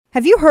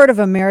Have you heard of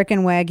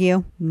American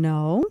Wagyu?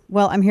 No?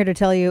 Well, I'm here to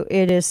tell you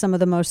it is some of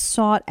the most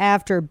sought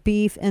after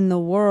beef in the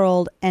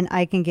world, and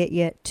I can get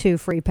you 2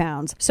 free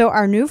pounds. So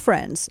our new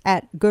friends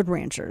at Good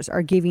Ranchers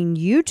are giving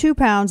you 2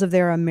 pounds of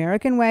their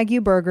American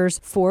Wagyu burgers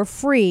for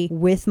free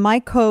with my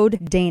code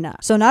Dana.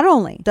 So not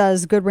only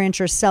does Good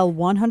Ranchers sell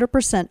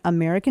 100%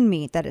 American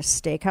meat that is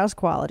steakhouse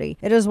quality,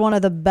 it is one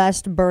of the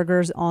best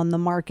burgers on the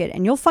market.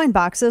 And you'll find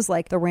boxes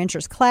like the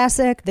Ranchers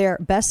Classic, their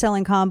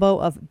best-selling combo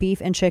of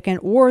beef and chicken,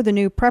 or the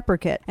new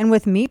Prepper Kit. And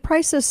with meat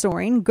prices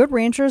soaring, Good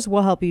Ranchers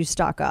will help you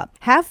stock up.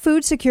 Have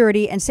food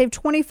security and save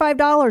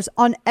 $25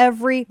 on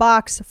every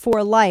box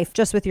for life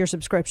just with your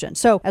subscription.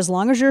 So as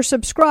long as you're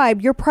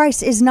subscribed, your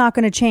price is not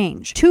going to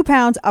change. 2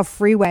 pounds of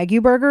free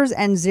Wagyu burgers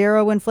and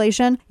 0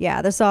 inflation.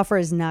 Yeah, this offer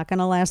is not going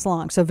to last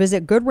long. So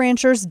visit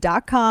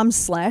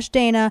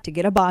goodranchers.com/Dana to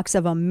get a box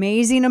of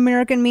amazing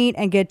American meat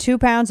and get 2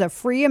 pounds of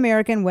free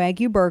American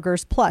Wagyu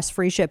burgers plus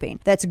free shipping.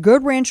 That's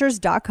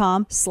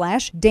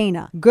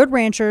goodranchers.com/Dana.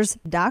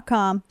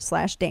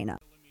 goodranchers.com/Dana.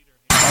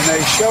 And they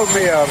showed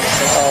me a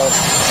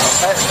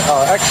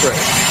X-ray.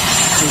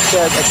 He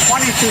said a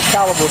 .22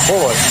 caliber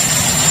bullet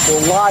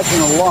will lodge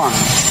in a lung,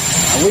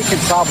 and we can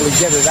probably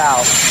get it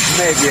out,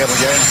 may be able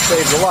to get it and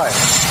save the life.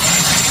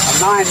 A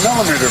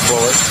 9mm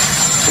bullet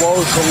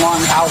blows the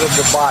lung out of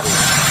the body.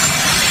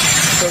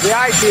 So the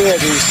idea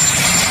of these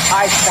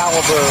high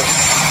caliber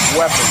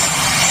weapons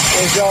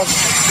is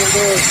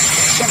there's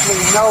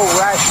simply no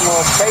rational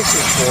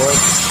basis for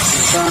it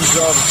in terms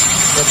of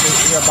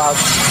about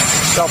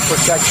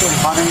self-protection,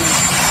 hunting.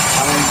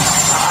 And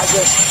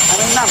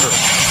remember,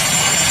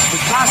 the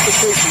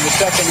Constitution, the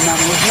Second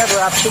Amendment, was never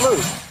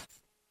absolute.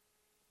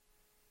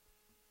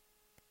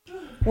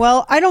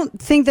 Well, I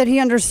don't think that he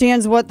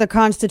understands what the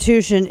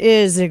Constitution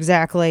is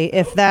exactly,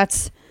 if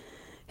that's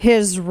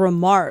his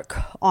remark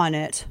on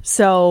it.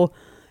 So,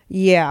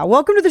 yeah,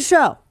 welcome to the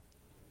show.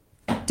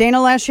 Dana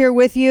Loesch here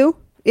with you.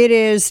 It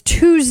is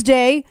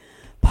Tuesday,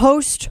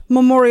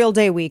 post-Memorial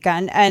Day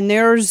weekend, and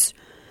there's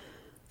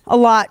a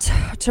lot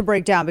to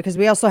break down because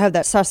we also have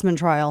that Sussman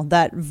trial,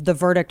 that the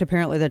verdict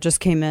apparently that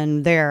just came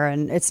in there,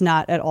 and it's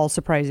not at all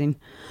surprising.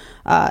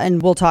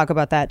 And we'll talk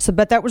about that. So,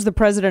 but that was the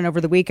president over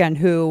the weekend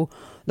who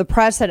the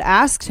press had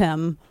asked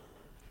him,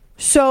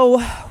 so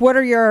what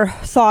are your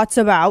thoughts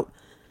about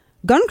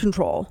gun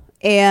control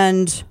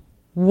and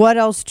what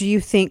else do you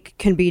think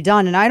can be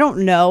done? And I don't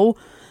know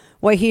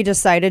why he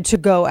decided to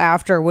go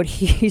after what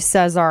he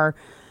says are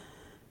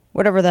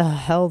whatever the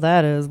hell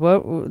that is,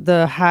 what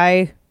the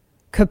high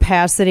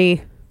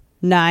capacity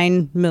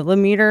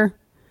 9mm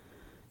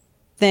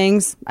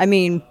things. I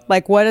mean,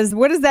 like, what does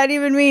that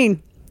even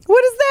mean?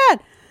 What is that?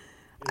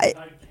 High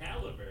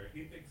caliber.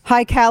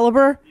 High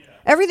caliber? Yeah.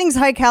 Everything's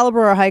high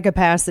caliber or high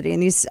capacity.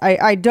 And these,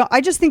 I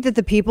just think that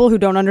the people who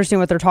don't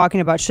understand what they're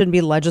talking about shouldn't be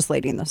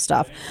legislating this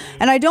stuff.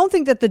 And I don't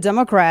think that the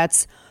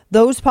Democrats,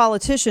 those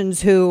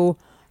politicians who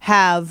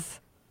have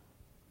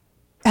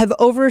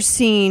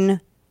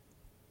overseen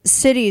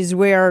cities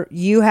where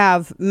you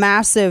have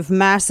massive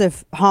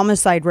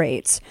homicide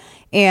rates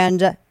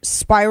and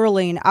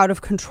spiraling out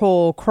of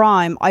control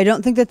crime, I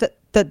don't think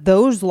that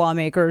those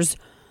lawmakers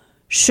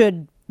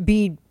should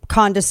be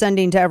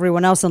condescending to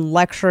everyone else and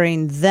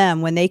lecturing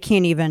them when they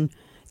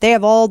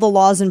have all the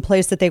laws in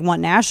place that they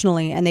want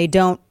nationally, and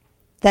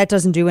that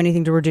doesn't do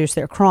anything to reduce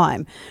their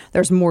crime.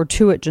 There's more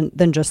to it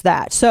than just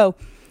that. So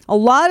a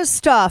lot of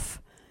stuff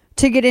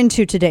to get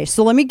into today.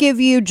 So let me give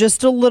you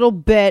just a little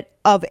bit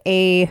of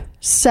a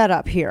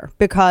setup here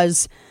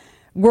because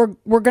we're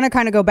going to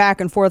kind of go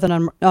back and forth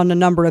on a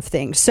number of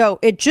things. So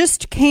it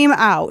just came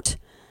out.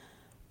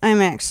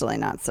 I'm actually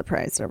not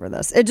surprised over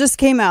this. It just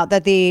came out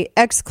that the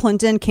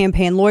ex-Clinton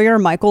campaign lawyer,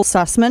 Michael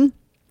Sussman,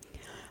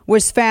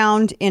 was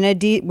found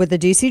with a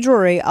DC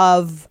jury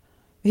of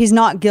he's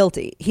not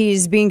guilty.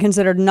 He's being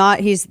considered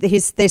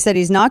they said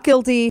he's not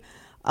guilty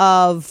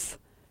of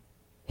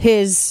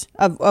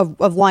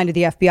of lying to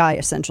the FBI,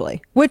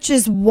 essentially, which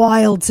is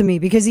wild to me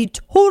because he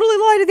totally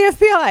lied to the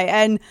FBI.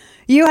 And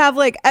you have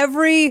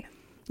every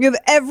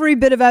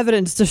bit of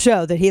evidence to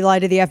show that he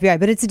lied to the FBI,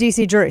 but it's a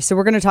DC jury. So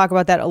we're going to talk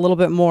about that a little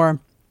bit more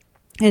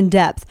in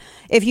depth.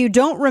 If you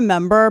don't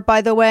remember,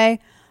 by the way,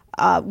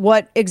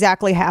 what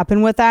exactly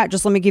happened with that,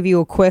 just let me give you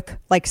a quick,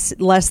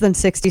 less than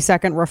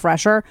 60-second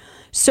refresher.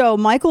 So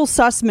Michael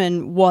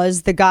Sussman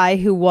was the guy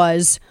who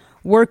was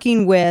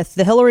working with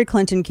the Hillary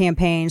Clinton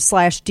campaign /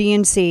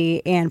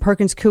 DNC and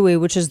Perkins Coie,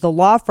 which is the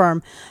law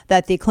firm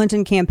that the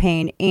Clinton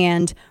campaign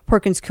and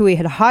Perkins Coie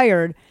had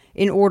hired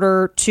in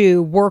order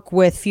to work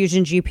with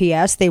Fusion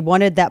GPS. They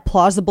wanted that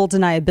plausible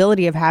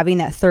deniability of having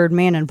that third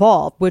man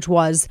involved, which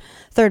was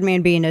third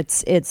man being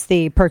it's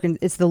the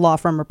law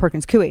firm of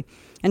Perkins Coie.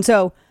 And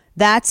so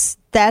that's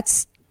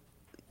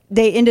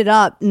they ended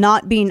up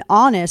not being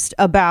honest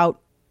about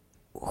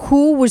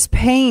who was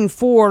paying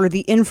for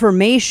the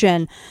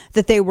information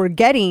that they were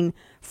getting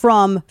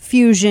from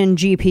Fusion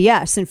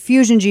GPS. And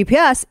Fusion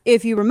GPS,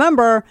 if you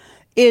remember,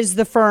 is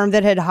the firm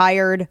that had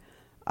hired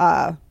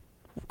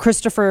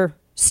Christopher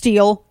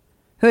Steele,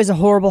 who has a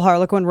horrible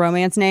Harlequin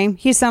romance name.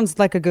 He sounds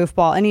like a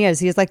goofball, and he is.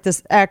 He's like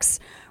this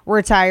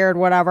retired,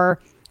 whatever,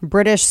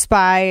 British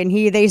spy, and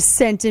they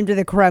sent him to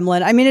the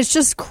Kremlin. I mean, it's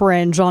just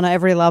cringe on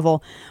every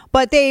level.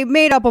 But they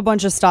made up a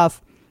bunch of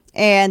stuff,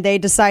 and they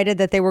decided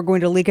that they were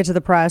going to leak it to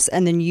the press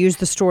and then use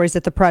the stories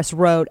that the press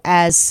wrote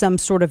as some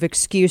sort of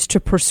excuse to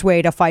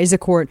persuade a FISA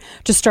court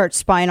to start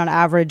spying on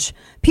average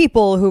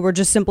people who were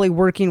just simply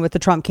working with the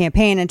Trump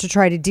campaign and to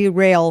try to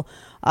derail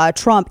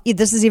Trump.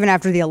 This is even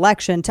after the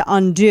election, to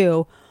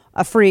undo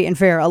a free and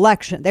fair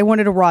election. They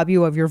wanted to rob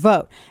you of your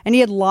vote. And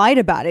he had lied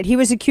about it. He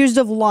was accused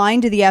of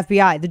lying to the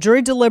FBI. The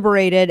jury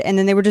deliberated, and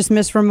then they were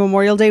dismissed from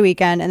Memorial Day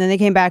weekend. And then they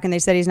came back and they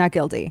said he's not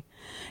guilty.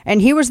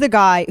 And he was the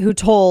guy who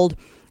told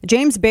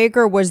James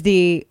Baker was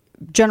the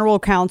general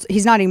counsel.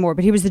 He's not anymore,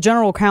 but he was the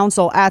general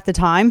counsel at the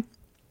time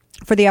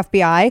for the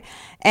FBI.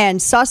 And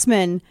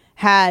Sussman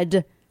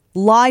had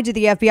lied to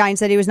the FBI and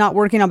said he was not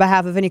working on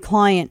behalf of any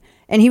client.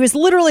 And he was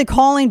literally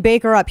calling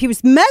Baker up. He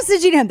was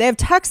messaging him. They have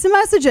text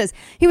messages.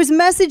 He was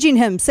messaging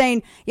him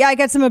saying, yeah, I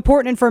got some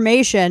important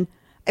information.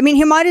 I mean,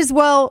 he might as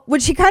well,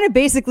 which he kind of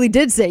basically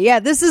did say, yeah,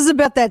 this is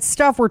about that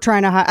stuff we're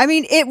trying to hide. I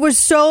mean, it was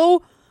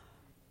so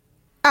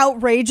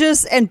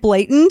outrageous and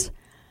blatant.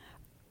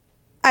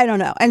 I don't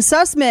know. And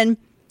Sussman,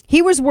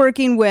 he was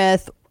working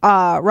with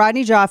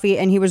Rodney Jaffe,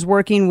 and he was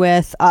working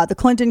with the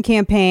Clinton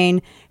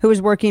campaign, who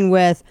was working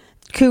with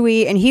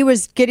Cooey, and he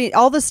was getting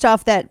all the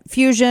stuff that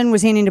Fusion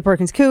was handing to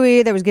Perkins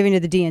Coie, that was giving to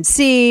the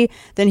DNC.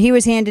 Then he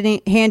was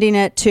handing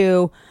it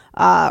to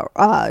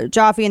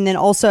Jaffe, and then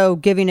also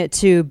giving it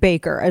to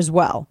Baker as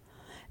well,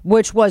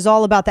 which was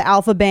all about the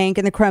Alpha Bank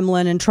and the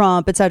Kremlin and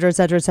Trump, et cetera, et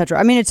cetera, et cetera.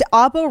 I mean, it's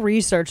Oppo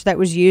research that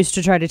was used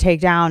to try to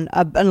take down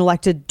an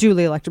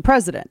duly elected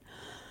president.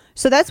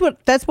 So that's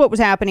what was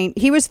happening.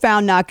 He was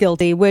found not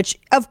guilty, which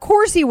of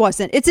course he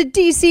wasn't. It's a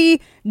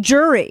DC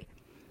jury.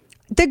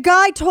 The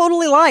guy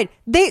totally lied.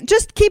 They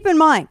just keep in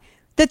mind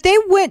that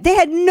they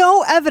had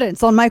no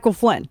evidence on Michael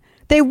Flynn.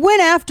 They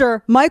went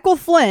after Michael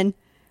Flynn,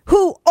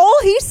 who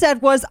all he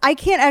said was, I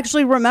can't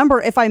actually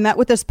remember if I met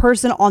with this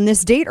person on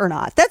this date or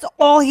not. That's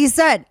all he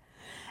said.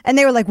 And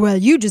they were like, well,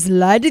 you just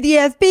lied to the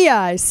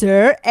FBI,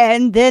 sir.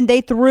 And then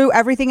they threw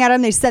everything at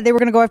him. They said they were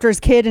going to go after his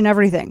kid and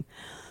everything.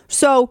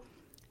 So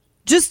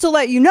just to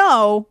let you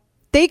know,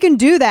 they can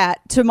do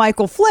that to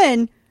Michael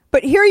Flynn.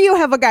 But here you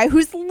have a guy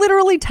who's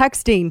literally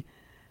texting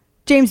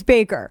James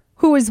Baker,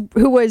 who was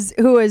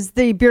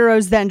the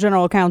Bureau's then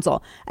general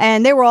counsel.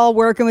 And they were all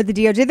working with the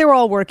DOJ. They were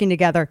all working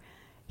together.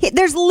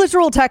 There's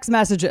literal text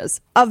messages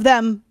of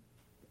them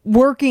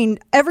working.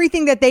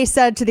 Everything that they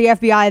said to the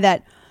FBI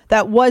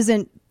that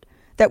wasn't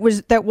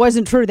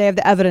true. They have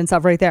the evidence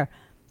of right there.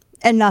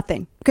 And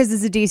nothing, because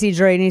it's a DC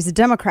jury and he's a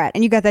Democrat,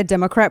 and you got that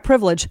Democrat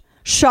privilege.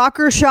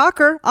 Shocker,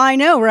 shocker. I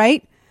know,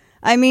 right?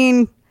 I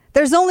mean,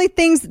 the only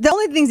things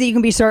that you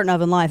can be certain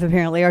of in life,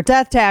 apparently, are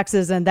death,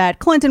 taxes, and that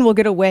Clinton will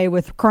get away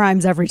with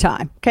crimes every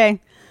time.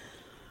 Okay.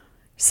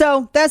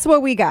 So that's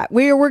what we got.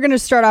 We're going to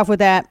start off with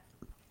that.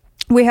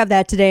 We have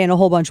that today and a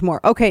whole bunch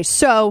more. Okay.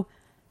 So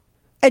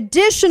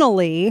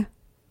additionally,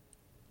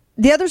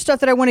 the other stuff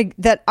that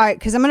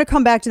because I'm going to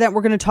come back to that.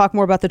 We're going to talk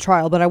more about the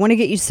trial, but I want to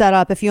get you set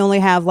up. If you only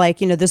have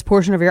this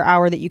portion of your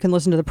hour that you can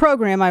listen to the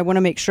program, I want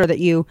to make sure that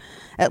you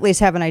at least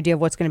have an idea of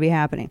what's going to be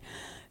happening.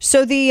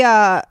 So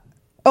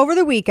over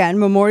the weekend,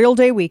 Memorial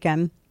Day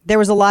weekend, there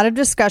was a lot of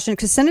discussion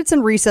because Senate's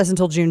in recess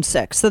until June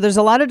 6th. So there's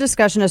a lot of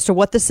discussion as to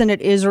what the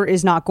Senate is or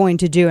is not going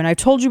to do. And I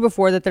told you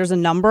before that there's a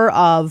number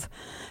of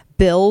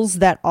bills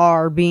that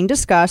are being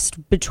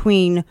discussed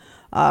between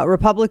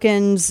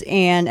Republicans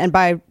and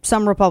by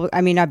some Republicans,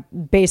 I mean,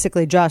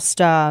 basically just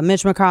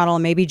Mitch McConnell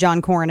and maybe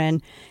John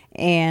Cornyn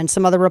and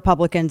some other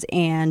Republicans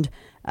and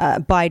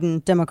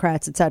Biden,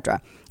 Democrats,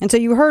 etc. And so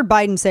you heard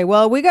Biden say,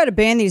 well, we got to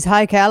ban these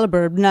high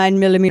caliber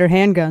 9mm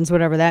handguns,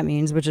 whatever that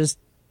means, which is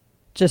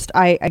just,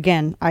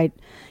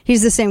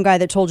 he's the same guy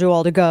that told you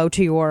all to go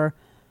to your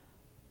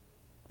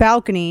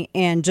balcony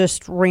and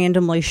just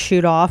randomly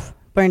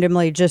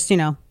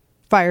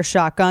fire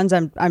shotguns.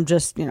 I'm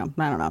just, I don't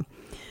know.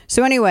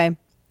 So anyway,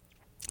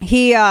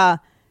 he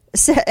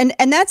said,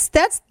 and that's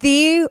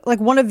the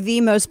one of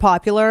the most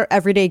popular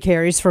everyday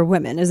carries for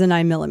women is a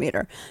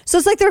 9mm. So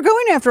it's like they're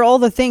going after all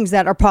the things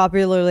that are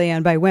popularly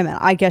owned by women.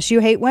 I guess you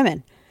hate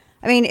women.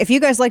 I mean, if they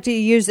like to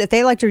use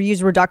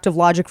reductive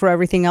logic for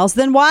everything else,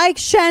 then why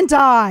shan't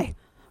I?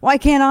 Why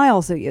can't I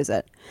also use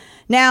it?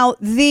 Now,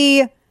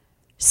 he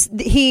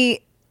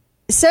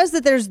says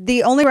that there's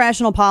the only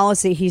rational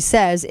policy, he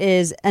says,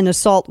 is an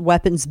assault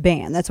weapons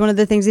ban. That's one of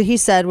the things that he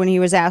said when he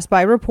was asked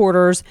by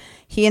reporters.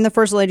 He and the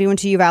First Lady went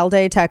to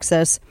Uvalde,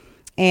 Texas,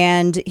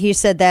 and he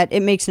said that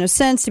it makes no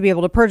sense to be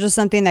able to purchase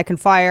something that can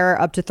fire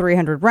up to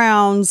 300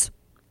 rounds.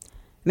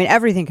 I mean,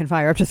 everything can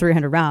fire up to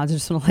 300 rounds. I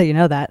just want to let you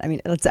know that. I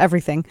mean, it's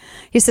everything.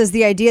 He says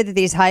the idea that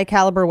these high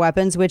caliber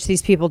weapons, which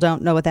these people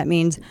don't know what that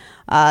means,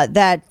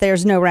 that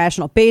there's no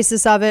rational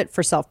basis of it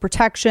for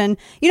self-protection.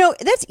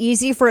 That's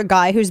easy for a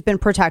guy who's been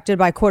protected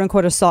by quote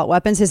unquote assault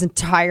weapons his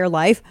entire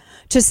life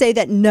to say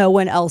that no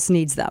one else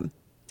needs them.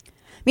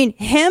 I mean,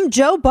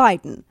 Joe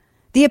Biden,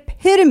 the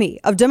epitome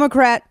of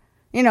Democrat,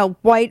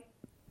 white,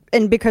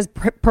 and because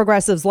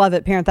progressives love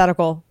it,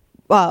 parenthetical,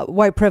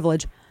 white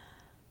privilege.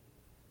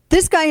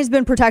 This guy has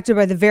been protected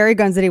by the very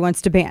guns that he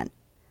wants to ban.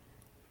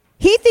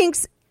 He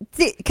thinks,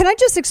 can I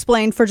just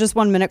explain for just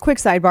 1 minute, quick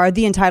sidebar,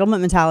 the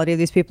entitlement mentality of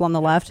these people on the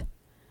left?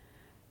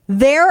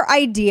 Their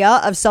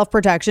idea of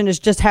self-protection is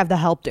just have the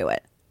help do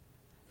it.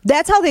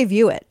 That's how they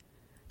view it.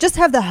 Just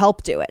have the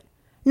help do it.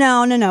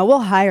 No. We'll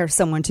hire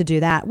someone to do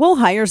that. We'll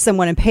hire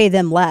someone and pay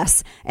them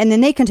less. And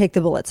then they can take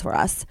the bullets for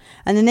us.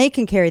 And then they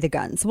can carry the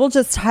guns. We'll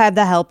just have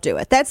the help do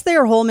it. That's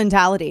their whole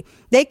mentality.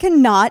 They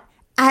cannot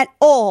at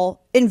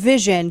all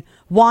envision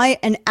why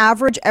an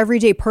average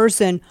everyday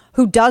person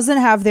who doesn't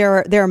have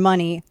their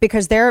money,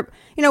 because they're,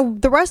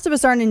 the rest of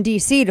us aren't in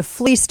DC to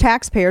fleece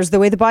taxpayers the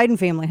way the Biden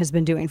family has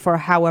been doing for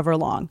however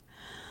long.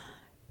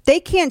 They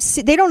can't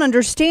see, they don't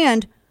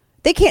understand,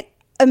 they can't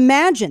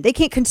imagine, they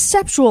can't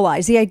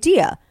conceptualize the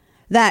idea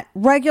that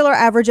regular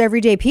average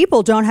everyday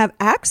people don't have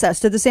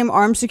access to the same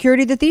armed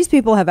security that these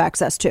people have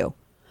access to.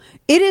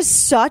 It is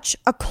such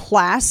a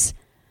class,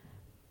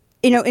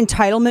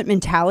 entitlement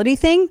mentality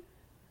thing.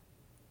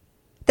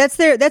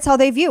 That's how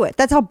they view it.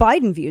 That's how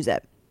Biden views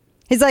it.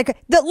 He's like,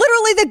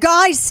 literally the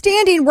guy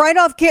standing right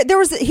off.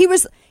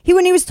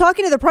 When he was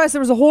talking to the press, there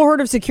was a whole herd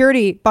of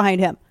security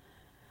behind him.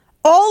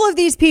 All of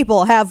these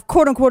people have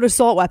quote unquote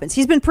assault weapons.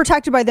 He's been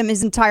protected by them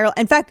his entire,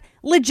 in fact,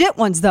 legit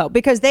ones though,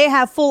 because they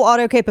have full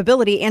auto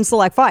capability and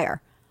select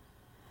fire.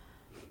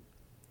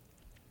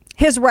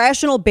 His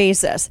rational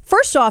basis.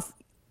 First off,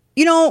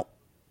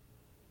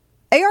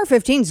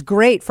 AR-15 is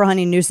great for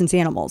hunting nuisance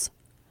animals.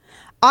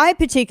 I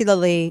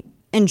particularly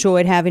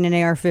enjoyed having an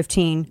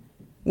AR-15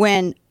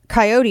 when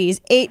coyotes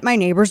ate my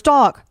neighbor's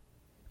dog.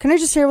 Can I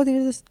just share with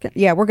you this?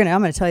 Yeah, I'm going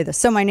to tell you this.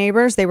 So my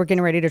neighbors, they were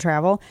getting ready to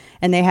travel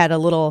and they had a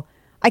little,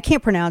 I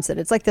can't pronounce it.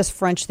 It's like this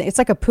French thing. It's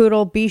like a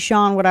poodle,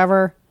 Bichon,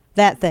 whatever,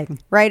 that thing,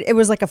 right? It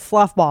was like a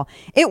fluff ball.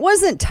 It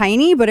wasn't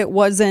tiny, but it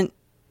wasn't,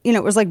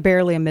 it was like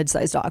barely a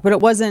mid-sized dog, but it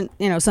wasn't,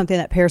 something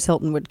that Paris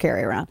Hilton would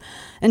carry around.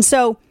 And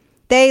so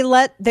they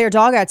let their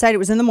dog outside. It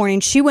was in the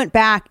morning. She went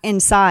back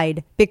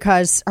inside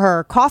because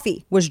her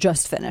coffee was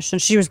just finished.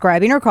 And she was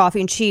grabbing her coffee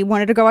and she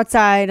wanted to go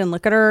outside and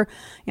look at her,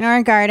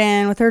 her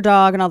garden with her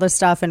dog and all this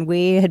stuff. And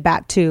we had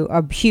back to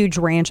a huge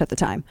ranch at the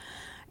time.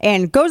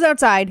 And goes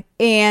outside.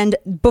 And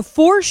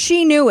before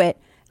she knew it,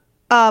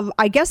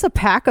 I guess a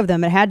pack of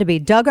them, it had to be,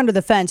 dug under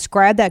the fence,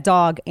 grabbed that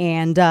dog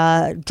and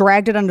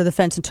dragged it under the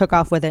fence and took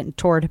off with it and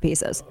tore it to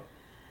pieces.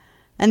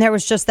 And there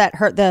was just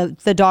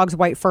the dog's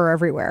white fur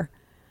everywhere.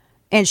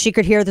 And she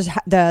could hear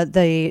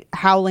the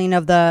howling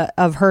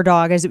of her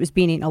dog as it was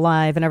being eaten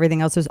alive, and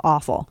everything else was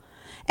awful.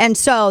 And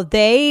so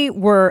they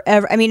were,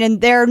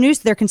 and they're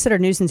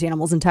considered nuisance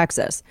animals in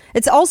Texas.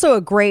 It's also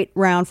a great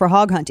round for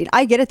hog hunting.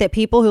 I get it that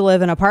people who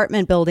live in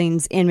apartment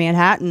buildings in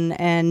Manhattan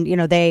and,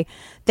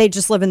 they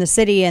just live in the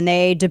city and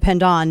they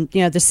depend on,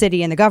 the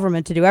city and the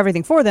government to do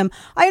everything for them.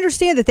 I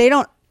understand that they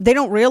don't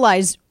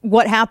realize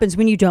what happens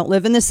when you don't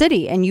live in the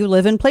city and you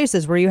live in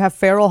places where you have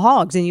feral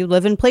hogs and you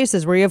live in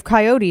places where you have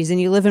coyotes and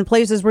you live in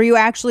places where you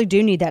actually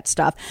do need that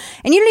stuff.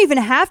 And you don't even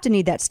have to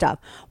need that stuff.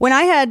 When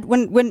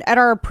at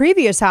our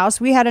previous house,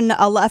 we had a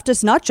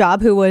leftist nut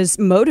job who was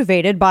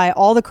motivated by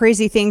all the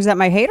crazy things that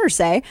my haters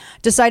say,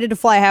 decided to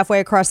fly halfway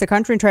across the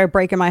country and try to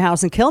break in my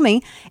house and kill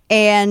me.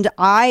 And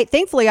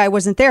thankfully I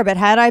wasn't there, but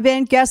had I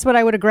been, guess what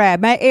I would have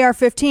grabbed? My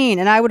AR-15,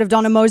 and I would have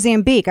done a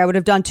Mozambique. I would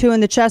have done 2 in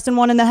the chest and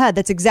 1 in the head.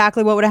 That's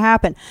exactly what would have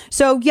happened.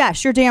 So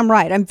yes, you're damn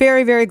right. I'm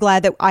very, very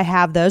glad that I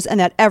have those and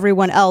that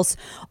everyone else,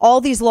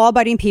 all these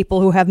law-abiding people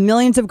who have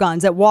millions of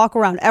guns that walk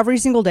around every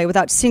single day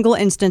without single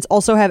instance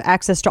also have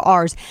access to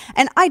ours.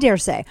 And I dare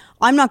say,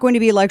 I'm not going to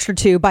be lectured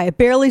to by a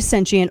barely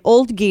sentient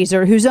old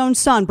geezer whose own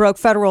son broke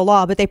federal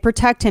law, but they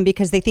protect him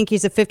because they think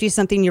he's a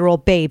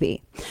 50-something-year-old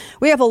baby.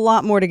 We have a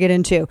lot more to get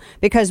into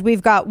because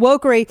we've got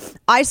wokery.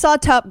 I saw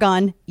Top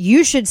Gun.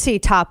 You should see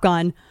Top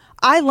Gun.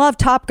 I love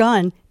Top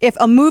Gun. If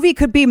a movie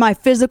could be my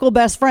physical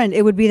best friend,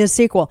 it would be the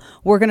sequel.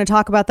 We're going to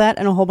talk about that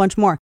and a whole bunch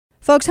more.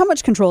 Folks, how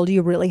much control do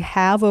you really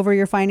have over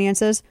your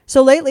finances?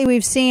 So lately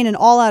we've seen an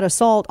all-out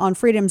assault on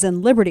freedoms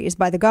and liberties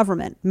by the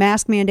government.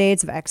 Mask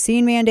mandates,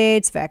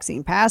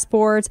 vaccine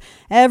passports,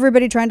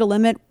 everybody trying to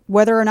limit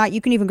whether or not you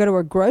can even go to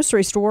a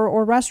grocery store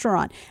or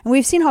restaurant. And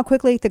we've seen how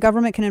quickly the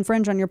government can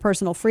infringe on your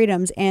personal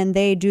freedoms, and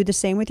they do the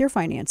same with your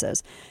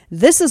finances.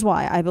 This is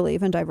why I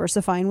believe in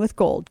diversifying with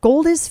gold.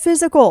 Gold is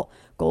physical.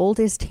 Gold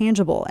is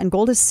tangible, and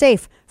gold is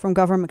safe from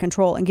government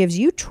control and gives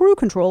you true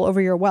control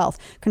over your wealth,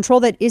 control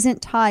that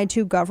isn't tied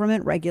to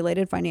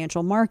government-regulated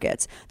financial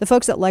markets. The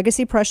folks at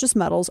Legacy Precious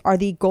Metals are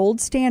the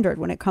gold standard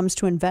when it comes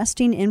to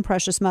investing in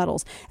precious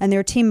metals, and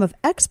their team of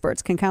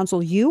experts can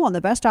counsel you on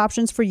the best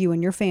options for you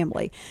and your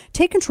family.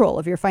 Take control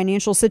of your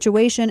financial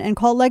situation and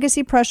call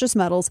Legacy Precious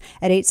Metals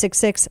at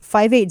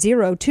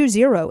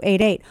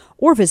 866-580-2088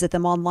 or visit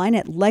them online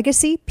at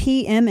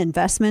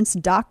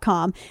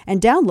legacypminvestments.com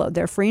and download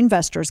their free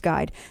investor's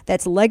guide.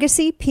 That's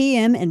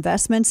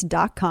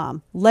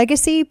legacypminvestments.com.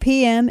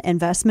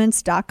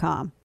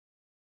 legacypminvestments.com.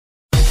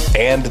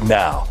 And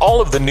now,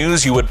 all of the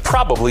news you would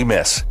probably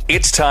miss.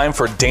 It's time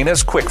for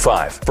Dana's Quick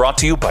 5, brought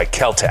to you by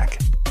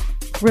Keltec.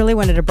 Really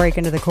wanted to break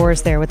into the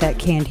chorus there with that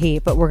canned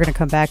heat, but we're going to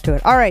come back to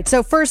it. All right,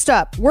 so first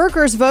up,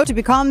 workers vote to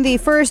become the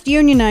first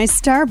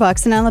unionized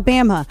Starbucks in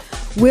Alabama.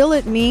 Will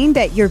it mean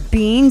that your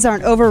beans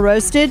aren't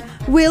over-roasted?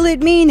 Will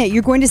it mean that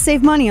you're going to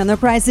save money on the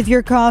price of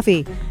your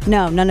coffee?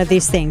 No, none of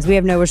these things. We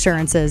have no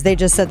assurances. They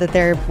just said that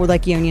we're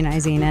like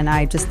unionizing, and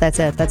that's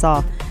it. That's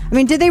all. I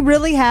mean, did they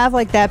really have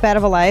like that bad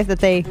of a life that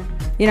they...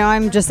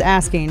 I'm just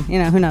asking,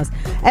 who knows?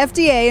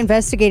 FDA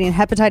investigating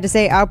hepatitis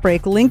A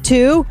outbreak linked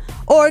to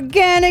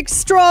organic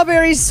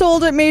strawberries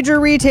sold at major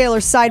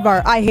retailers.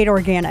 Sidebar, I hate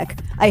organic.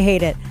 I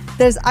hate it.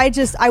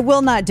 I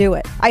will not do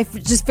it. I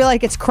just feel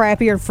like it's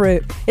crappier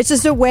fruit. It's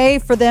just a way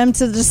for them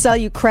to just sell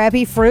you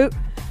crappy fruit.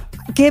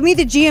 Give me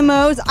the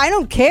GMOs. I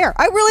don't care.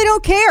 I really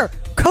don't care.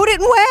 Coat it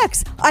in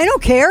wax. I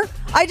don't care.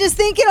 I just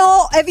think,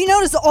 have you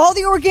noticed all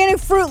the organic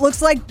fruit looks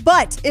like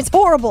butt? It's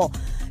horrible.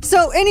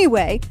 So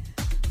anyway...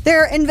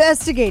 They're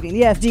investigating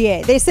the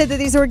FDA. They said that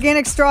these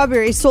organic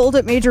strawberries sold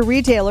at major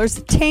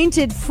retailers,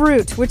 tainted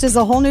fruit, which is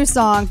a whole new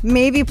song,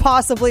 maybe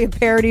possibly a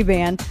parody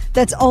band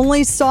that's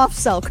only soft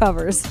cell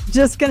covers.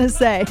 Just gonna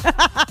say.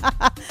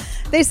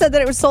 They said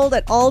that it was sold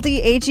at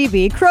Aldi,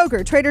 H-E-B,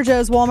 Kroger, Trader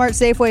Joe's, Walmart,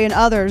 Safeway, and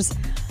others.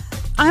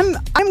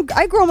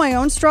 I grow my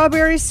own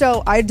strawberries,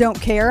 so I don't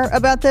care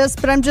about this,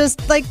 but I'm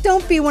just like,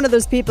 don't be one of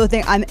those people who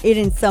think I'm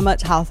eating so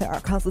much healthier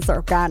because it's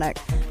organic.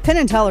 Penn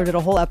and Teller did a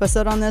whole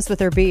episode on this with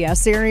their BS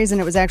series, and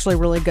it was actually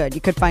really good.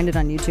 You could find it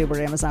on YouTube or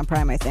Amazon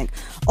Prime, I think.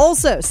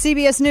 Also,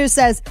 CBS News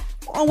says,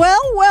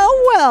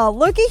 well,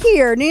 looky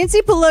here.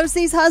 Nancy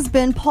Pelosi's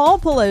husband, Paul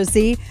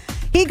Pelosi,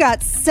 he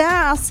got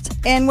sassed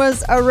and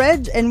was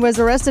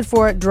arrested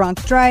for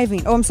drunk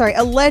driving.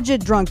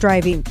 Alleged drunk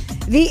driving.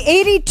 The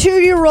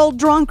 82-year-old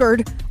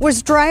drunkard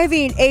was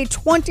driving a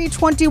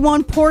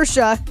 2021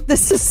 Porsche.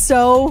 This is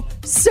so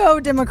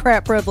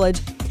Democrat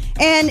privilege.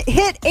 And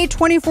hit a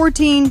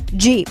 2014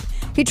 Jeep.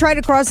 He tried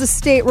to cross a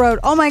state road.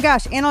 Oh my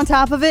gosh. And on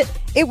top of it,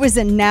 it was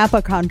in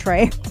Napa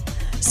country.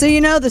 So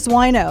this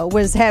wino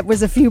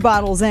was a few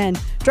bottles in,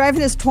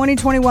 driving this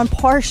 2021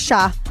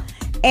 Porsche.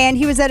 And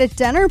he was at a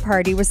dinner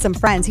party with some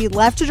friends. He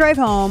left to drive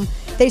home.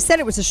 They said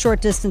it was a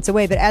short distance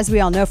away, but as we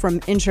all know from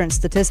insurance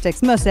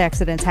statistics, most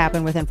accidents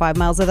happen within 5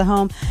 miles of the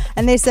home.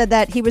 And they said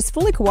that he was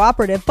fully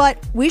cooperative, but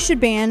we should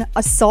ban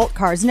assault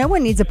cars. No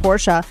one needs a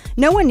Porsche.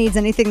 No one needs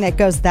anything that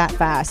goes that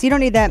fast. You don't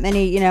need that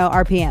many,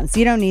 RPMs.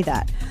 You don't need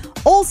that.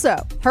 Also,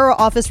 her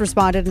office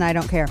responded, and I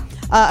don't care.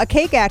 A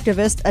cake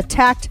activist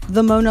attacked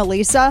the Mona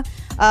Lisa.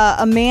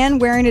 A man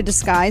wearing a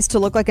disguise to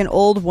look like an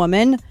old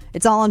woman.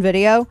 It's all on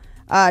video.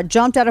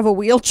 Jumped out of a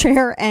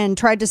wheelchair and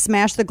tried to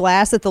smash the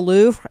glass at the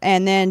Louvre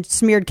and then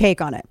smeared cake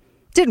on it.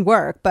 Didn't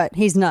work, but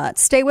he's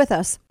nuts. Stay with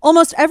us.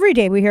 Almost every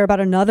day we hear about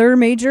another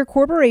major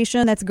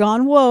corporation that's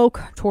gone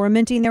woke,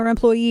 tormenting their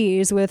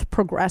employees with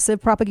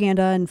progressive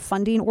propaganda and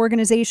funding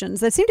organizations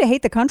that seem to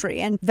hate the country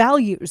and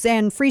values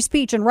and free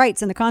speech and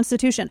rights and the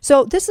Constitution.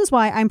 So this is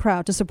why I'm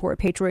proud to support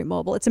Patriot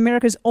Mobile. It's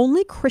America's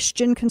only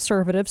Christian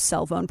conservative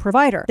cell phone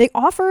provider. They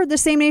offer the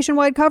same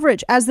nationwide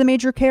coverage as the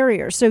major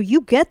carriers, so you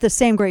get the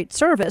same great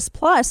service.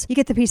 Plus, you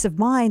get the peace of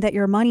mind that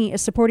your money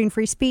is supporting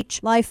free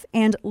speech, life,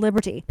 and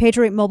liberty.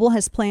 Patriot Mobile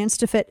has plans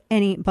to fit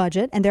any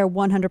budget, and their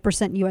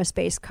 100%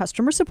 U.S.-based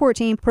customer support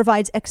team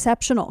provides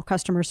exceptional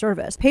customer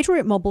service.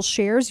 Patriot Mobile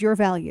shares your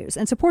values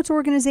and supports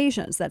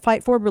organizations that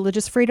fight for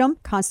religious freedom,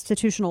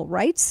 constitutional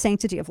rights,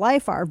 sanctity of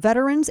life, our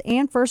veterans,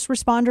 and first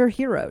responder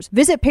heroes.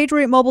 Visit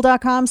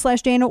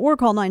patriotmobile.com/Dana or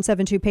call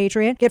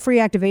 972-PATRIOT. Get free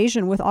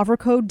activation with offer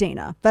code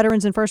Dana.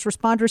 Veterans and first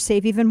responders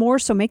save even more,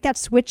 so make that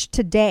switch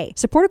today.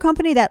 Support a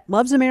company that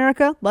loves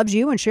America, loves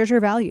you, and shares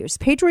your values.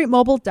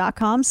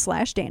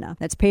 patriotmobile.com/Dana.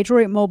 That's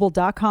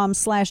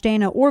patriotmobile.com/Dana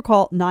or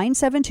call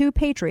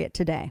 972-PATRIOT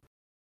today.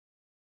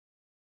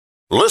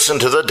 Listen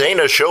to The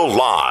Dana Show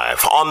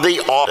live on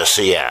the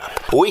Odyssey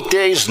app.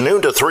 Weekdays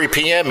noon to 3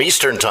 p.m.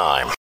 Eastern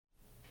Time.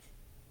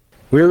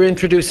 We're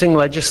introducing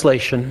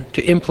legislation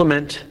to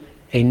implement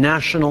a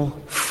national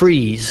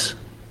freeze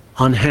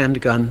on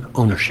handgun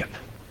ownership.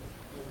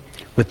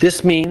 What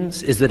this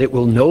means is that it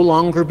will no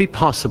longer be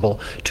possible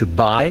to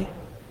buy,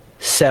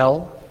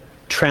 sell,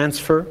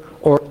 transfer,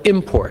 or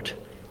import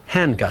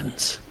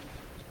handguns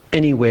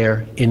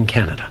anywhere in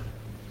Canada.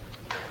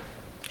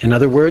 In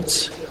other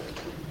words,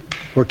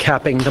 we're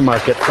capping the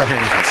market for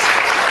handguns.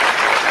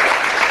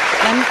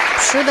 I'm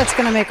sure that's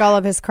going to make all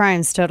of his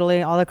crimes, all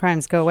the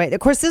crimes go away. Of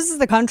course, this is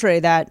the country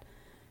that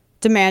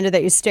demanded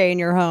that you stay in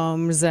your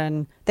homes,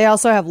 and they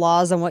also have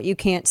laws on what you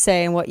can't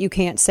say and what you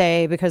can't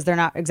say because they're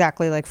not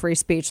exactly like free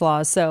speech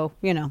laws. So,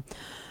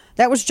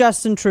 that was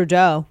Justin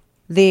Trudeau,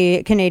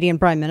 the Canadian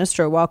Prime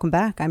Minister. Welcome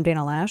back. I'm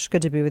Dana Lash.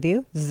 Good to be with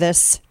you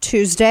this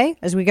Tuesday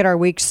as we get our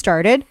week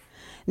started.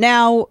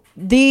 Now,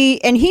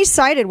 he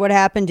cited what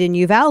happened in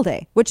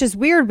Uvalde, which is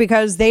weird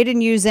because they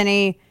didn't use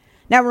any.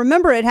 Now,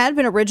 remember, it had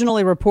been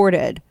originally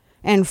reported,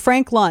 and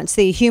Frank Luntz,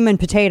 the human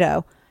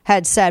potato,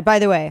 had said, by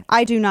the way,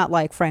 I do not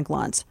like Frank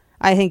Luntz.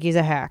 I think he's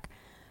a hack.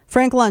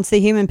 Frank Luntz, the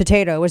human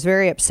potato, was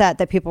very upset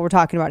that people were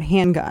talking about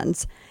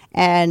handguns.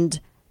 And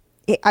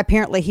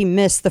apparently he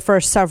missed the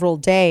first several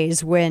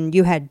days when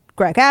you had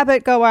Greg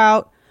Abbott go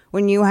out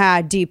when you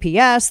had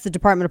DPS, the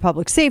Department of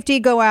Public Safety,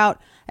 go out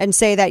and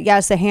say that,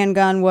 yes, the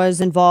handgun was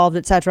involved,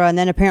 etc. And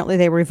then apparently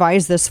they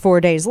revised this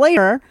 4 days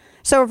later.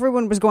 So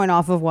everyone was going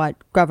off of what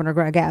Governor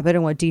Greg Abbott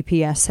and what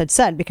DPS had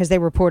said, because they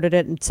reported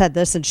it and said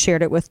this and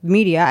shared it with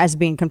media as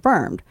being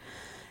confirmed.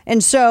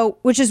 And so,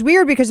 which is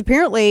weird, because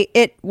apparently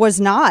it was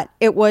not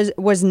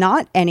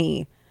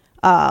any,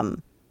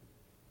 it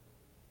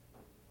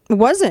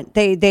wasn't.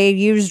 They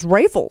used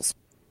rifles.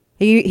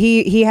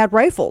 He had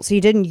rifles.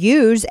 He didn't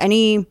use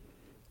any,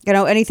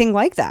 anything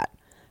like that.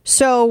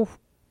 So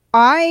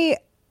I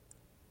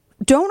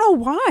don't know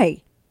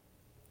why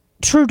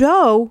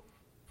Trudeau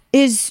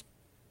is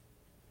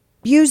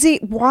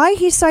why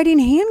he's citing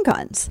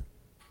handguns.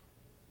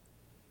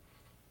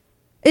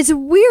 It's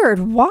weird.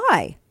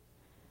 Why?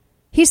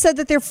 He said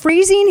that they're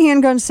freezing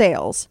handgun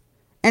sales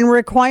and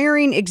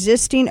requiring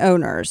existing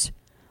owners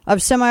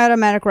of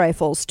semi-automatic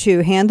rifles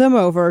to hand them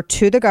over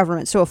to the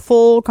government. So a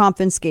full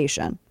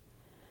confiscation.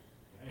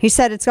 He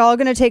said it's all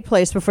going to take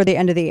place before the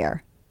end of the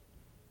year.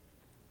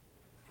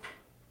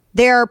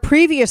 Their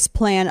previous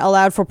plan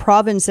allowed for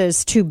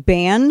provinces to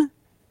ban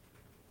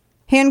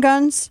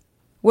handguns,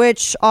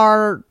 which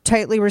are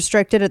tightly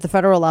restricted at the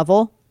federal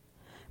level.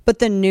 But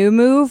the new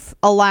move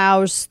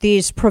allows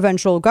these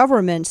provincial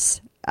governments,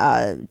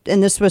 and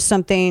this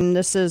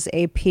is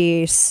a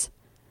piece,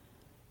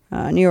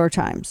 New York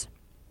Times.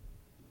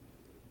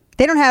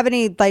 They don't have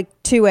any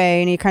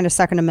 2A, any kind of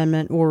Second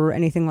Amendment or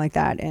anything like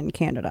that in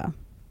Canada.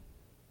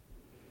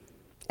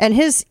 And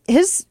his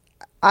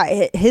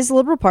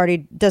Liberal Party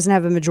doesn't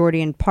have a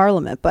majority in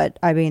Parliament, but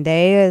I mean,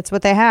 it's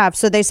what they have.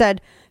 So they said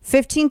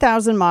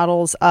 15,000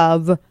 models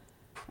of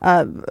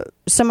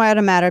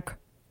semi-automatic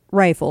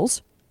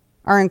rifles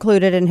are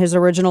included in his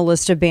original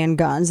list of banned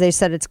guns. They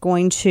said it's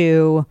going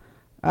to,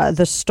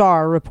 the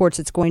Star reports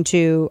it's going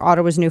to,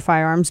 Ottawa's new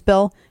firearms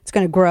bill, it's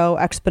going to grow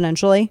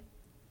exponentially.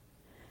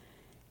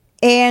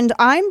 And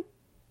I'm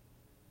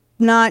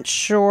not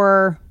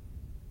sure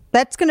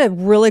that's going to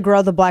really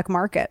grow the black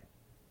market.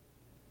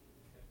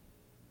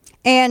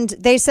 And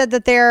they said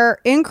that they're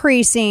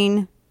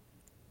increasing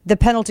the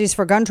penalties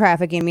for gun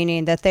trafficking,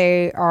 meaning that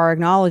they are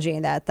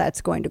acknowledging that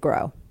that's going to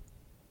grow.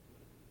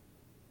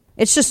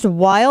 It's just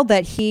wild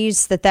that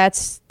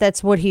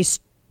that's what he's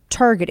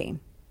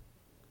targeting,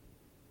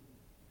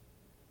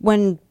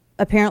 when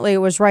apparently it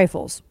was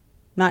rifles,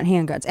 not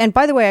handguns. And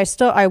by the way,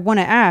 I want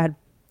to add,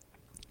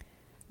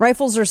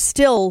 rifles are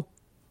still,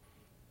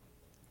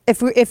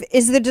 if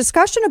is the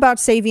discussion about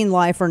saving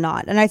life or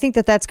not? And I think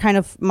that's kind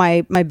of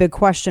my big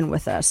question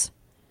with this.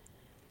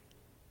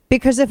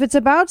 Because if it's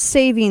about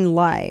saving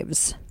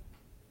lives,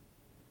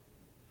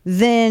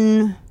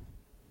 then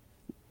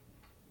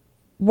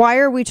why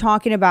are we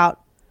talking about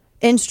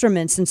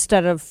instruments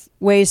instead of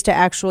ways to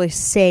actually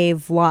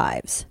save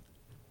lives?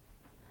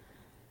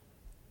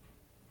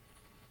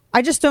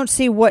 I just don't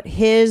see what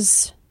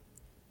the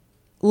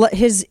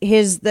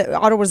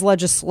Ottawa's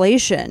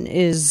legislation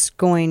is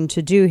going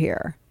to do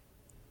here.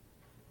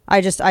 I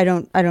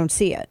don't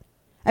see it.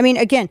 I mean,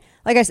 again,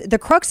 like I said, the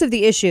crux of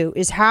the issue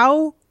is,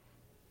 how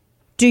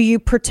do you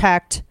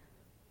protect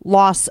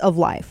loss of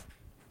life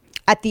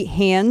at the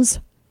hands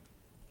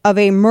of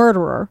a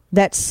murderer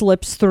that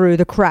slips through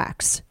the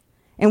cracks?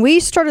 And we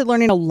started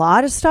learning a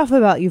lot of stuff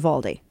about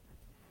Uvalde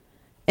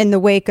in the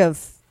wake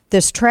of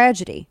this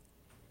tragedy.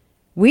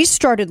 We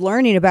started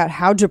learning about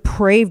how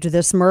depraved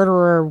this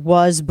murderer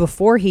was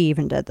before he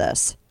even did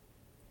this.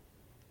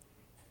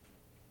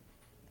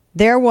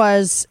 There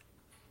was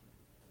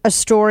a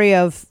story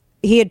of,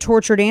 he had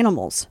tortured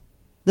animals,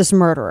 this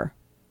murderer,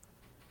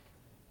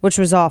 which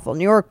was awful.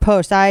 New York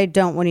Post, I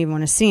don't even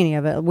want to see any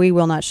of it. We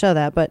will not show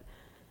that. But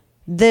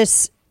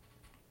this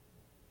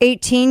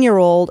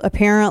 18-year-old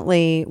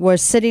apparently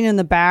was sitting in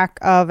the back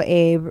of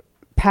a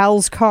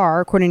pal's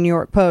car, according to New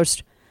York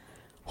Post,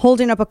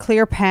 holding up a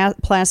clear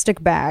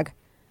plastic bag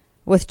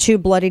with 2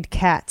 bloodied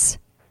cats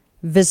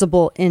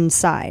visible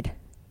inside.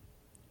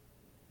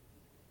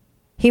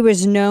 He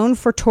was known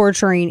for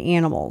torturing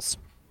animals.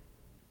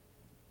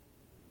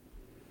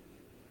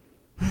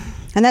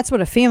 And that's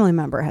what a family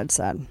member had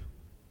said.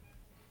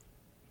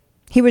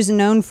 He was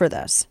known for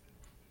this.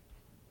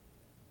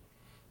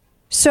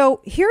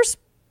 So here's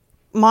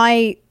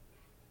a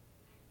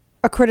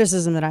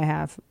criticism that I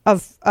have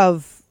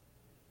of,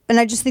 and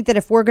I just think that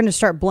if we're going to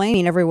start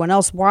blaming everyone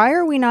else, why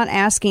are we not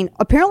asking?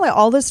 Apparently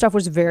all this stuff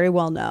was very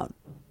well known.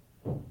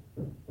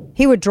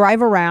 He would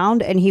drive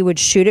around and he would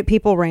shoot at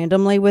people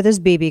randomly with his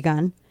BB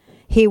gun.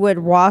 He would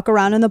walk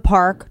around in the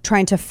park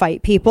trying to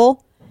fight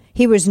people.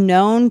 He was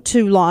known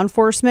to law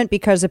enforcement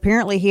because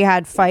apparently he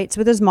had fights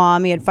with his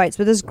mom. He had fights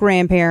with his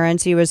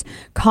grandparents. He was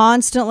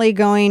constantly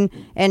going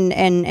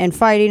and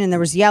fighting, and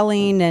there was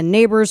yelling, and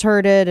neighbors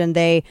heard it, and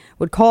they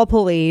would call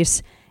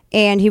police.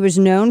 And he was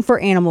known for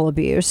animal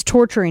abuse,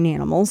 torturing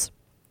animals,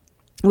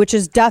 which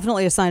is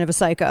definitely a sign of a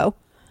psycho.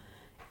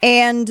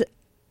 And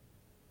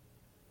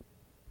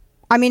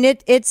I mean,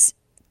 it's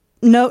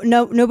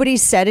nobody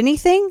said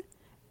anything.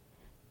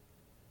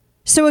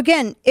 So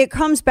again, it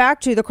comes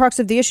back to the crux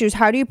of the issue is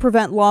how do you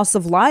prevent loss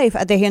of life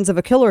at the hands of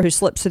a killer who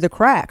slips through the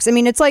cracks? I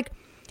mean, it's like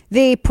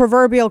the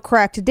proverbial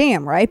cracked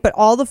dam, right? But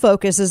all the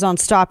focus is on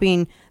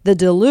stopping the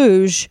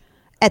deluge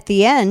at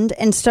the end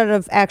instead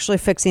of actually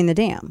fixing the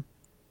dam.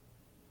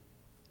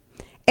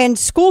 And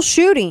school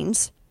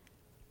shootings,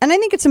 and I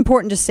think it's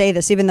important to say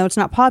this, even though it's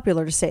not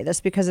popular to say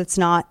this because it's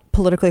not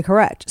politically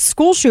correct.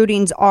 School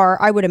shootings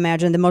are, I would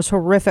imagine, the most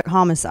horrific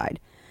homicide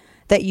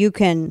that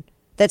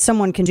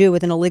someone can do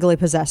with an illegally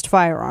possessed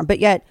firearm. But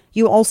yet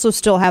you also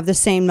still have the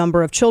same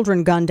number of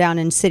children gunned down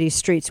in city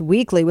streets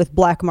weekly with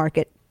black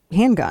market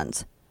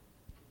handguns.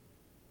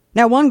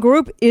 Now, one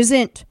group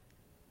isn't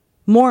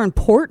more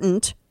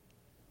important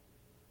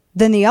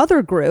than the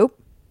other group,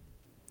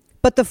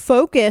 but the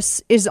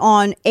focus is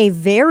on a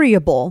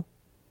variable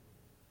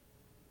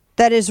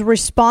that is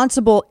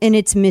responsible in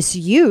its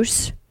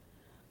misuse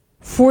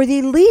for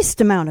the least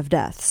amount of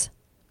deaths.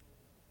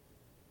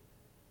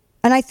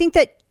 And I think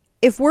that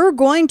if we're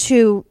going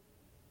to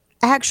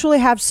actually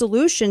have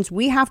solutions,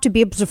 we have to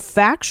be able to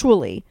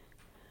factually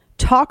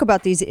talk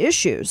about these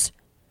issues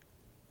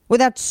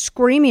without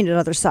screaming at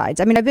other sides.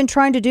 I mean, I've been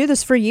trying to do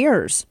this for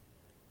years.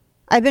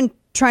 I've been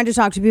trying to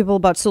talk to people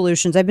about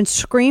solutions. I've been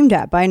screamed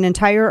at by an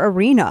entire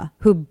arena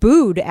who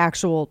booed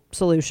actual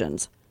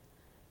solutions.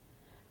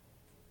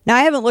 Now,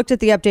 I haven't looked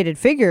at the updated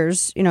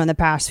figures, in the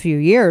past few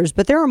years,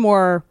 but there are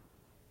more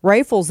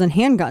rifles and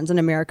handguns in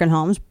American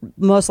homes,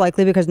 most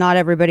likely because not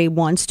everybody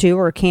wants to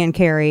or can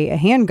carry a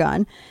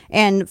handgun.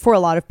 And for a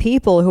lot of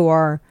people who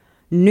are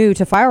new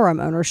to firearm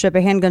ownership,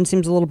 a handgun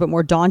seems a little bit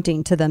more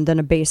daunting to them than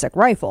a basic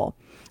rifle.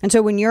 And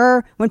so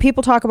when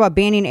people talk about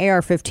banning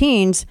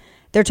AR-15s,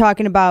 they're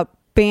talking about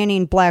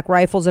banning black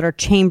rifles that are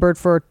chambered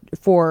for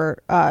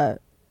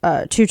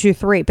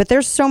 223. But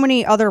there's so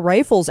many other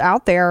rifles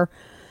out there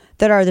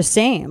that are the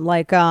same.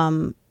 Like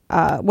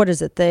what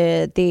is it?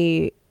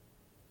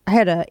 I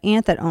had an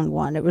aunt that owned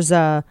one. It was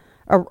a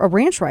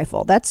ranch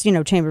rifle. That's,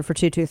 chambered for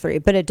 223,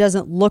 but it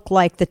doesn't look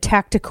like the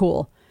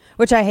tactical,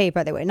 which I hate,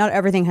 by the way. Not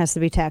everything has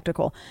to be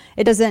tactical.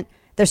 It doesn't,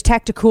 there's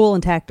tactical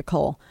and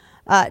tactical.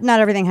 Not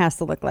everything has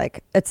to look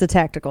like it's a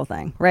tactical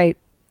thing, right?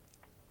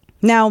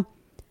 Now,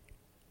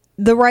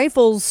 the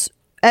rifles,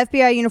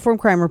 FBI Uniform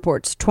Crime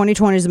Reports,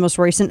 2020 is the most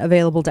recent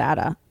available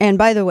data. And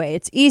by the way,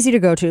 it's easy to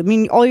go to. I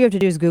mean, all you have to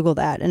do is Google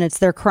that. And it's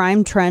their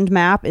crime trend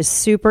map is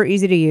super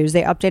easy to use.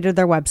 They updated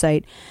their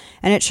website.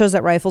 And it shows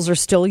that rifles are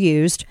still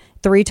used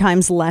 3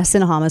 times less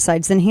in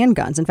homicides than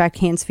handguns. In fact,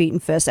 hands, feet,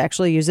 and fists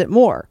actually use it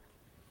more.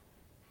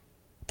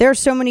 There are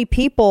so many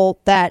people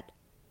that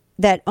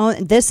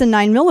own this and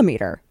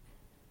 9mm.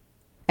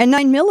 And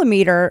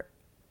 9mm,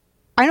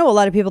 I know a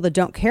lot of people that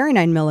don't carry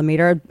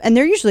 9mm, and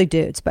they're usually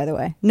dudes, by the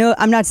way. No,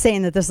 I'm not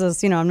saying that this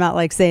is, I'm not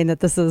like saying that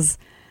this is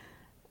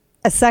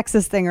a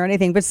sexist thing or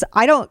anything, but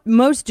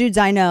most dudes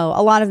I know,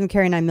 a lot of them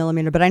carry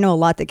 9mm, but I know a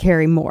lot that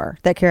carry more,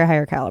 that carry a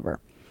higher caliber.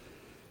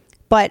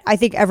 But I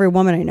think every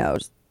woman I know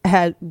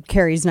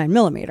carries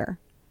 9mm.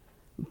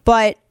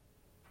 But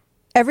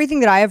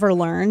everything that I ever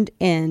learned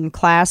in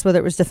class, whether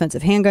it was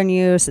defensive handgun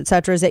use,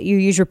 etc., is that you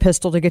use your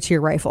pistol to get to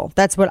your rifle.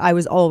 That's what I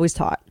was always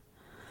taught.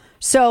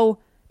 So,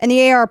 and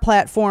the AR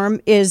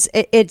platform I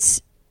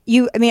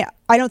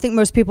don't think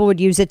most people would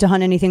use it to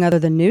hunt anything other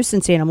than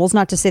nuisance animals.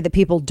 Not to say that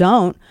people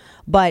don't,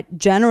 but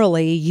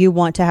generally you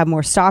want to have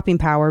more stopping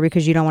power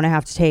because you don't want to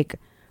have to take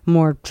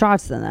more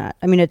shots than that.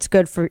 I mean, it's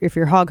good for if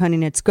you're hog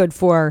hunting. It's good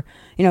for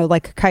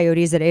like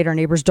coyotes that ate our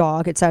neighbor's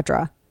dog,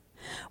 etc.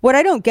 What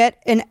I don't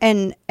get,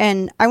 and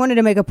I wanted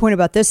to make a point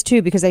about this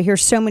too, because I hear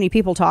so many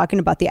people talking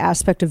about the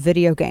aspect of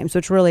video games,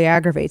 which really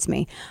aggravates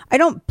me. I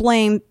don't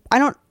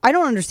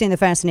understand the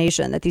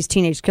fascination that these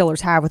teenage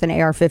killers have with an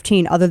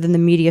AR-15 other than the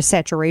media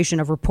saturation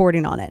of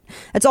reporting on it.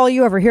 That's all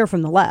you ever hear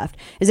from the left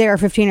is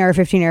AR-15,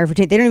 AR-15,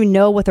 AR-15. They don't even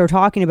know what they're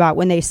talking about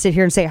when they sit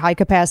here and say high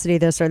capacity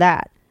this or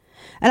that.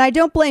 And I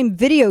don't blame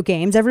video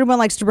games. Everyone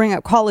likes to bring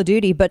up Call of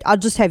Duty, but I'll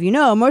just have you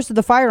know, most of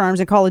the firearms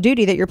in Call of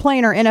Duty that you're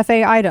playing are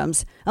NFA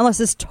items, unless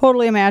it's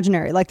totally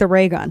imaginary, like the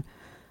ray gun,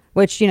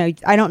 which, I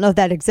don't know if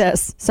that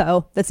exists.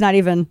 So that's not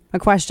even a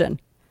question.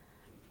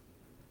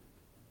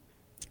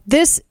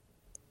 This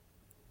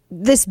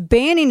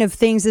banning of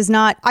things is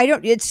not,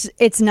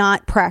 it's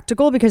not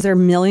practical because there are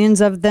millions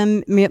of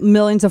them,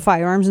 millions of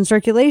firearms in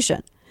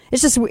circulation.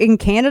 It's just in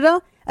Canada,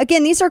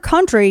 again, these are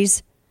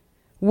countries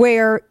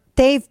where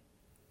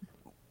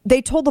they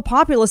told the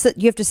populace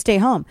that you have to stay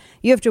home.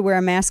 You have to wear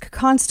a mask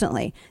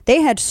constantly.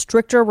 They had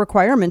stricter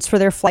requirements for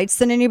their flights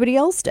than anybody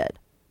else did.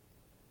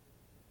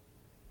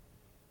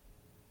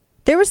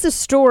 There was this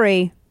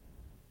story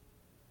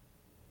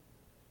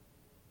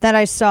that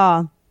I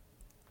saw,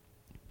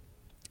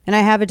 and I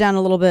have it down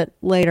a little bit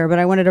later, but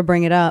I wanted to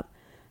bring it up.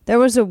 There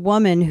was a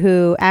woman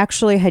who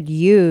actually had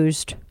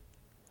used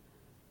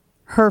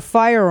her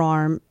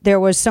firearm. There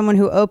was someone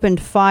who opened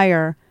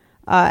fire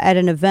at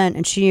an event,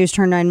 and she used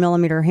her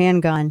 9mm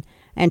handgun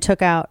and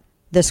took out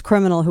this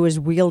criminal who was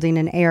wielding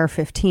an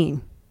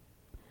AR-15.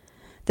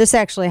 This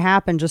actually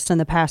happened just in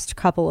the past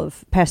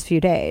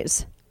few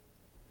days.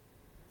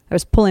 I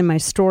was pulling my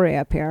story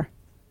up here.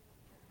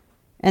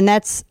 And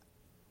that's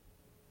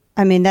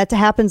I mean, that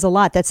happens a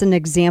lot. That's an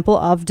example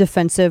of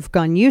defensive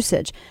gun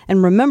usage.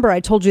 And remember, I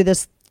told you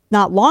this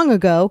not long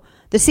ago,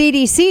 the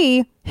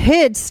CDC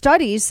hid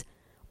studies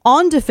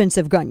on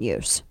defensive gun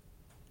use.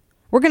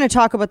 We're going to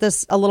talk about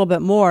this a little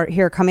bit more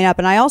here coming up.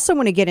 And I also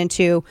want to get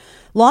into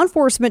law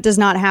enforcement does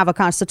not have a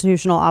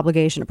constitutional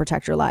obligation to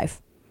protect your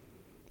life.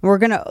 We're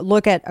going to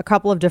look at a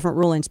couple of different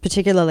rulings,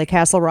 particularly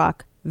Castle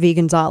Rock v.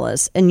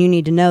 Gonzalez, and you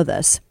need to know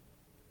this.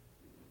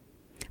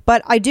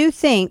 But I do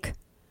think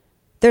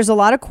there's a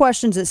lot of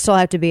questions that still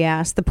have to be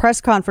asked. The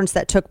press conference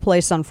that took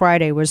place on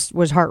Friday was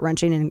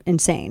heart-wrenching and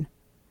insane.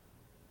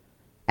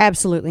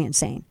 Absolutely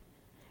insane.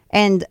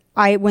 And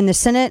when the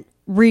Senate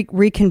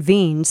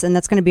reconvenes, and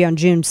that's going to be on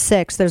June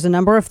 6th, there's a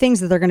number of things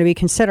that they're going to be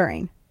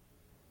considering.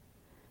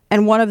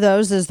 And one of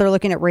those is they're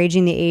looking at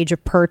raising the age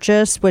of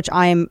purchase, which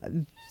I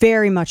am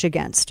very much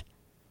against.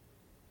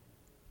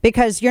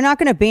 Because you're not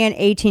going to ban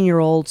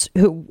 18-year-olds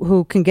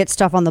who can get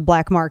stuff on the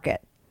black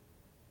market.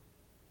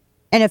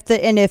 And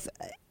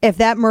if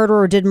that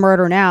murderer did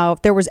murder now,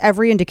 there was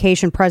every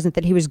indication present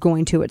that he was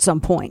going to at some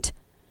point.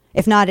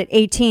 If not at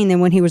 18, then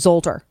when he was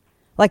older.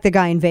 Like the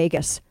guy in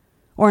Vegas.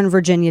 Or in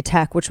Virginia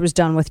Tech, which was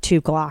done with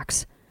 2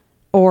 Glocks.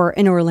 Or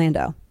in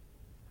Orlando.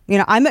 You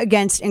know, I'm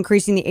against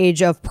increasing the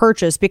age of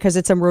purchase because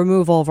it's a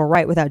removal of a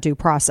right without due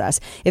process.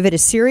 If it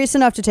is serious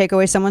enough to take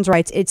away someone's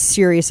rights, it's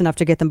serious enough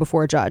to get them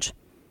before a judge.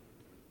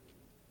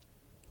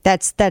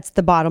 That's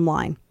the bottom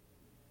line.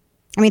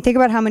 I mean, think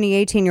about how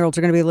many 18-year-olds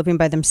are going to be living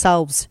by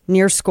themselves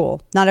near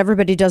school. Not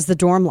everybody does the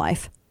dorm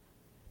life.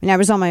 I mean, I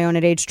was on my own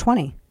at age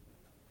 20.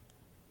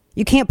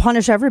 You can't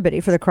punish everybody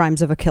for the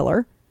crimes of a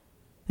killer.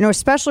 You know,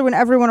 especially when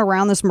everyone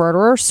around this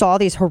murderer saw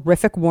these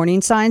horrific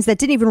warning signs that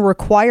didn't even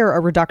require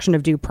a reduction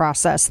of due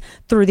process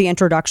through the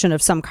introduction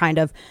of some kind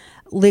of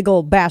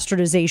legal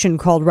bastardization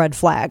called red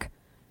flag.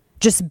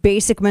 Just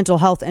basic mental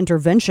health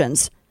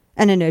interventions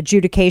and an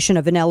adjudication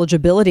of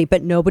ineligibility,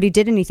 but nobody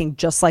did anything,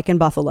 just like in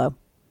Buffalo.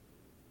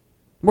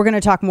 We're going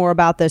to talk more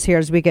about this here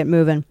as we get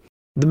moving.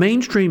 The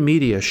mainstream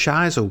media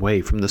shies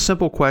away from the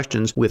simple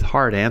questions with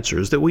hard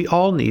answers that we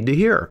all need to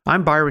hear.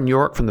 I'm Byron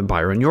York from The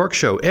Byron York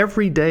Show.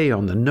 Every day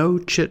on the No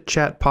Chit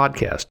Chat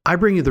podcast, I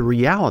bring you the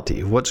reality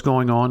of what's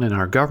going on in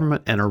our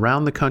government and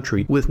around the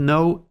country with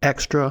no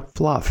extra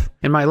fluff.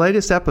 In my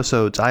latest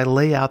episodes, I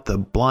lay out the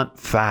blunt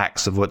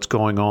facts of what's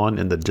going on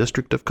in the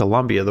District of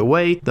Columbia, the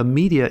way the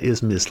media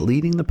is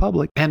misleading the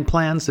public, and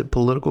plans that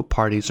political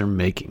parties are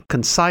making.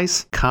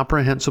 Concise,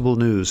 comprehensible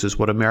news is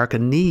what America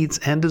needs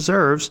and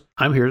deserves.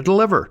 I'm here to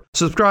deliver.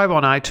 Subscribe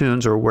on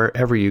iTunes or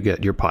wherever you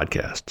get your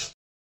podcasts.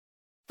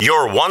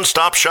 Your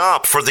one-stop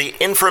shop for the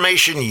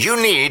information you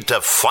need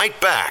to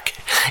fight back.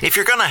 If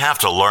you're going to have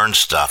to learn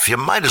stuff, you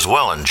might as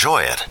well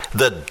enjoy it.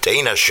 The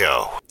Dana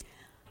Show.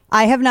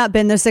 I have not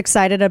been this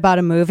excited about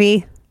a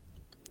movie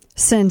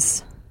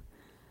since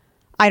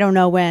I don't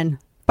know when.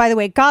 By the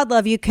way, God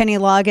love you, Kenny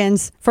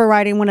Loggins, for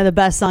writing one of the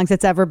best songs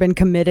that's ever been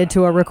committed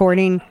to a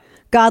recording.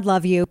 God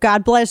love you.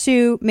 God bless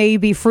you. May you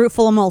be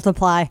fruitful and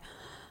multiply.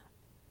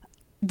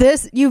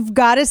 You've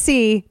got to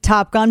see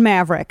Top Gun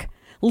Maverick.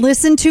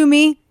 Listen to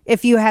me.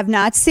 If you have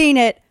not seen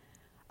it,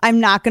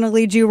 I'm not going to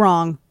lead you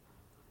wrong.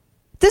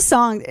 This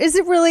song, is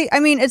it really? I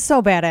mean, it's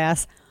so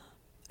badass.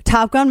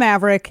 Top Gun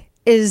Maverick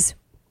is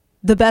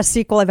the best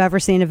sequel I've ever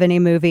seen of any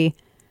movie.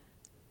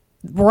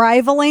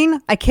 Rivaling,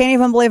 I can't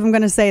even believe I'm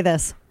going to say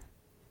this.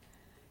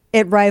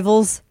 It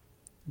rivals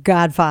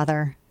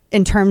Godfather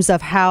in terms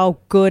of how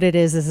good it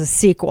is as a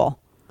sequel.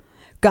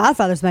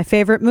 Godfather's my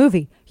favorite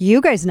movie.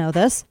 You guys know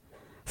this.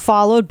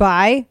 Followed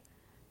by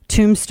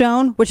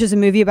Tombstone, which is a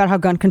movie about how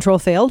gun control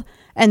failed,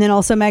 and then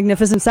also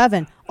Magnificent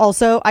Seven.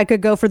 Also, I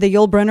could go for the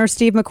Yul Brynner,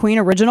 Steve McQueen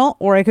original,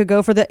 or I could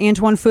go for the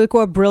Antoine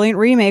Fuqua brilliant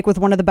remake with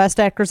one of the best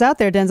actors out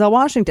there, Denzel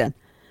Washington.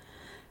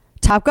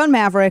 Top Gun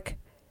Maverick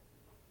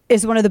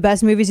is one of the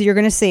best movies that you're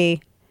going to see.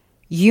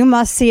 You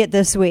must see it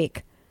this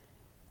week.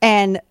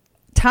 And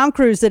Tom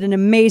Cruise did an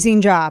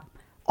amazing job.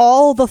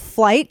 All the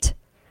flight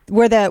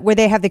where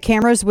they have the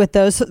cameras with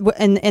those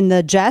in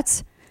the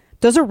jets,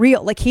 those are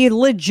real. Like, he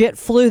legit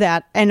flew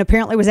that and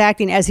apparently was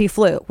acting as he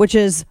flew, which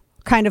is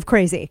kind of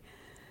crazy.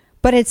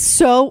 But it's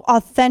so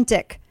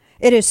authentic.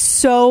 It is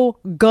so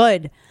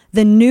good.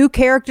 The new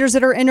characters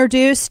that are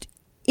introduced,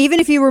 even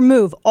if you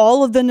remove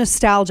all of the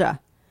nostalgia,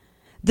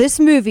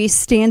 this movie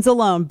stands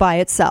alone by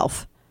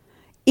itself,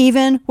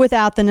 even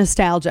without the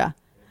nostalgia.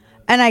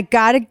 And I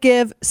got to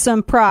give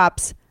some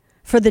props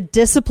for the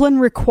discipline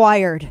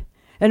required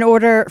in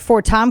order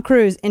for Tom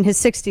Cruise in his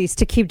 60s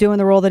to keep doing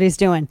the role that he's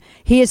doing.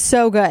 He is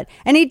so good.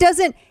 And it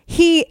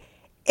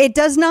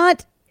does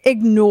not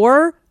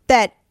ignore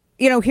that,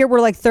 you know, here we're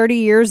like 30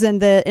 years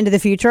into the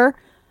future.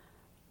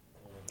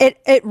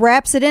 It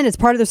wraps it in. It's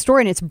part of the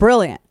story and it's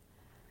brilliant.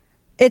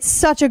 It's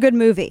such a good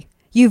movie.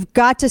 You've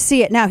got to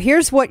see it. Now,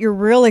 here's what you're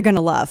really going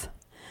to love.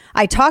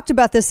 I talked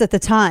about this at the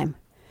time.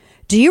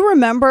 Do you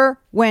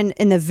remember when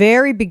in the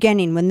very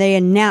beginning, when they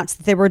announced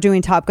that they were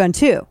doing Top Gun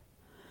 2?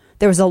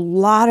 There was a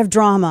lot of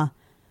drama,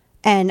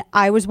 and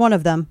I was one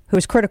of them who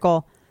was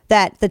critical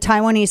that the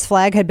Taiwanese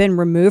flag had been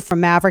removed from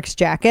Maverick's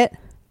jacket.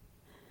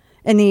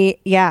 And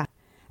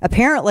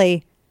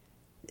apparently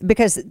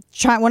because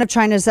one of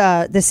China's,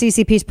 the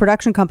CCP's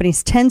production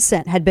companies,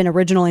 Tencent, had been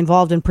originally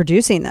involved in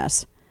producing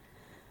this.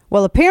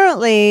 Well,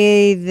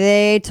 apparently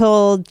they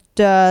told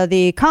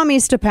the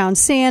commies to pound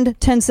sand.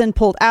 Tencent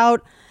pulled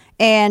out,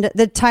 and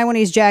the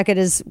Taiwanese jacket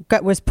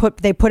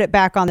they put it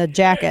back on the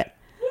jacket.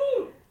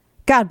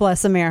 God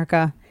bless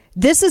America.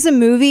 This is a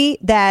movie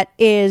that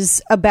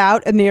is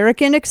about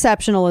American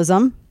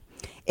exceptionalism.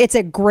 It's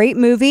a great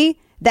movie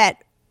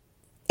that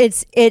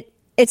it's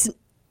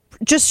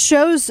just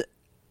shows.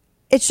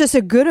 It's just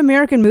a good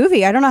American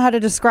movie. I don't know how to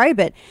describe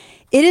it.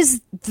 It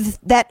is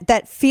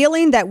that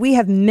feeling that we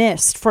have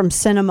missed from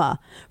cinema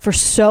for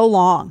so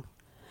long.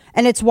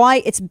 And it's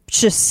why it's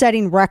just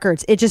setting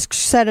records. It just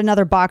set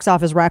another box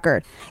office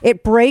record.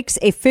 It breaks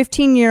a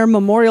 15-year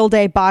Memorial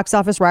Day box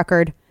office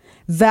record.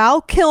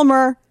 Val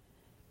Kilmer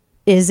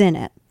is in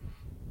it.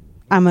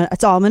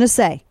 That's all I'm going to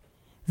say.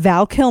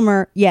 Val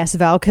Kilmer. Yes,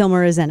 Val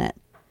Kilmer is in it.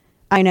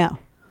 I know.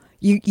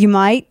 You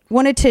might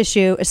want a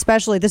tissue,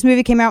 especially this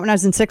movie came out when I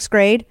was in 6th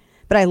grade,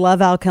 but I love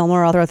Val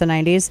Kilmer all throughout the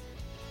 90s.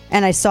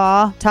 And I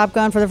saw Top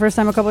Gun for the first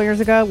time a couple years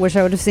ago. Wish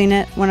I would have seen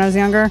it when I was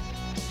younger.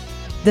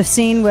 The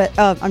scene with,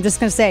 I'm just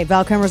going to say,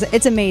 Val Kilmer's,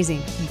 it's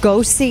amazing.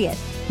 Go see it.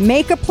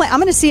 Make a plan. I'm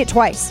going to see it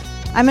twice.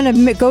 I'm going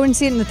to go and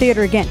see it in the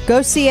theater again.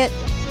 Go see it.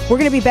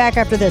 We're going to be back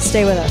after this.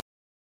 Stay with us.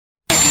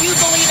 Do you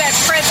believe as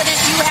president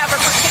you have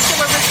a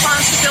particular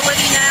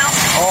responsibility now?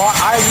 Oh,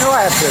 I know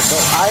I have to,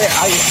 but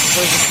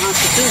there's a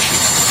Constitution.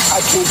 I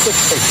can't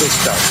dictate this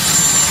stuff.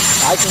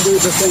 I can do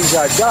the things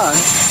I've done,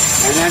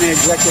 and any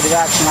executive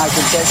action I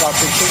can take, I'll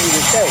continue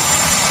to take.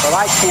 But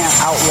I can't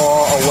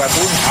outlaw a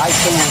weapon. I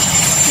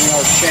can't,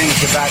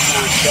 change the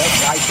background check.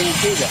 I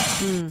can't do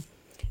that.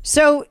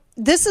 So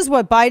this is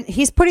what Biden,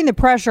 he's putting the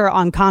pressure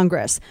on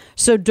Congress.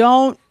 So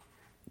don't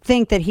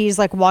think that he's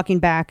like walking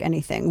back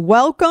anything.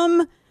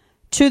 Welcome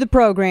to the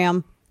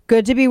program.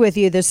 Good to be with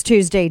you this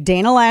Tuesday.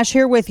 Dana Lash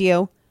here with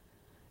you,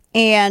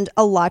 and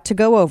a lot to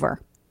go over.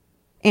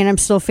 And I'm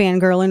still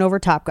fangirling over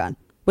Top Gun,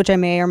 which I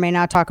may or may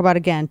not talk about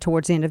again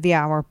towards the end of the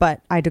hour,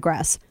 but I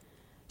digress.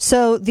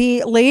 So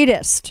the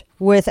latest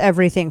with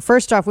everything.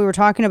 First off, we were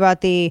talking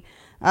about the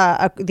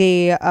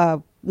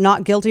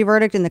not guilty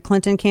verdict in the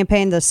Clinton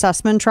campaign, the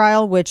Sussman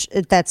trial, which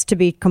that's to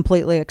be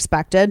completely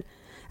expected.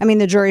 I mean,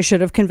 the jury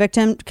should have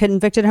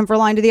convicted him for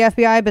lying to the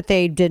FBI, but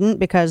they didn't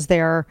because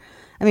are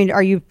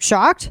you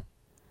shocked?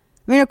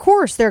 I mean, of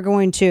course they're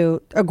going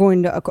to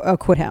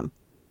acquit him.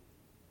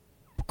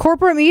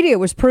 Corporate media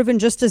was proven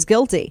just as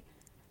guilty.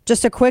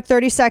 Just a quick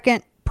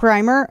 30-second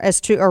primer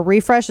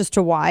refresh as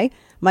to why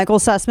Michael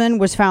Sussman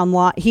was found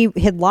he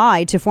had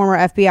lied to former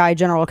FBI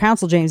General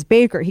Counsel James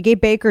Baker. He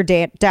gave Baker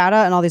data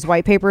and all these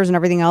white papers and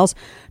everything else,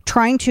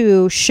 trying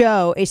to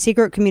show a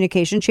secret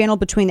communication channel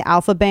between the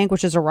Alpha Bank,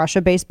 which is a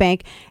Russia-based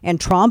bank,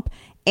 and Trump.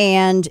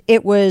 And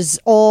it was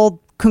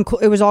all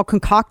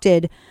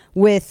concocted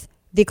with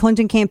the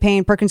Clinton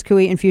campaign, Perkins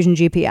Coie, and Fusion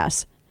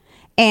GPS.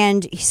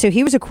 And so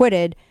he was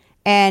acquitted.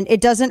 And it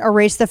doesn't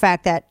erase the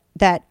fact that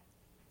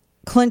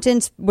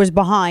Clinton was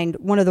behind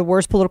one of the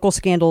worst political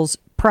scandals,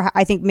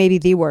 I think maybe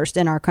the worst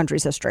in our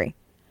country's history.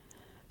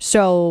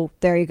 So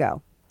there you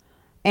go.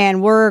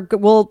 And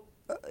the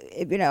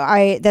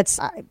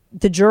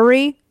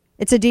jury.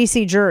 It's a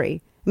DC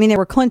jury. I mean, there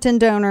were Clinton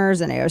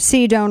donors and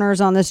AOC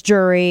donors on this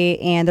jury,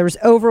 and there was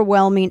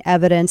overwhelming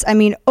evidence.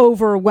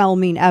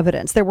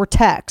 There were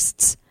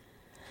texts.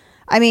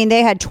 I mean,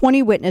 they had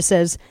 20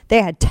 witnesses.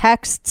 They had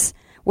texts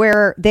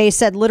where they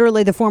said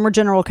literally the former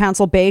general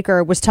counsel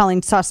Baker was telling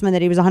Sussman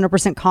that he was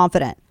 100%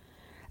 confident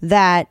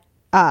that,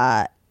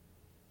 that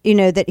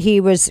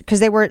he was, because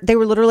they were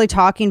literally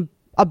talking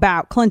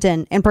about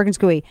Clinton and Perkins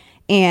Coie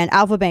and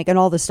Alpha Bank and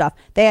all this stuff.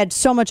 They had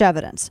so much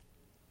evidence,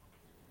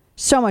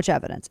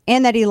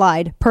 and that he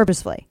lied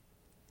purposefully.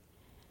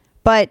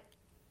 But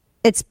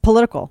it's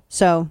political,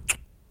 so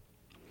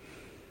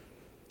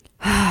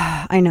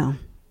I know.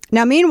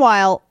 Now,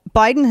 meanwhile,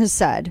 Biden has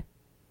said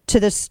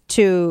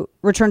to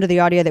return to the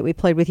audio that we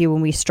played with you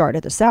when we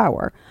started this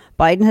hour,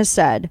 Biden has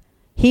said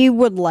he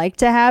would like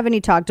to have, and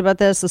he talked about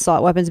this,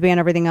 assault weapons ban,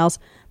 everything else,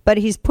 but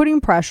he's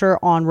putting pressure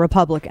on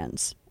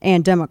Republicans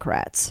and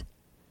Democrats.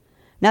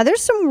 Now,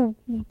 there's some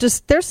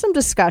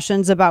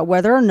discussions about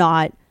whether or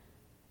not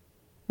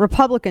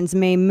Republicans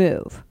may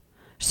move.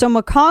 So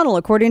McConnell,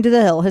 according to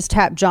The Hill, has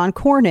tapped John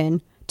Cornyn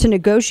to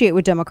negotiate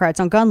with Democrats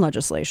on gun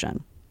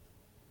legislation.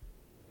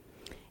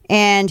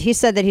 And he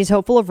said that he's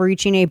hopeful of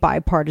reaching a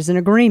bipartisan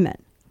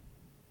agreement.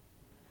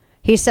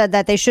 He said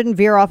that they shouldn't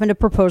veer off into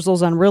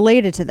proposals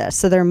unrelated to this.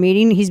 So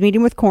he's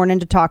meeting with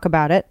Cornyn to talk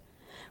about it.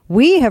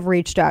 We have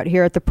reached out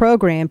here at the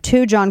program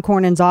to John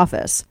Cornyn's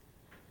office.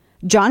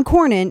 John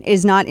Cornyn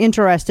is not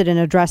interested in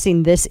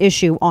addressing this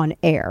issue on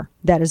air.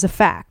 That is a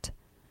fact.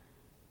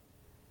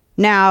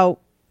 Now,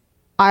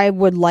 I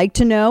would like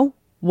to know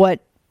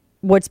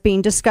what's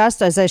being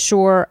discussed, as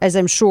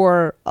I'm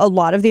sure a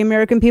lot of the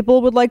American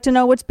people would like to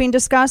know what's being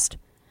discussed.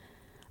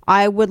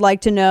 I would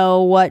like to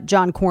know what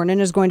John Cornyn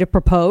is going to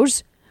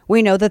propose.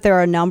 We know that there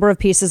are a number of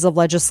pieces of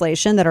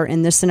legislation that are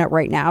in the Senate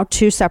right now,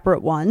 2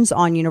 separate ones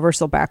on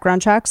universal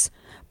background checks.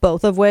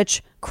 both of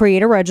which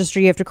create a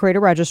registry. You have to create a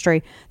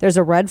registry. There's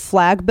a red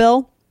flag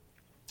bill.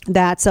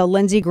 That's a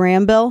Lindsey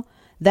Graham bill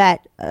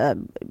that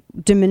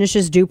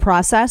diminishes due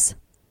process.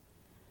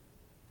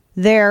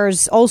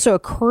 There's also a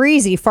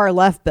crazy far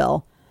left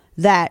bill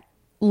that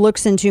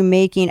looks into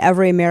making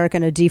every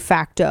American a de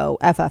facto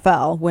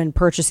FFL when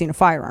purchasing a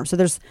firearm. So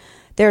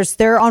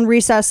they're in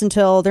recess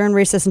until June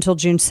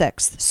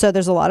 6th. So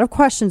there's a lot of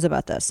questions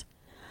about this.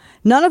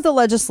 None of the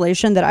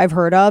legislation that I've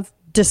heard of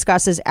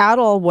discusses at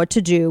all what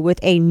to do with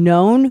a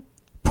known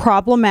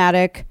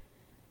problematic,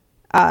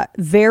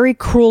 very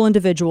cruel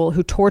individual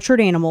who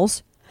tortured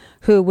animals,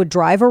 who would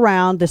drive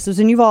around. This was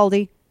in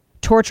Uvalde,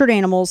 tortured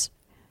animals.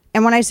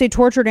 And when I say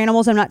tortured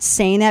animals, I'm not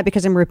saying that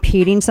because I'm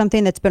repeating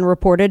something that's been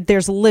reported.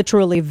 There's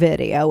literally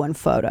video and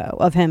photo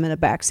of him in the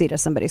backseat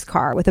of somebody's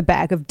car with a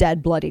bag of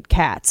dead, bloodied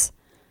cats.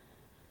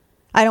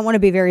 I don't want to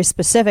be very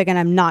specific, and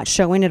I'm not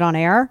showing it on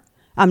air.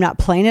 I'm not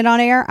playing it on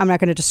air. I'm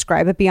not going to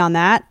describe it beyond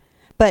that.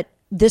 But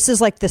this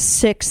is like the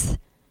sixth.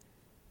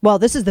 Well,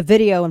 this is the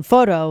video and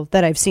photo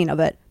that I've seen of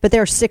it. But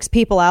there are 6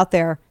 people out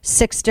there,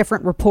 6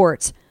 different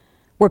reports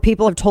where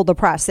people have told the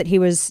press that he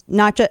was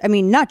not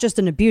just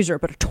an abuser,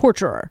 but a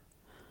torturer.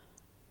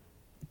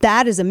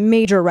 That is a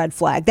major red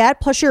flag. That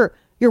plus you're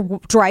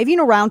driving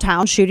around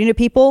town shooting at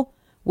people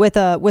with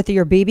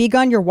your BB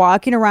gun. You're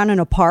walking around in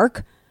a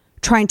park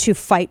trying to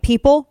fight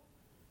people.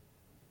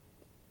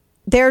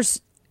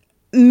 There's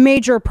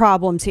major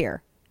problems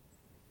here.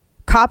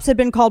 Cops had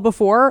been called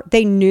before.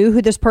 They knew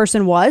who this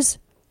person was.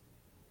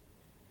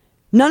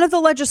 None of the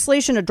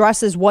legislation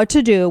addresses what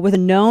to do with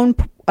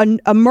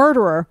a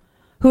murderer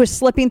who is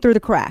slipping through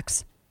the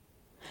cracks.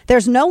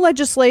 There's no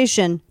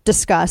legislation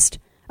discussed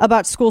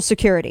about school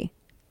security.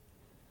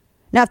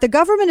 Now, if the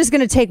government is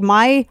going to take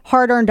my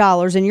hard-earned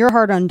dollars and your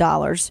hard-earned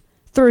dollars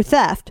through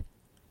theft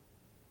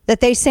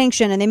that they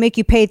sanction and they make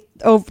you pay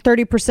over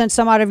 30%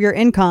 some out of your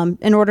income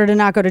in order to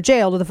not go to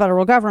jail to the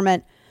federal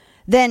government,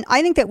 then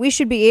I think that we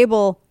should be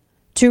able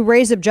to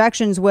raise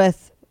objections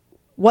with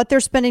what they're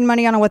spending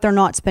money on and what they're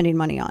not spending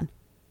money on.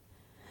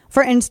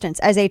 For instance,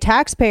 as a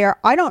taxpayer,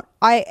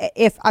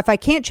 if I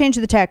can't change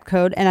the tax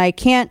code and I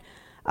can't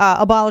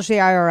abolish the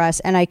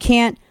IRS and I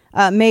can't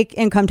make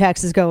income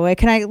taxes go away,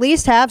 can I at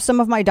least have some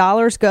of my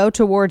dollars go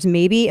towards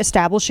maybe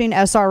establishing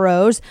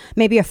SROs,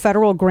 maybe a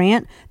federal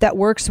grant that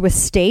works with the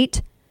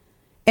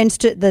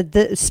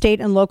state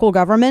and local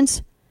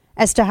governments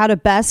as to how to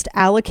best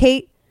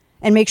allocate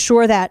and make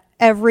sure that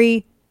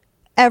every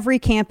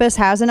campus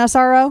has an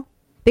SRO?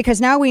 Because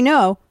now we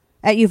know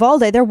at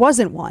Uvalde there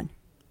wasn't one.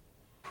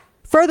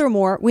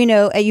 Furthermore, we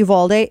know at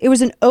Uvalde it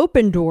was an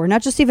open door,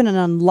 not just even an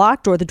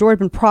unlocked door. The door had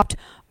been propped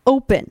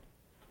open.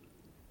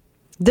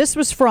 This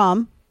was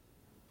from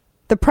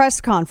the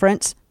press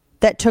conference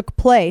that took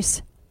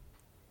place.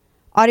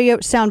 Audio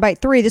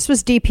soundbite 3. This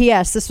was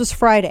DPS. This was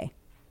Friday.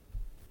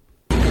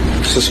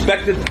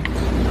 Suspected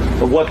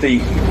of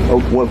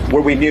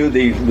where we knew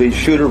the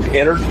shooter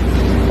entered,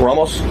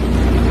 Ramos,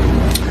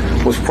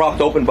 was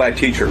propped open by a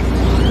teacher.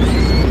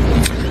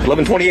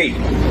 11:28.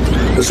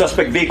 The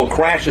suspect vehicle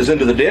crashes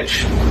into the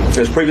ditch,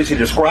 as previously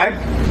described.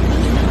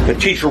 The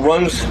teacher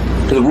runs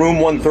to the room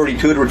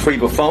 132 to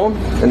retrieve a phone,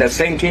 and that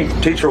same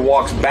teacher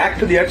walks back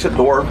to the exit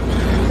door,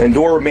 and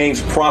door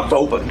remains propped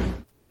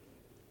open.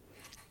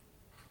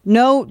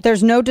 No,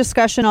 there's no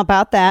discussion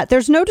about that.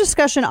 There's no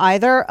discussion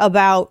either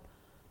about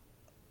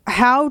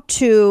how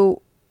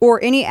to,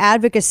 or any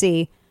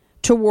advocacy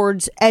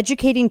towards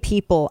educating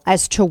people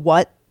as to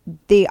what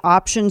the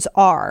options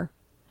are.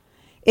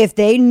 If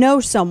they know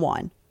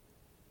someone,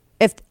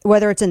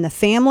 whether it's in the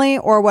family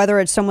or whether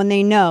it's someone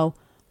they know,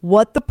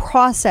 what the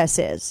process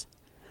is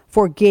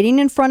for getting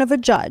in front of a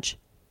judge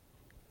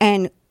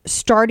and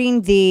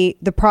starting the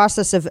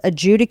process of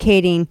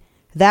adjudicating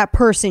that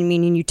person,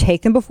 meaning you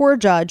take them before a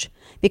judge,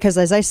 because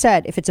as I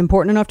said, if it's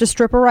important enough to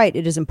strip a right,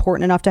 it is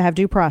important enough to have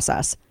due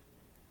process.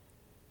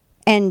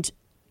 And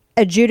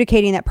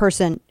adjudicating that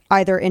person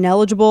either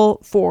ineligible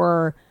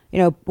for,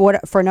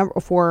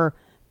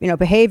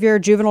 behavior,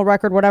 juvenile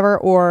record, whatever,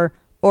 or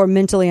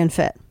mentally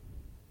unfit.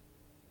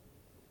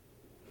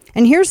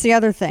 And here's the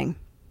other thing.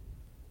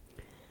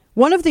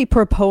 One of the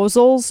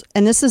proposals,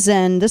 and this was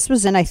in,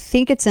 I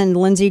think it's in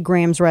Lindsey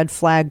Graham's red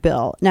flag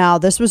bill. Now,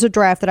 this was a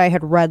draft that I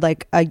had read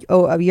like a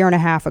year and a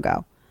half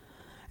ago.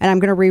 And I'm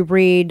going to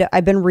reread.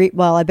 I've been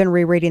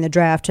rereading the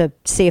draft to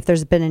see if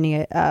there's been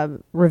any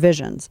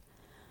revisions.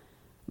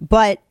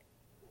 But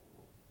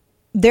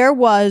there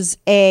was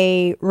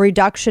a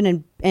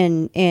reduction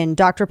in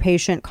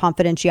doctor-patient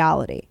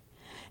confidentiality.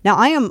 Now,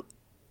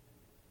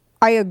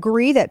 I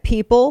agree that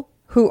people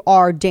who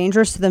are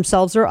dangerous to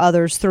themselves or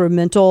others through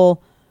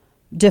mental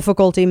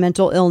difficulty,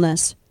 mental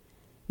illness,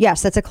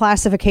 yes, that's a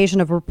classification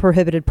of a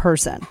prohibited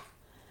person.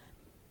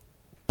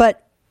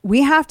 But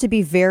we have to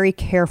be very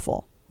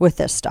careful with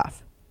this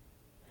stuff.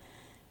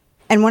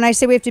 And when I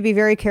say we have to be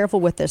very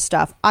careful with this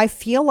stuff, I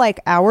feel like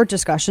our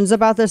discussions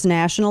about this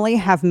nationally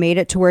have made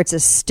it to where it's a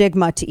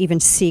stigma to even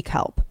seek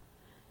help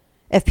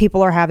if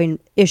people are having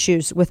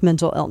issues with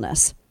mental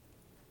illness.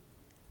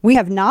 We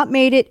have not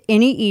made it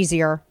any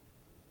easier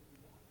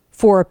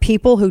for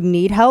people who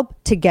need help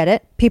to get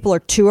it. People are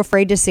too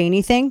afraid to say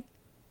anything.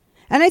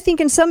 And I think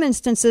in some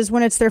instances,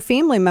 when it's their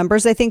family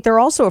members, I think they're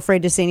also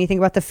afraid to say anything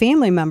about the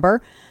family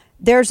member.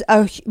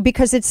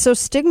 Because it's so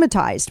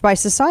stigmatized by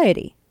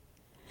society.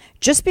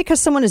 Just because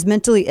someone is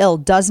mentally ill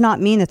does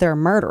not mean that they're a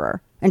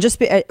murderer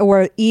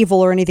or evil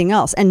or anything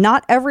else. And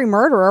not every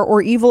murderer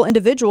or evil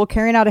individual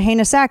carrying out a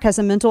heinous act has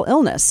a mental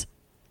illness.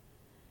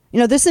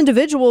 This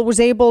individual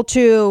was able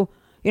to,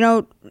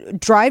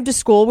 drive to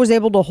school, was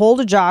able to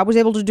hold a job, was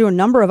able to do a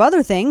number of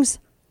other things.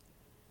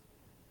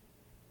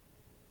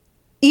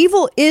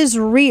 Evil is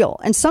real.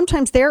 And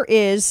sometimes there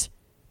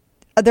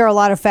are a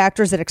lot of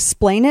factors that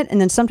explain it, and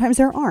then sometimes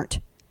there aren't.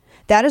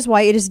 That is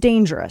why it is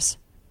dangerous.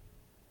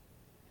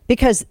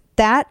 Because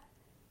that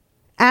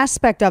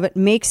aspect of it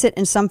makes it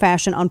in some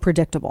fashion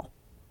unpredictable.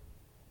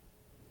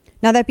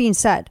 Now, that being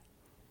said,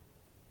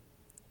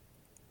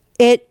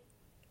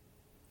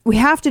 we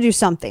have to do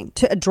something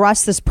to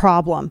address this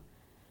problem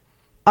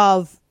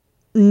of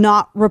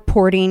not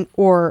reporting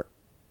or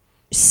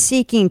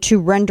seeking to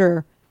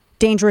render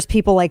dangerous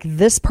people like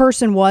this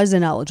person was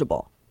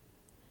ineligible.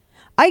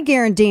 I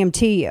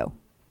guarantee you,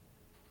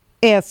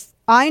 if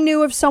I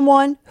knew of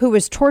someone who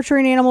was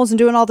torturing animals and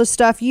doing all this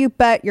stuff, you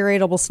bet your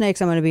 8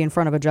 snakes I'm going to be in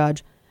front of a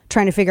judge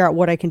trying to figure out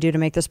what I can do to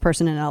make this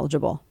person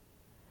ineligible.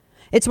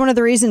 It's one of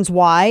the reasons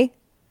why,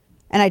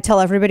 and I tell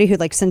everybody who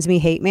sends me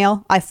hate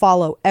mail, I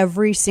follow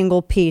every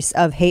single piece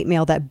of hate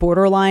mail that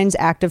borderlines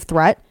active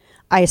threat.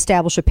 I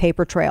establish a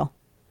paper trail,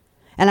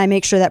 and I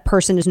make sure that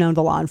person is known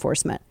to law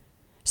enforcement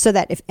so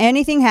that if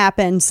anything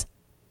happens,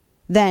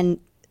 then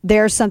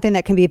there's something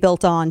that can be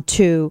built on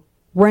to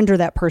render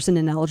that person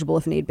ineligible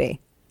if need be.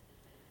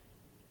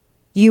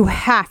 You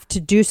have to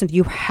do something.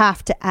 You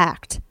have to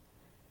act.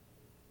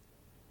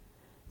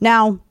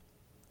 Now,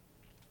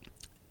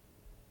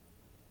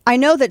 I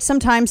know that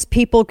sometimes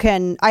people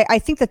can, I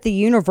think that the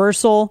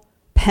universal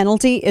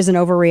penalty is an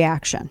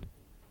overreaction.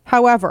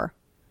 However,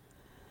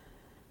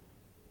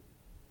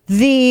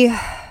 the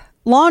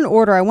law and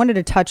order, I wanted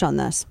to touch on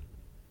this.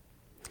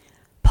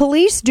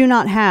 Police do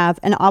not have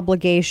an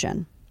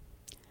obligation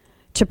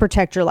to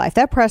protect your life.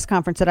 That press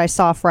conference that I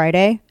saw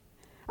Friday,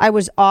 I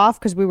was off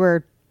because we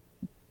were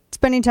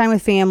spending time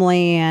with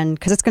family and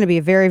because it's going to be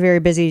a very, very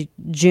busy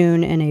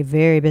June and a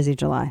very busy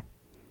July.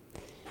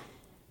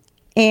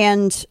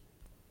 And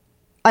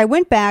I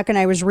went back and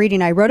I was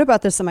reading. I wrote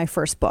about this in my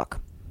first book.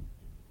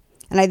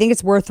 And I think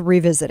it's worth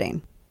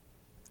revisiting.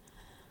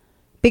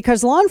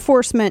 Because law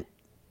enforcement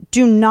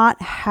do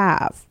not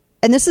have,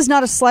 and this is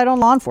not a slight on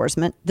law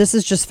enforcement, this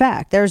is just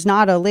fact. There's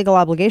not a legal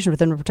obligation for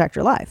them to protect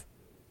your life.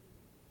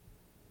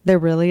 There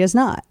really is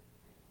not.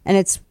 And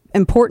it's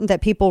important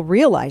that people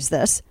realize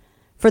this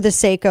for the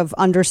sake of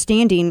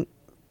understanding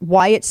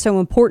why it's so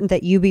important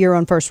that you be your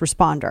own first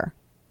responder.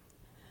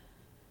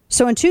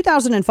 So in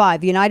 2005,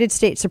 the United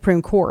States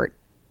Supreme Court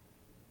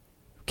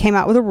came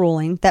out with a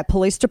ruling that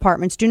police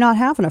departments do not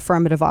have an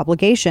affirmative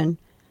obligation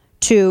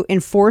to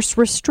enforce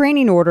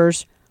restraining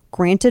orders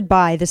granted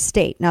by the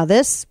state. Now,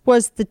 this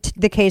was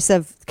the case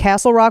of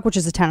Castle Rock, which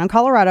is a town in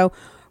Colorado,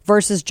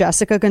 versus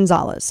Jessica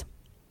Gonzalez.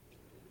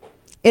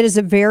 It is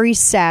a very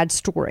sad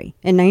story.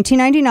 In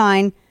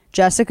 1999,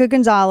 Jessica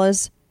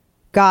Gonzalez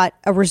got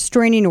a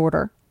restraining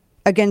order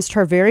against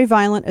her very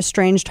violent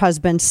estranged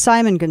husband,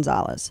 Simon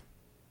Gonzalez.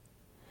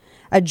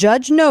 A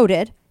judge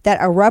noted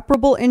that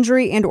irreparable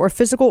injury and or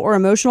physical or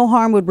emotional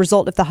harm would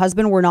result if the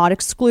husband were not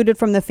excluded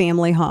from the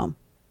family home.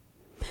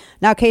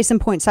 Now, case in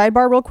point,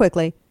 sidebar real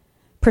quickly,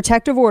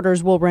 protective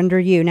orders will render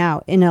you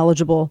now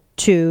ineligible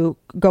to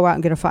go out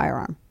and get a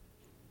firearm.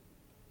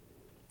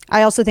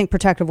 I also think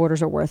protective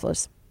orders are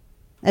worthless,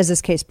 as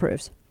this case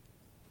proves.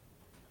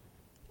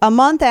 A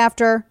month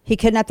after he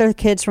kidnapped their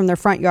kids from their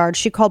front yard,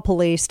 she called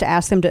police to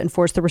ask them to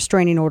enforce the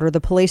restraining order.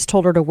 The police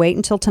told her to wait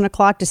until 10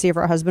 o'clock to see if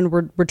her husband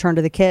would return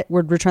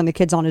the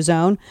kids on his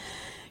own.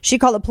 She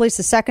called the police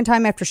a second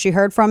time after she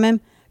heard from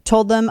him,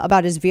 told them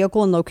about his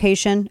vehicle and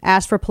location,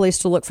 asked for police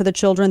to look for the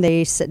children.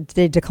 They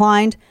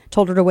declined,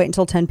 told her to wait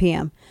until 10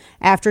 p.m.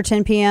 After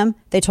 10 p.m.,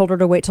 they told her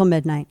to wait till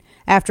midnight.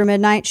 After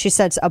midnight, she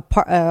said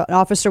an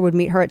officer would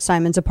meet her at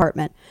Simon's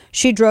apartment.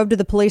 She drove to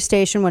the police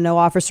station. When no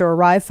officer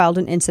arrived, filed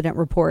an incident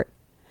report.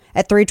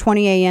 At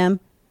 3:20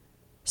 a.m.,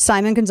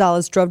 Simon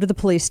Gonzalez drove to the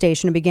police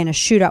station and began a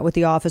shootout with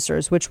the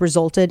officers, which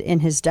resulted in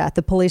his death.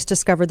 The police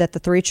discovered that the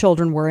 3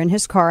 children were in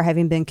his car,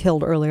 having been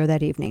killed earlier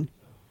that evening.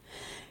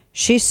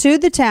 She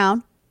sued the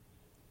town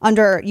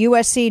under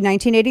USC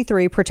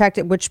 1983,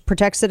 which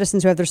protects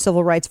citizens who have their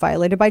civil rights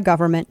violated by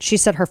government. She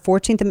said her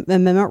 14th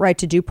Amendment right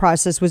to due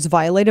process was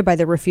violated by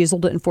the refusal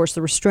to enforce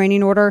the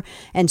restraining order,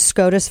 and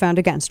SCOTUS found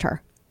against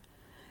her,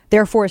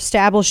 therefore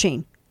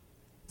establishing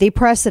the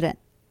precedent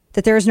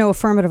that there is no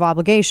affirmative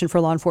obligation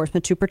for law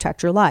enforcement to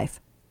protect your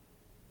life.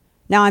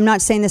 Now, I'm not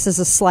saying this is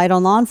a slight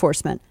on law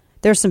enforcement.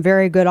 There's some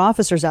very good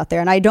officers out there,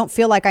 and I don't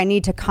feel like I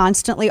need to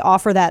constantly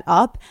offer that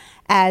up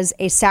as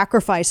a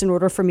sacrifice in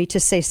order for me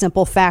to say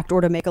simple fact or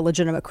to make a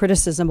legitimate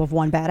criticism of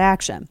one bad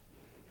action.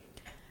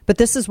 But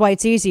this is why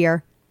it's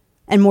easier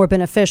and more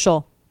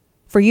beneficial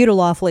for you to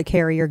lawfully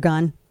carry your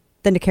gun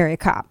than to carry a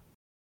cop.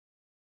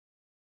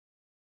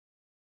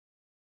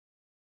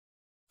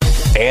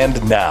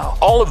 And now,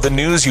 all of the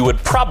news you would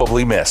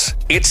probably miss.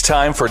 It's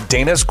time for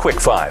Dana's Quick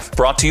Five,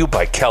 brought to you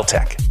by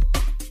Caltech.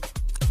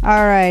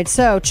 All right,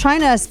 so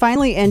China has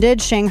finally ended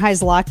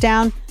Shanghai's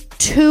lockdown.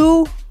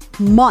 2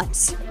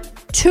 months.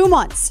 2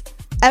 months.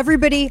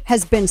 Everybody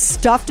has been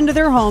stuffed into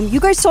their home. You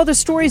guys saw the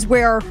stories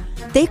where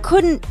they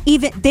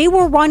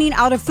were running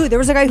out of food. There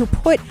was a guy who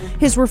put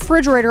his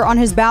refrigerator on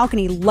his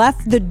balcony,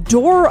 left the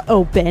door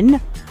open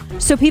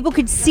so people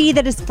could see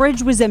that his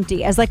fridge was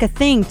empty as like a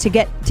thing to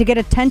get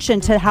attention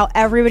to how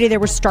everybody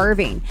there was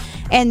starving.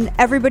 And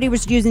everybody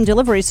was using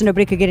delivery so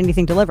nobody could get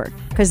anything delivered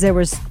because there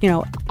was,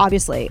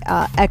 obviously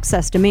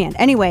excess demand.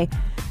 Anyway,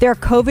 their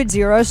COVID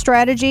zero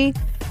strategy,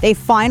 they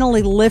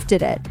finally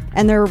lifted it,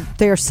 and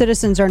their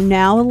citizens are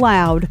now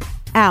allowed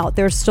out.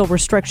 There's still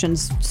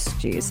restrictions.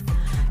 Jeez.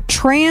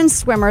 Trans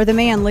swimmer, the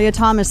man, Leah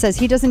Thomas, says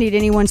he doesn't need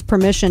anyone's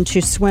permission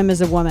to swim as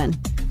a woman.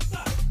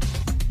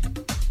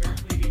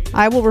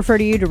 I will refer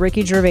to you to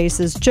Ricky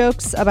Gervais's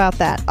jokes about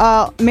that.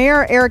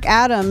 Mayor Eric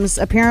Adams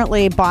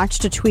apparently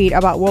botched a tweet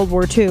about World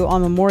War II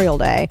on Memorial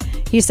Day.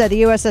 He said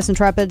the USS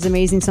Intrepid's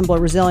amazing symbol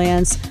of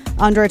resilience,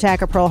 under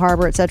attack at Pearl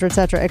Harbor, et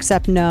cetera,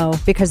 except no,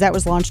 because that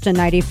was launched in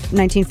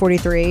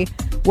 1943,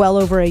 well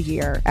over a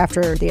year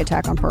after the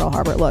attack on Pearl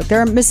Harbor. Look,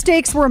 their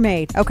mistakes were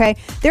made, okay?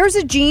 There's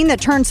a gene that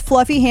turns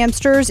fluffy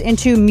hamsters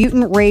into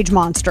mutant rage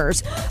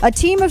monsters. A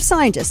team of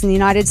scientists in the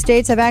United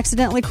States have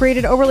accidentally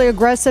created overly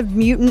aggressive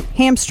mutant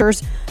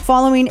hamsters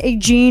following a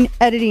gene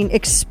editing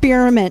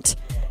experiment.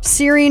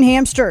 Syrian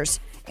hamsters.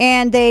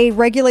 And they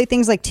regulate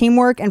things like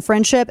teamwork and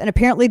friendship. And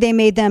apparently they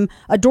made them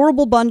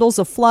adorable bundles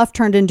of fluff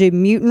turned into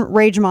mutant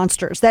rage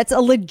monsters. That's a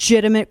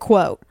legitimate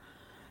quote.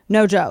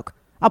 No joke.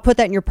 I'll put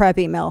that in your prep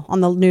email on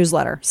the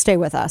newsletter. Stay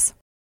with us.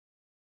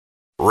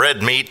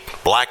 Red meat,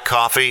 black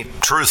coffee,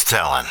 truth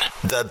telling.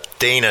 The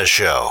Dana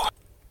Show.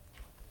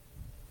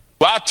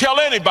 Well, I tell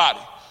anybody,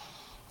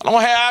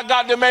 I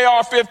got them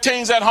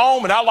AR-15s at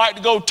home, and I like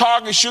to go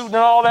target shooting and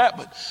all that,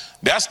 but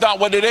that's not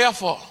what they're there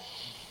for.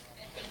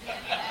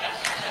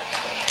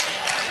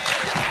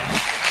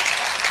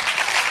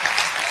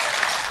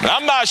 Now,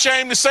 I'm not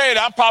ashamed to say it.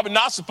 I'm probably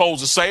not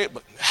supposed to say it,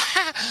 but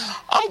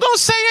I'm going to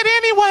say it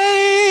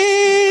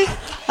anyway.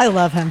 I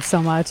love him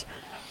so much.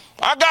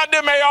 I got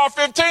them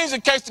AR-15s in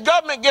case the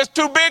government gets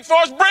too big for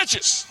its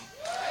britches.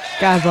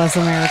 God bless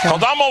America.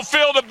 Because I'm going to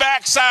fill the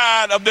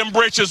backside of them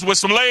britches with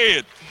some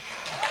lead.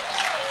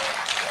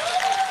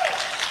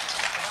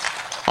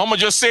 I'm going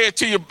to just say it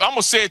to you. I'm going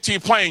to say it to you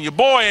plain. Your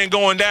boy ain't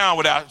going down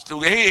without,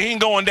 he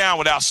ain't going down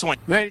without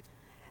swinging.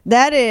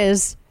 That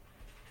is...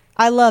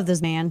 I love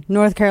this man,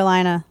 North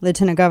Carolina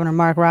Lieutenant Governor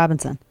Mark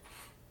Robinson.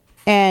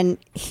 And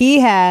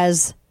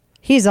he's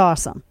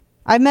awesome.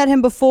 I've met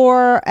him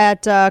before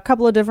at a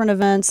couple of different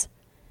events.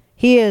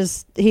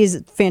 He's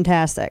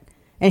fantastic.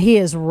 And he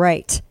is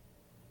right.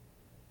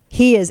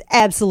 He is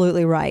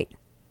absolutely right.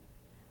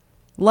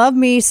 Love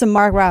me some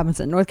Mark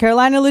Robinson, North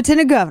Carolina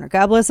Lieutenant Governor.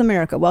 God bless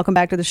America. Welcome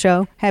back to the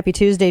show. Happy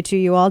Tuesday to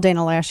you all.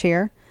 Dana Lash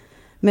here.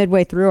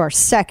 Midway through our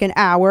second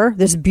hour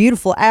this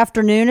beautiful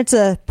afternoon. It's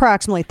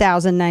approximately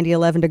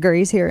 11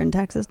 degrees here in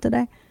Texas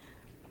today.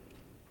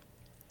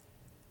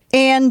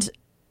 And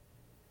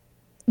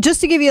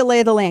just to give you a lay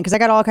of the land, because I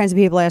got all kinds of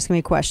people asking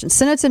me questions.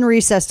 Senate's in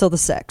recess till the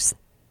 6th.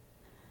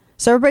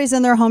 So everybody's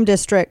in their home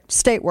district,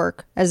 state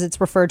work, as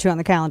it's referred to on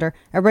the calendar.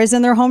 Everybody's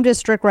in their home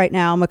district right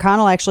now.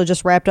 McConnell actually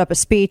just wrapped up a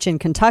speech in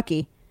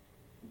Kentucky.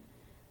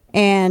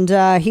 And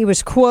he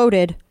was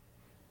quoted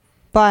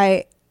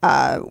by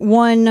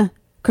one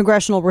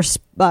congressional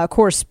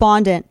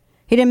correspondent.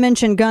 He didn't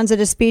mention guns at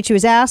his speech. He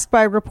was asked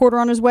by a reporter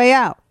on his way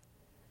out.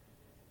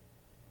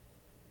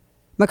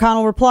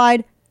 McConnell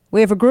replied, "We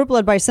have a group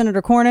led by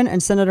Senator Cornyn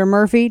and Senator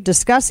Murphy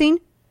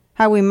discussing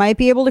how we might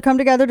be able to come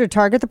together to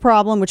target the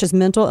problem, which is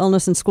mental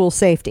illness and school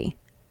safety."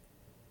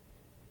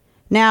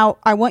 Now,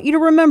 I want you to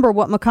remember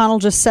what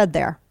McConnell just said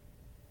there.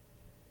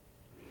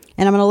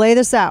 And I'm going to lay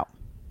this out.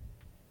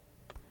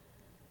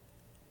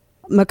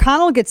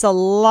 McConnell gets a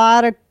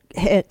lot of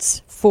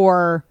hits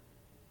for...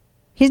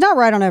 He's not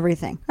right on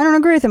everything. I don't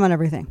agree with him on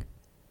everything.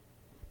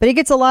 But he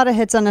gets a lot of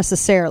hits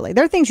unnecessarily.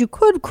 There are things you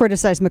could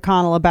criticize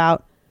McConnell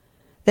about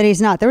that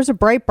he's not. There was a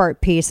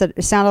Breitbart piece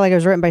that sounded like it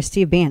was written by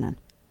Steve Bannon.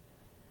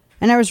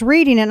 And I was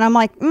reading it and I'm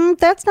like,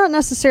 that's not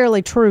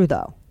necessarily true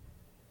though.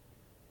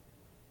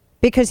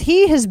 Because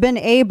he has been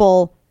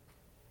able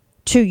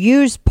to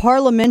use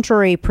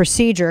parliamentary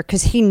procedure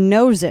because he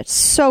knows it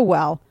so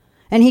well.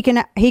 And he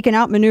can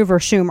outmaneuver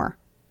Schumer.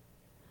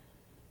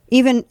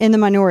 Even in the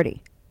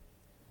minority.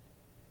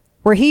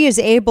 Where he is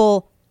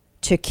able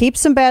to keep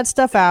some bad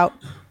stuff out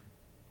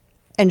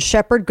and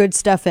shepherd good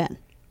stuff in.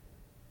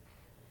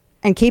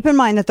 And keep in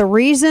mind that the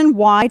reason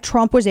why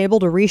Trump was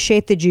able to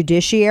reshape the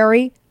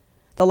judiciary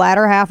the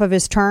latter half of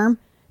his term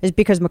is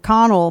because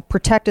McConnell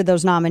protected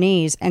those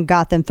nominees and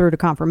got them through to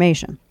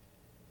confirmation.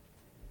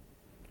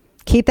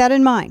 Keep that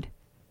in mind.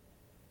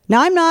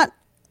 Now, I'm not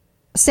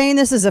saying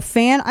this as a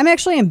fan. I'm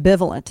actually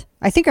ambivalent.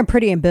 I think I'm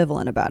pretty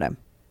ambivalent about him.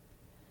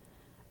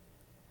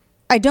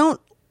 I don't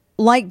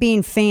like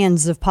being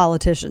fans of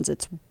politicians.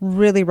 It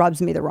really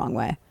rubs me the wrong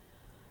way.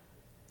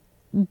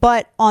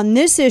 But on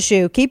this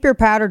issue, keep your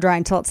powder dry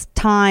until it's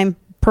time,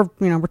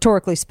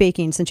 rhetorically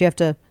speaking, since you have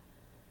to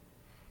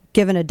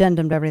give an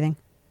addendum to everything.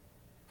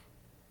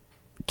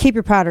 Keep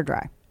your powder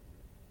dry.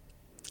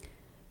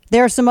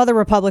 There are some other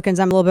Republicans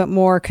I'm a little bit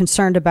more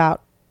concerned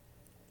about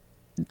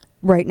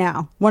right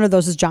now. One of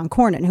those is John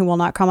Cornyn, who will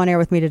not come on air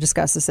with me to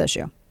discuss this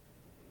issue.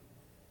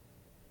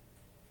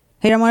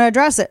 He didn't want to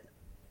address it.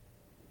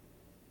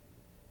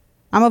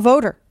 I'm a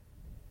voter.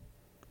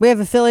 We have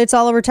affiliates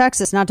all over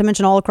Texas, not to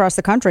mention all across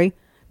the country.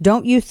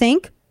 Don't you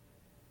think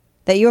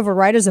that you have a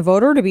right as a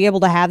voter to be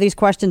able to have these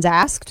questions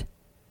asked?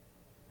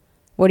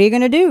 What are you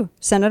going to do,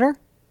 Senator?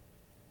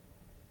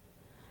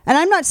 And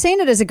I'm not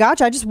saying it as a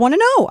gotcha. I just want to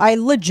know. I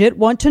legit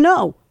want to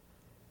know.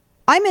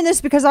 I'm in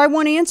this because I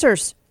want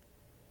answers.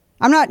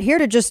 I'm not here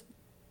to just,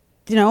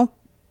 put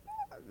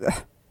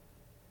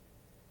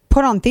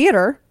on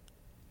theater.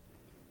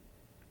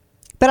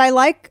 But I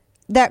like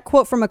that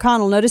quote from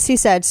McConnell. Notice he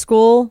said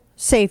school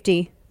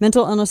safety,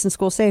 mental illness and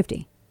school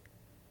safety.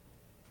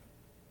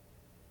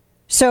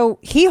 So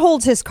he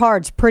holds his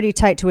cards pretty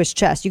tight to his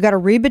chest. You got to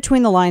read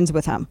between the lines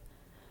with him.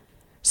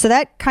 So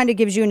that kind of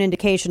gives you an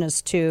indication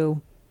as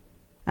to,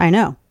 I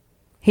know,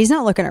 he's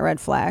not looking at red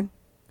flag.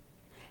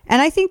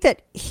 And I think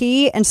that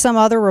he and some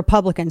other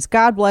Republicans,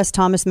 God bless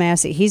Thomas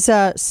Massie, he's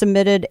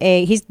submitted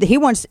he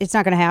wants, it's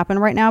not going to happen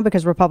right now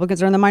because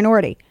Republicans are in the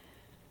minority.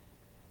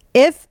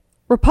 If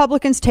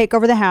Republicans take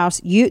over the House,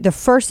 the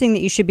first thing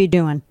that you should be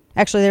doing,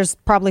 actually there's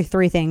probably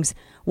three things.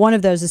 One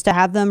of those is to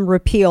have them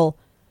repeal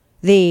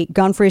the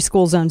Gun-Free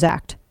School Zones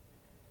Act.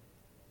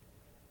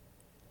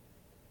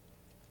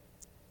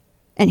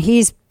 And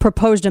he's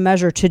proposed a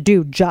measure to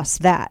do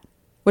just that,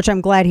 which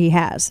I'm glad he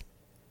has.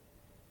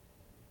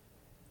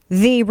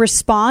 The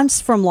response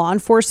from law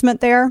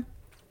enforcement there,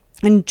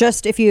 and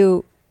just if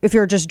you're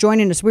just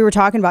joining us, we were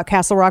talking about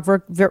Castle Rock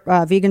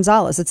v.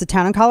 Gonzalez. It's a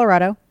town in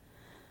Colorado.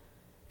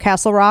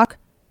 Castle Rock,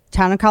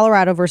 town in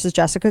Colorado versus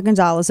Jessica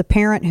Gonzalez, a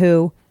parent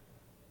who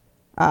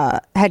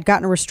had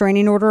gotten a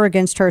restraining order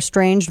against her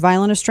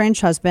violent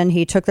estranged husband.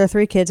 He took their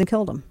 3 kids and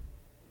killed them.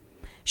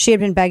 She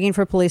had been begging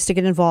for police to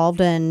get involved,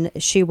 and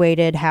she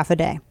waited half a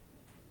day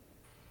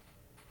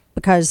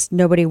because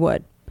nobody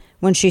would.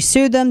 When she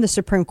sued them, the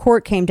Supreme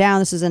Court came down,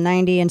 this is in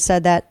 90, and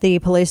said that the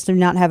police do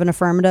not have an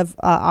affirmative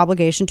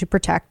obligation to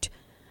protect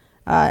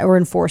or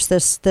enforce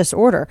this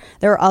order.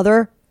 There are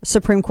other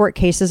Supreme Court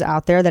cases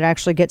out there that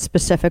actually get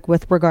specific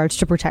with regards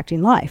to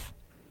protecting life.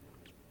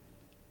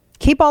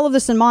 Keep all of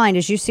this in mind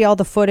as you see all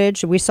the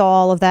footage. We saw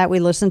all of that. We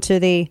listened to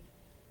the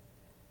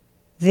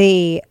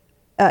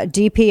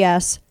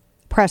DPS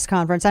press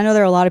conference. I know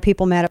there are a lot of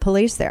people mad at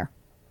police there.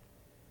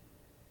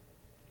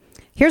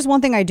 Here's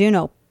one thing I do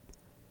know.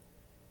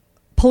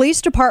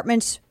 Police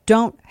departments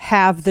don't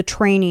have the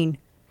training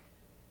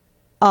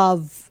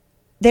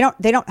they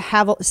don't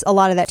have a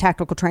lot of that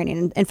tactical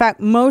training. In fact,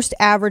 most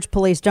average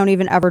police don't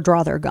even ever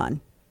draw their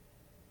gun.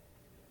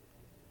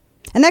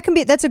 And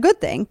that's a good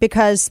thing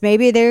because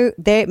maybe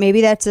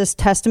maybe that's a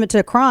testament to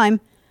a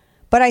crime.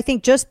 But I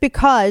think just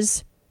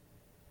because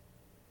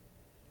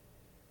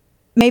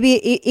maybe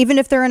even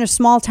if they're in a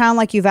small town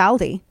like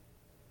Uvalde,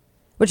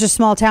 which is a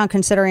small town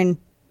considering,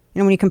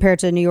 when you compare it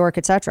to New York,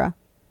 etc.,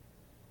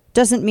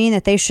 doesn't mean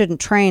that they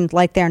shouldn't train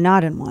like they're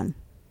not in one.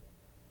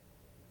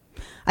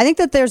 I think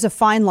that there's a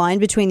fine line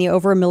between the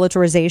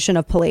over-militarization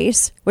of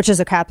police, which is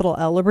a capital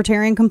L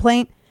libertarian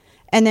complaint,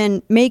 and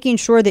then making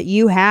sure that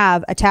you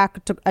have a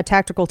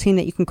tactical team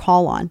that you can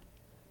call on.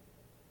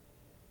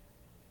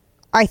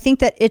 I think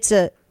that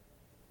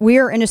we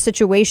are in a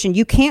situation,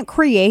 you can't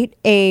create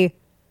a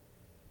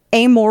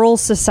amoral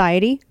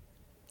society,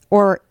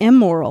 or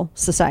immoral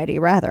society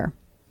rather,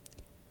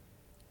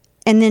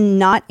 and then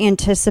not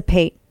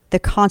anticipate the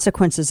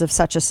consequences of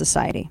such a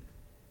society.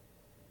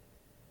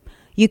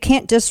 You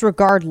can't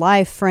disregard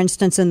life, for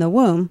instance, in the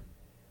womb.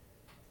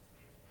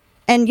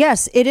 And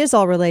yes, it is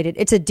all related.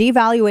 It's a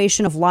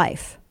devaluation of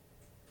life.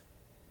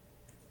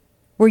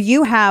 Where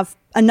you have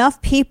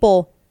enough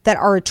people that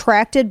are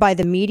attracted by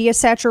the media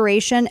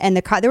saturation and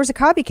there was a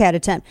copycat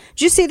attempt.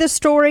 Did you see this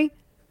story?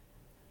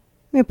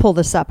 Let me pull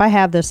this up. I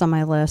have this on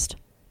my list.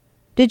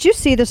 Did you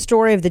see the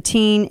story of the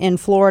teen in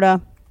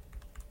Florida?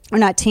 Or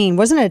not teen.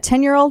 Wasn't it a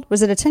 10-year-old?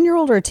 Was it a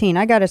 10-year-old or a teen?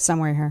 I got it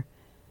somewhere here.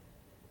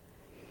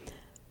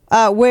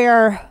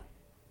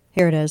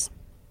 Here it is.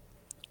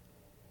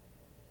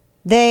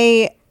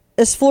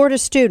 This Florida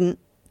student,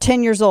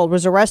 10 years old,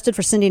 was arrested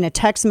for sending a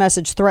text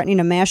message threatening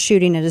a mass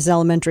shooting at his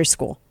elementary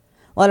school.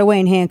 Led away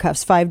in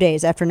handcuffs 5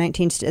 days after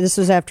this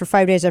was after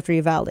 5 days after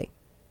Uvalde.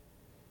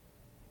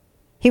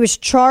 He was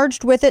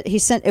charged with it.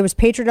 It was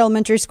Patriot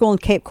Elementary School in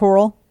Cape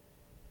Coral.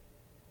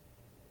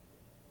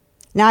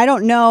 Now, I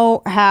don't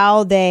know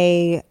how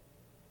the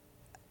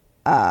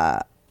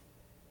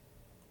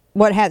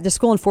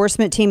school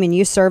enforcement team and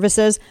youth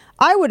services.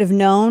 I would have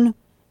known.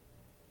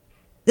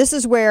 This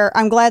is where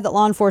I'm glad that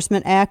law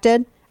enforcement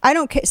acted. I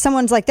don't care.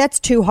 Someone's like, that's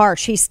too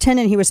harsh. He's 10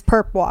 and he was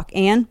perp walk.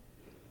 And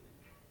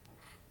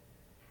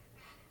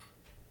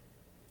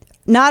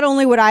not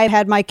only would I have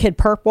had my kid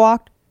perp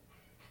walked,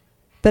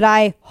 but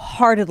I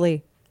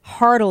heartily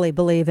heartily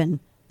believe in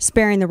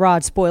sparing the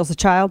rod spoils the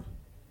child.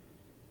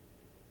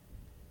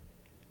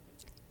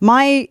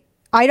 I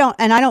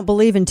don't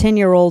believe in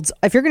 10-year-olds.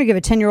 If you're going to give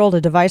a 10-year-old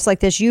a device like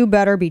this, you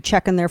better be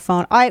checking their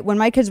phone. When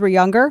my kids were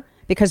younger,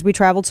 because we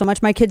traveled so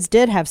much, my kids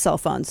did have cell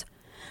phones.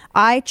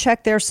 I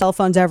checked their cell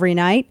phones every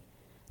night.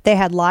 They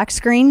had lock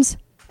screens,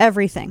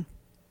 everything.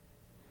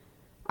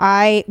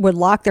 I would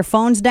lock their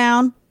phones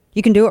down.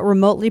 You can do it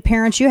remotely,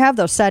 parents. You have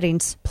those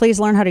settings. Please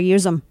learn how to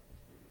use them.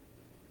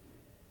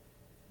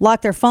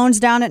 Lock their phones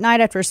down at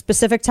night after a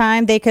specific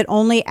time. They could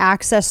only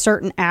access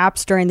certain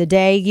apps during the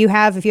day. If you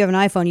have an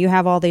iPhone, you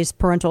have all these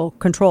parental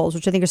controls,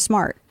 which I think is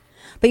smart.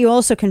 But you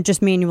also can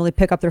just manually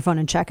pick up their phone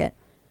and check it.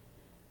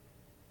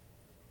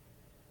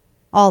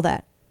 All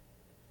that.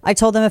 I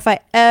told them if I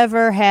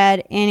ever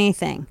had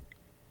anything,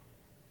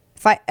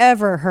 if I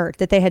ever heard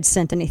that they had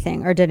sent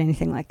anything or did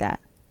anything like that.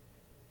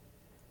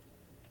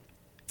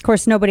 Of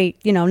course, nobody,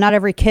 not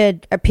every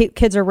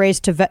kids are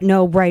raised to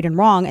know right and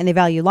wrong, and they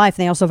value life,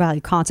 and they also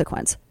value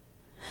consequence.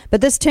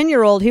 But this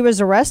 10-year-old, he was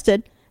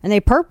arrested, and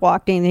they perp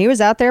walked him, and he was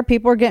out there.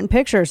 People were getting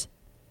pictures.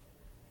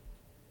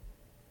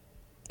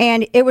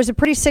 And it was a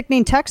pretty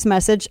sickening text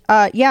message.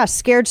 Yeah,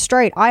 scared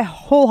straight. I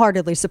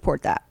wholeheartedly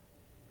support that.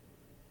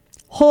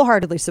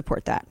 Wholeheartedly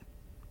support that.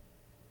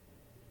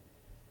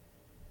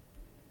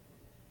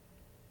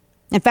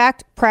 In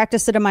fact,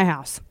 practice it in my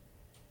house.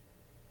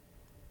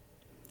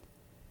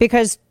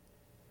 Because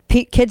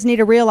kids need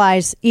to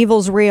realize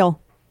evil's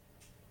real,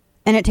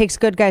 and it takes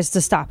good guys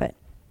to stop it.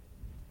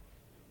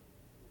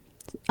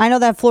 I know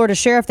that Florida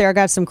sheriff there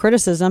got some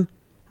criticism.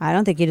 I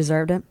don't think he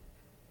deserved it.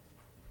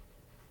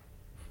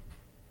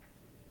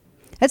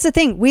 That's the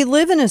thing. We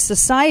live in a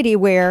society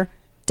where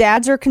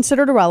dads are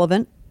considered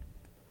irrelevant.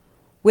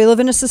 We live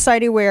in a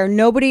society where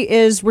nobody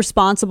is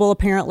responsible,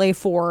 apparently,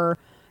 for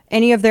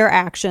any of their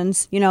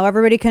actions.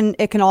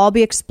 It can all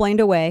be explained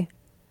away.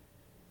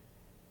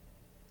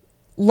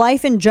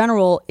 Life in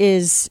general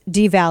is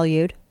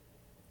devalued.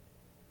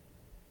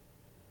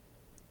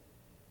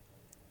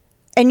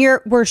 And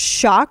we're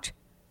shocked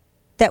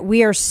that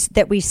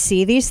we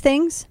see these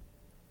things.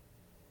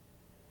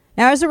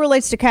 Now, as it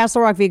relates to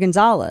Castle Rock v.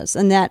 Gonzalez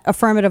and that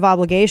affirmative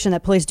obligation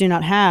that police do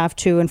not have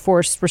to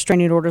enforce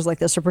restraining orders like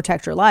this or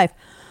protect your life,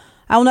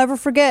 I will never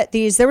forget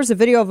these. There was a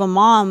video of a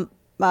mom.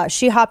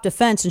 She hopped a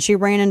fence and she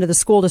ran into the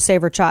school to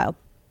save her child.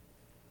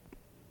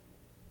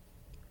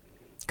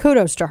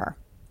 Kudos to her.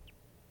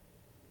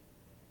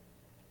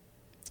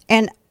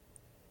 And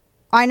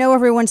I know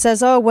everyone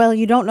says, oh, well,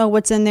 you don't know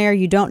what's in there.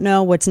 You don't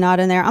know what's not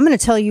in there. I'm going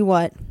to tell you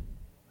what.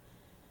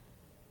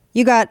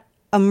 You got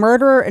a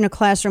murderer in a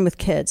classroom with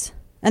kids.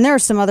 And there are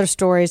some other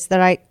stories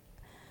that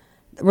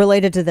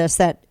related to this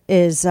that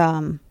is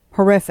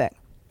horrific.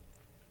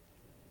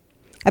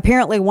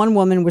 Apparently, one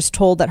woman was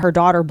told that her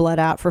daughter bled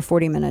out for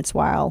 40 minutes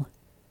while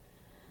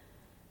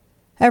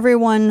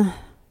everyone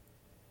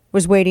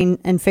was waiting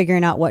and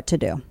figuring out what to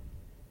do.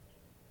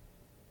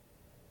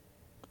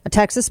 A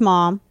Texas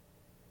mom,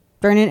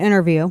 during an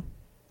interview,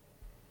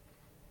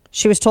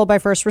 she was told by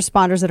first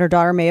responders that her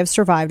daughter may have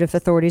survived if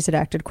authorities had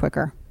acted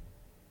quicker.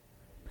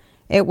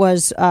 It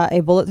was a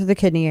bullet through the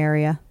kidney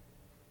area.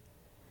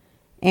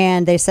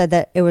 And they said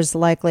that it was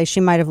likely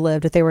she might have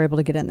lived if they were able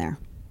to get in there.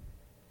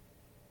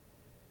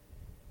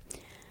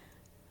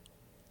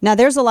 Now,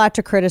 there's a lot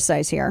to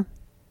criticize here.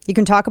 You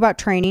can talk about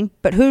training,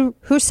 but who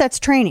sets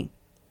training?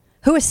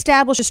 Who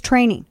establishes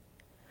training?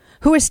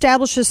 Who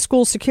establishes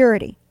school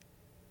security?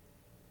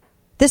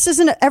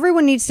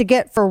 Everyone needs to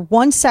get for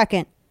 1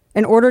 second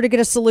in order to get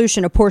a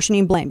solution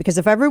apportioning blame. Because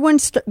if everyone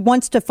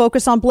wants to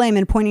focus on blame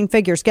and pointing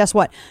figures, guess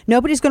what?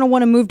 Nobody's going to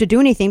want to move to do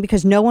anything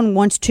because no one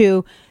wants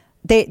to.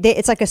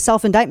 It's like a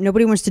self-indictment.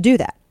 Nobody wants to do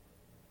that.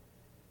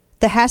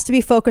 That has to be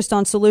focused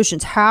on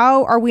solutions.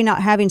 How are we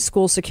not having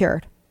schools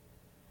secured?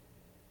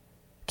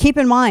 Keep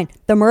in mind,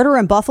 the murderer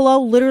in Buffalo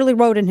literally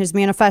wrote in his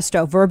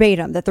manifesto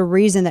verbatim that the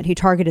reason that he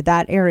targeted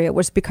that area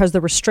was because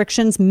the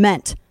restrictions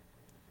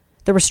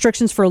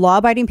for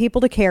law-abiding people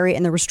to carry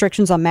and the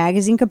restrictions on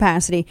magazine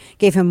capacity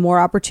gave him more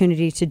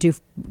opportunity to do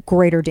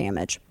greater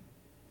damage.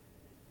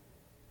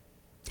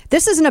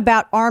 This isn't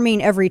about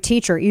arming every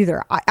teacher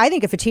either. I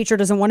think if a teacher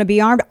doesn't want to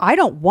be armed, I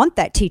don't want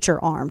that teacher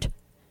armed.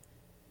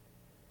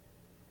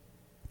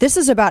 This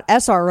is about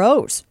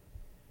SROs.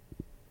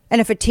 And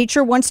if a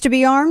teacher wants to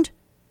be armed,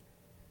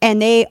 and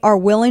they are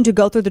willing to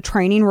go through the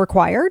training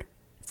required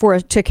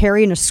to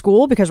carry in a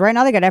school, because right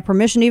now they got to have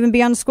permission to even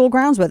be on the school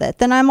grounds with it,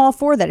 then I'm all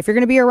for that. If you're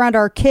going to be around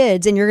our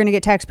kids and you're going to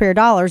get taxpayer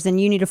dollars, then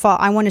you need to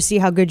I want to see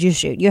how good you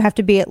shoot. You have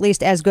to be at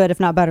least as good, if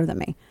not better than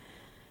me.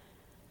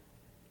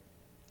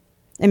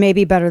 It may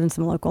be better than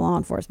some local law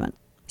enforcement.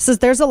 So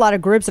there's a lot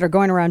of groups that are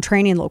going around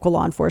training local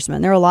law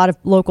enforcement. There are a lot of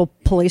local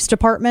police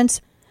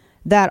departments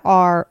that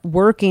are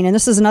working. And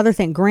this is another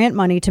thing, grant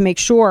money to make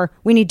sure.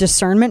 We need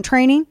discernment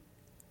training.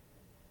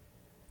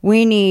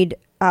 We need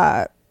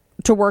to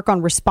work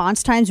on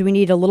response times. We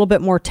need a little bit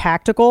more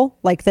tactical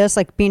like this,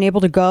 like being able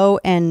to go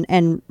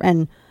and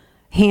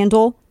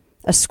handle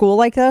a school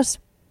like this.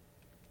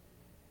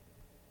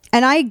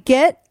 And I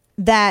get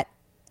that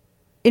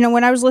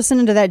when I was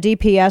listening to that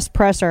DPS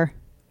presser,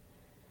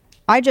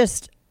 I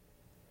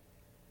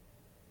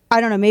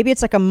don't know, maybe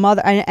it's like a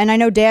mother, and I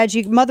know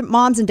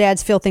moms and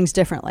dads feel things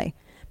differently.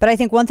 But I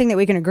think one thing that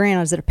we can agree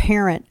on is that a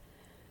parent,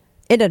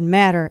 it doesn't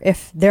matter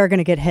if they're going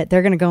to get hit.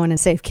 They're going to go in and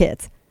save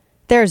kids.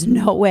 There's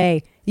no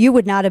way. You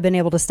would not have been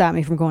able to stop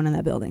me from going in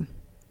that building.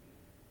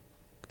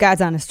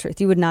 God's honest truth.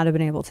 You would not have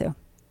been able to.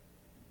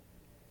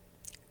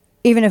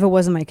 Even if it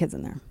wasn't my kids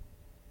in there.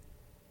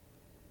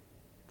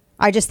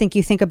 I just think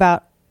you think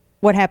about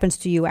what happens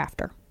to you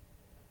after.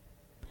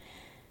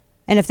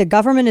 And if the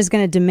government is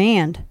going to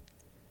demand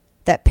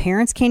that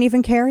parents can't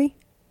even carry,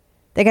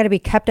 they got to be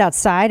kept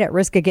outside at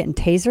risk of getting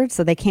tasered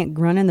so they can't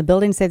run in the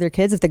building and save their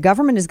kids. If the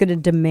government is going to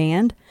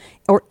demand,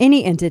 or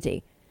any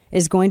entity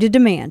is going to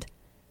demand,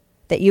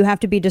 that you have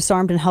to be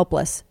disarmed and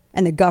helpless,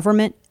 and the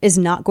government is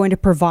not going to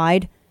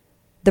provide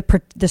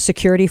the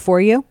security for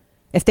you,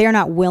 if they are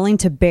not willing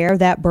to bear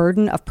that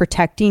burden of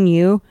protecting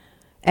you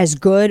as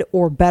good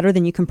or better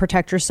than you can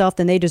protect yourself,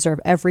 then they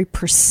deserve every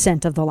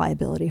 % of the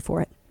liability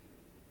for it.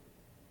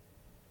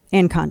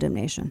 And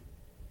condemnation.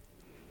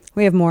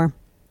 We have more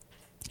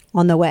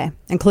on the way,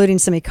 including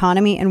some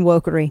economy and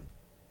wokery.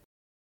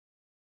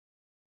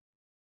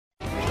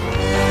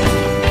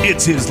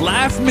 It's his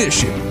life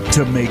mission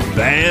to make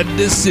bad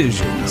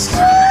decisions.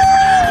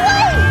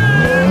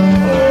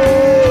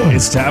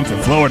 It's time for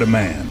Florida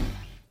Man.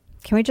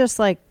 Can we just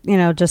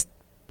just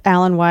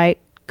Alan White,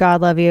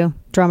 God love you,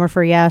 drummer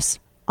for Yes,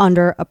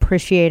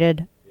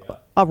 underappreciated,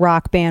 a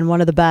rock band, one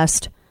of the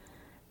best,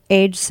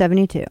 age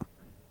 72,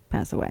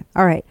 passed away.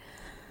 All right.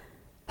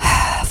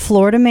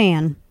 Florida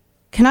Man.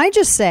 Can I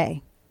just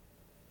say,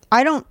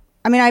 I don't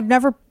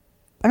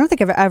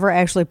think I've ever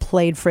actually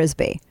played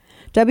Frisbee.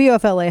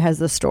 WFLA has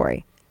this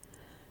story.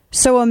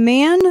 So a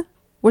man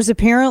was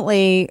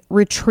apparently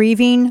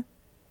retrieving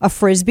a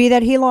Frisbee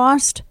that he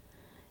lost.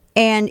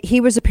 And he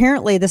was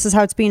apparently, this is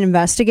how it's being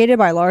investigated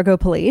by Largo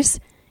police.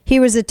 He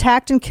was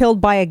attacked and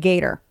killed by a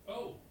gator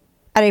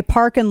at a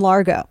park in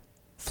Largo.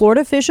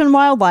 Florida Fish and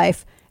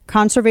Wildlife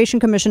Conservation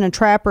Commission and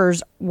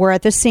trappers were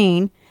at the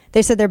scene.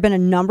 They said there have been a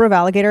number of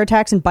alligator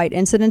attacks and bite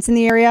incidents in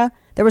the area.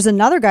 There was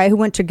another guy who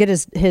went to get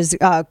his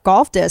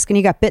golf disc and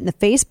he got bit in the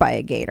face by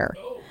a gator.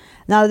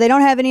 Now, they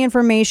don't have any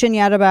information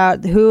yet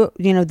about who,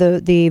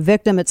 the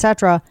victim,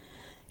 etc.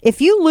 If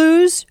you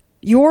lose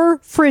your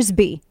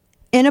Frisbee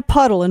in a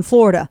puddle in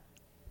Florida,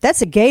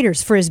 that's a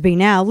gator's Frisbee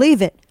now.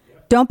 Leave it.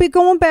 Don't be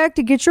going back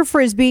to get your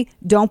Frisbee.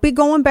 Don't be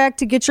going back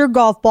to get your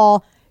golf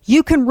ball.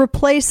 You can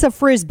replace a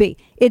Frisbee.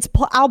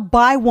 I'll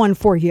buy one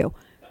for you.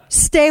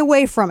 Stay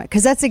away from it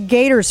because that's a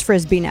gator's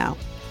Frisbee now.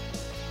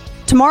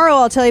 Tomorrow,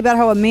 I'll tell you about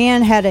how a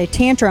man had a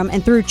tantrum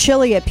and threw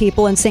chili at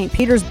people in St.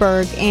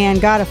 Petersburg and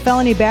got a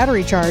felony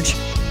battery charge.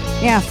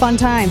 Yeah, fun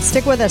time.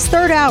 Stick with us.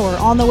 Third hour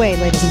on the way,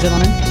 ladies and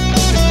gentlemen.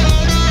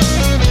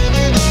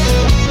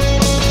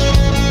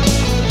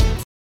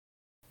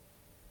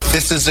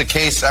 This is a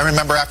case, I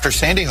remember after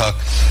Sandy Hook,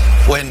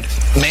 when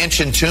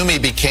Manchin Toomey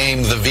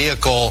became the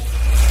vehicle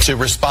to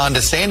respond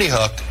to Sandy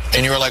Hook,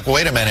 and you were like,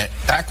 wait a minute,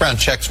 background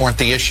checks weren't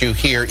the issue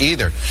here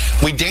either.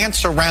 We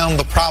dance around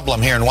the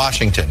problem here in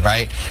Washington,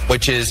 right?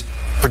 Which is,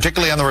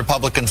 particularly on the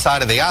Republican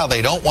side of the aisle,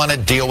 they don't want to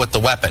deal with the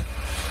weapon.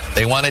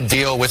 They want to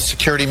deal with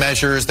security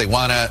measures. They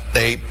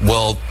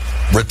will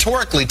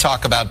rhetorically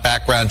talk about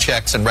background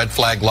checks and red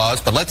flag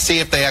laws, but let's see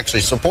if they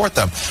actually support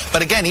them.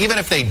 But again, even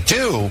if they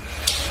do,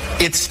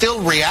 it's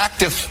still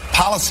reactive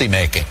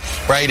policymaking,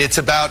 right? It's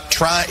about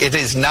it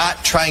is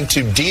not trying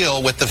to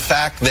deal with the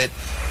fact that,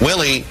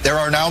 Willie, there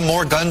are now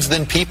more guns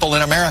than people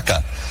in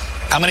America.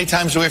 How many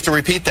times do we have to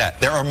repeat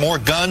that? There are more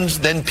guns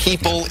than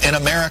people in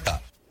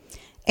America.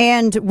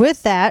 And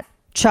with that,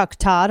 Chuck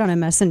Todd on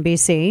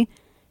MSNBC,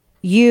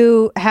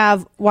 you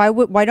have,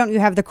 why don't you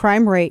have the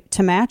crime rate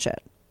to match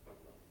it?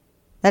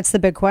 That's the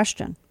big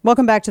question.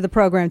 Welcome back to the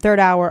program, third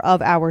hour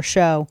of our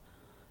show.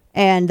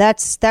 And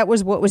that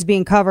was what was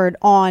being covered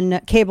on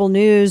cable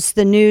news,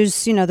 the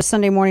news, the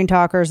Sunday morning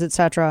talkers,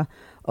 etc.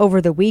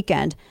 over the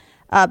weekend.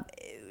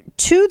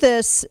 To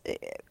this,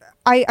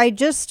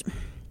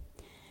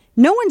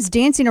 no one's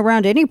dancing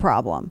around any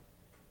problem.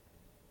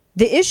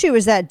 The issue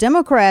is that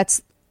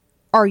Democrats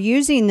are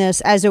using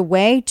this as a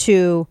way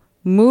to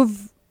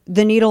move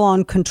the needle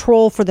on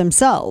control for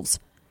themselves.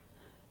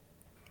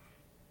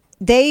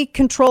 They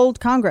controlled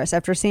Congress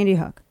after Sandy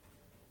Hook.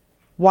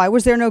 Why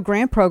was there no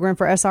grant program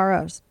for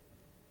SROs?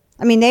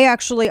 I mean, they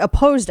actually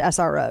opposed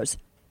SROs.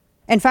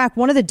 In fact,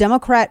 one of the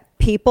Democrat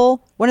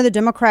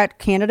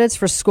candidates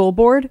for school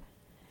board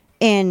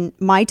in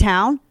my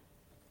town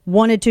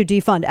wanted to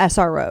defund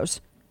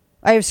SROs.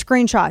 I have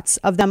screenshots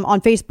of them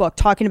on Facebook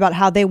talking about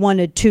how they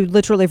wanted to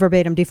literally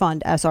verbatim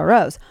defund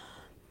SROs.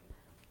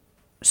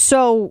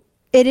 So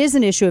it is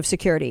an issue of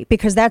security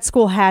because that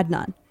school had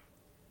none.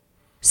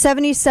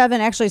 77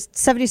 to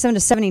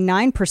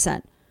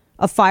 79%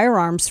 of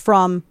firearms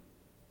from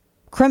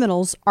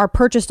criminals are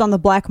purchased on the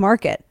black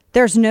market.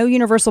 There's no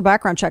universal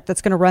background check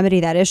that's going to remedy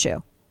that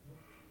issue.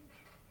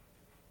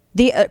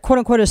 The quote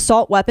unquote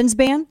assault weapons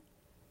ban.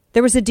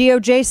 There was a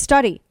DOJ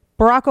study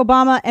Barack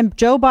Obama and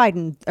Joe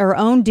Biden, their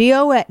own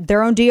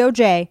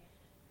DOJ,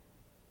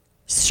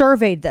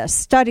 surveyed this,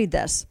 studied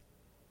this,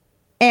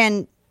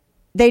 and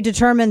they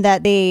determined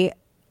that the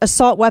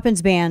assault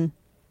weapons ban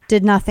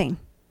did nothing.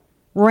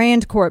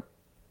 Rand Corp,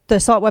 the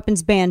assault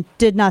weapons ban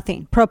did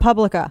nothing.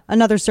 ProPublica,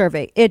 another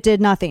survey, it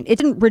did nothing. It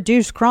didn't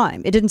reduce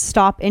crime. It didn't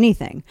stop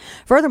anything.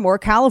 Furthermore,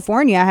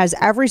 California has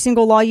every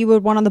single law you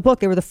would want on the book.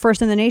 They were the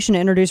first in the nation to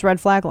introduce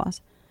red flag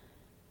laws.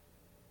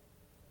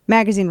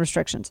 Magazine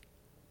restrictions.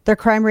 Their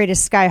crime rate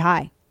is sky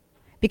high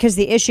because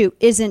the issue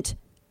isn't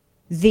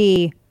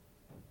the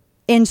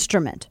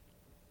instrument.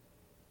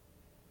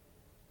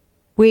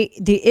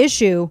 The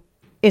issue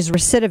is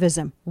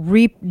recidivism,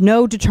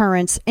 no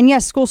deterrence, and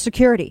yes, school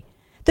security.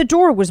 The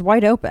door was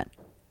wide open.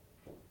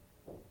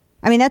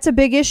 I mean, that's a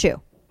big issue.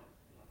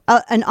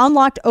 An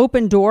unlocked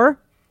open door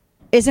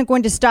isn't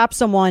going to stop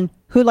someone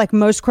who, like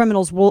most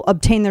criminals, will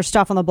obtain their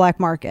stuff on the black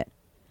market.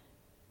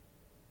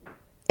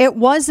 It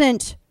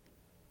wasn't.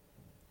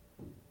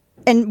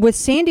 And with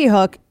Sandy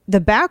Hook,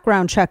 the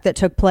background check that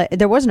took place,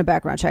 there wasn't a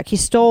background check.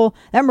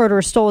 That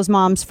murderer stole his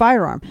mom's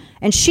firearm.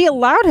 And she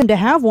allowed him to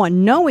have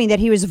one, knowing that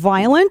he was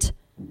violent.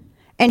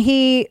 And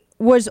he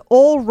was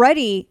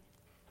already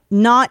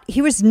not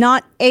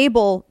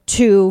able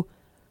to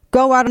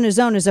go out on his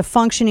own as a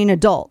functioning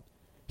adult.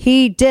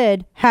 He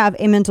did have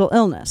a mental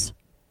illness.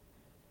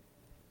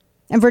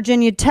 And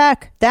Virginia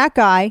Tech, that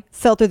guy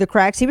fell through the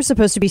cracks. He was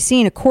supposed to be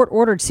seeing a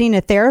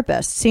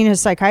therapist, seeing a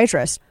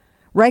psychiatrist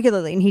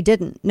regularly, and he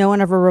didn't. No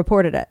one ever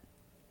reported it. I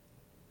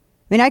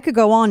mean, I could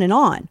go on and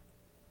on.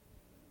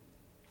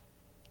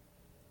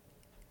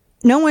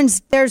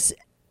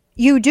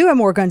 You do have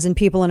more guns than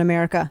people in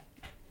America.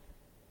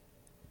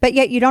 But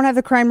yet you don't have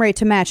the crime rate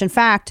to match. In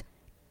fact,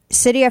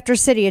 city after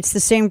city, it's the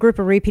same group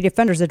of repeat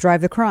offenders that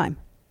drive the crime.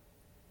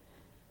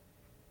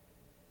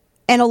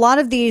 And a lot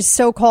of these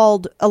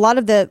what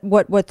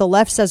the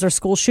left says are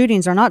school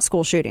shootings are not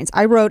school shootings.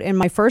 I wrote in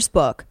my first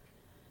book,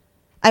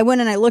 I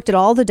went and I looked at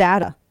all the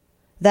data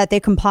that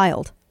they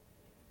compiled,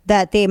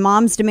 that the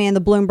Moms Demand,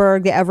 the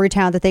Bloomberg, the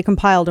Everytown that they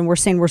compiled and were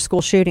saying were school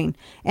shooting.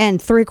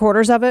 And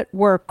 3/4 of it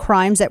were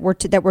crimes that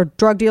were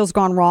drug deals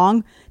gone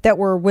wrong that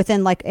were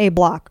within like a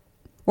block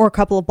or a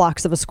couple of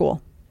blocks of a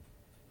school.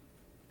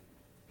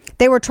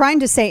 They were trying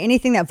to say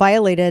anything that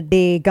violated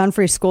the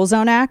Gun-Free School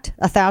Zone Act,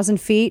 1,000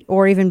 feet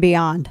or even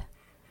beyond.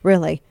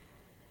 Really.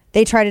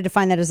 They tried to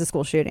define that as a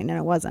school shooting, and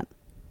it wasn't.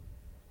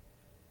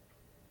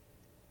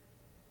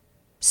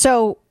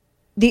 So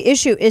the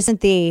issue isn't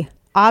the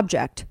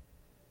object.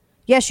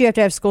 Yes, you have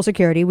to have school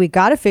security. We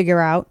got to figure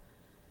out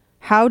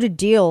how to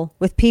deal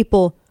with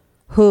people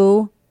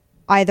who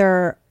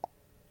either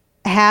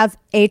have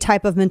a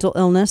type of mental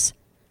illness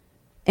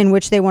in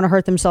which they want to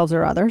hurt themselves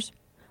or others,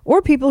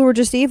 or people who are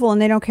just evil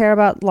and they don't care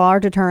about law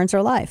or deterrence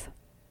or life.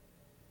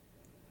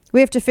 We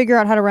have to figure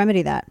out how to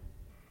remedy that.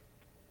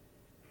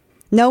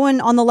 No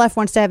one on the left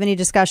wants to have any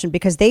discussion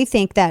because they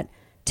think that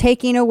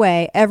taking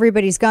away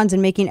everybody's guns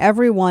and making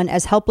everyone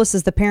as helpless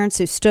as the parents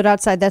who stood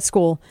outside that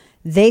school,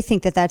 they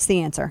think that that's the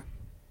answer.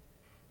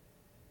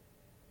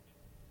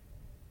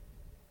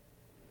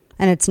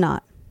 And it's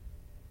not.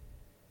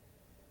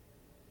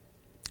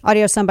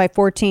 Audio soundbite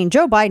 14.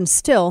 Joe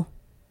Biden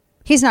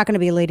he's not going to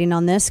be leading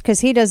on this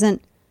because he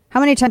doesn't. How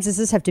many times does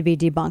this have to be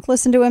debunked?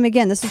 Listen to him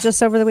again. This was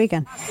just over the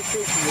weekend. The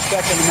Constitution, the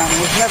Second Amendment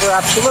was never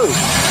absolute.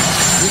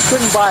 You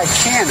couldn't buy a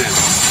cannon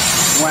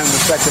when the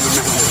Second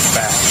Amendment was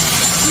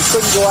passed. You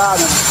couldn't go out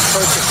and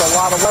purchase a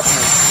lot of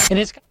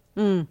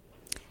weaponry.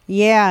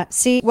 Yeah.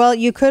 See, well,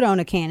 you could own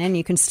a cannon.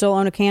 You can still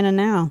own a cannon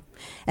now.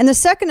 And the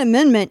Second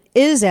Amendment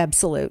is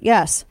absolute.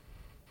 Yes.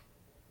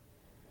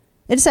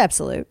 It's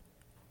absolute.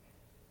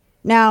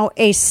 Now,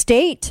 a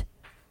state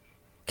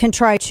can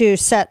try to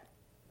set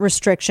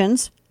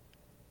restrictions.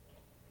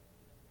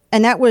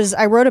 And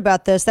I wrote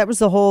about this. That was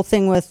the whole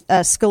thing with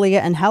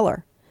Scalia and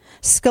Heller.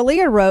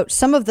 Scalia wrote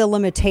some of the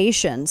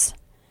limitations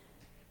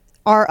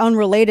are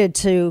unrelated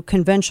to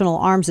conventional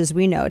arms as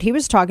we know it. He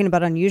was talking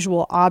about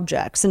unusual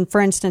objects. And for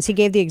instance, he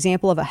gave the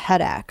example of a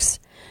head axe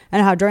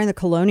and how during the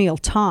colonial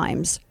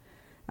times,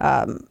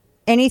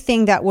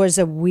 anything that was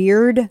a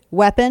weird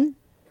weapon,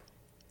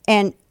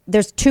 and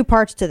there's two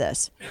parts to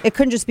this. It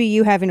couldn't just be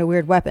you having a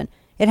weird weapon.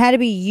 It had to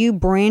be you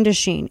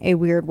brandishing a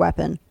weird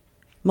weapon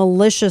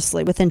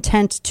maliciously with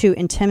intent to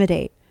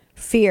intimidate,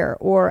 fear,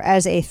 or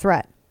as a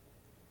threat.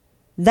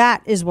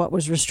 That is what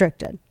was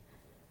restricted.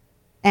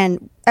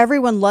 And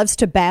everyone loves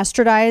to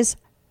bastardize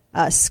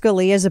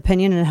Scalia's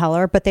opinion in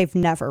Heller, but they've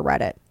never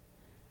read it.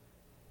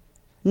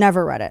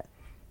 Never read it.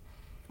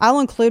 I'll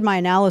include my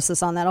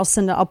analysis on that.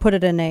 I'll put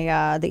it in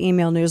the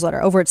email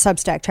newsletter over at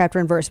Substack, Chapter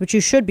and Verse, which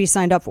you should be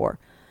signed up for,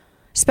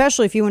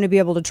 especially if you want to be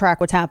able to track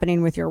what's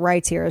happening with your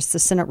rights here as the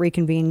Senate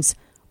reconvenes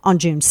on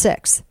June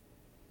 6th.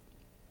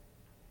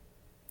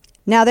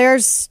 Now,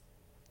 there's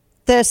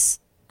this.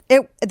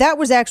 That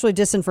was actually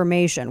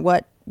disinformation,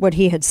 what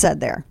he had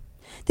said there.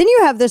 Then you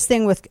have this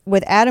thing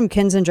with Adam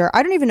Kinzinger.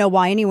 I don't even know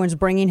why anyone's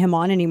bringing him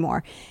on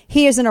anymore.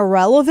 He is an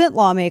irrelevant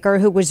lawmaker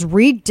who was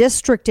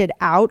redistricted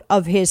out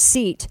of his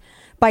seat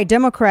by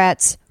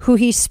Democrats who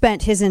he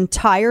spent his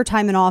entire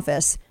time in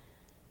office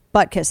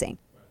butt kissing.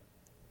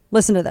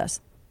 Listen to this.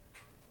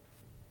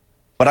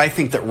 But I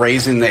think that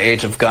raising the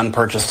age of gun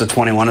purchase to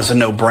 21 is a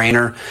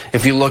no-brainer.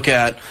 If you look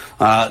at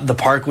the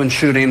Parkland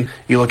shooting,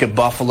 you look at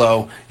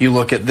Buffalo, you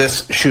look at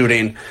this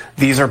shooting,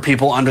 these are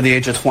people under the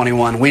age of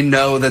 21. We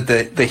know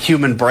that the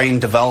human brain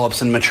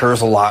develops and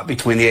matures a lot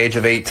between the age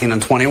of 18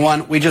 and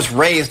 21. We just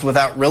raised,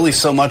 without really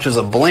so much as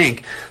a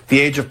blink, the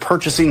age of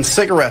purchasing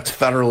cigarettes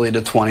federally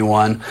to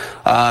 21.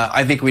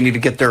 I think we need to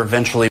get there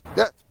eventually.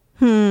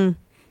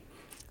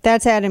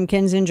 That's Adam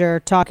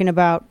Kinzinger talking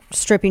about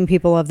stripping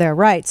people of their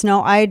rights.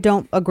 No, I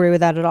don't agree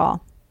with that at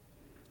all.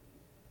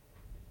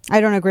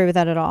 I don't agree with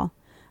that at all.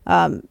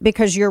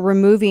 Because you're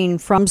removing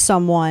from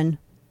someone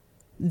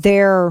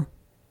a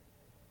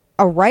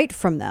right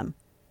from them.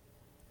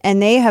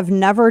 And they have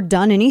never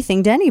done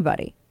anything to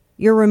anybody.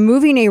 You're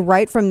removing a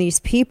right from these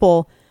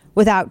people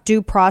without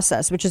due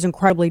process, which is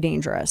incredibly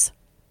dangerous.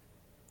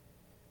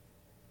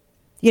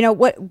 You know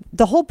what?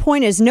 The whole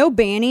point is no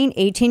banning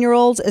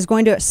 18-year-olds is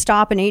going to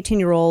stop an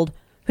 18-year-old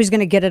who's going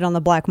to get it on the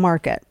black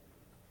market.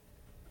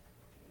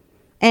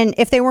 And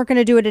if they weren't going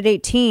to do it at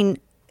 18,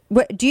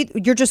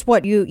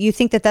 you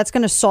think that that's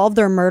going to solve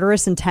their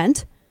murderous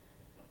intent?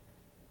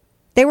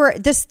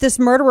 This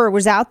murderer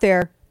was out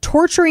there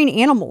torturing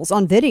animals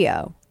on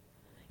video.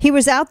 He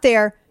was out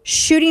there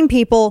shooting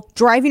people,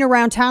 driving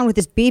around town with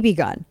his BB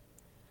gun,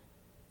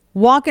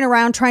 walking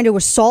around trying to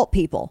assault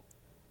people,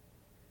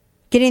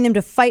 getting them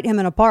to fight him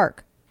in a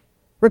park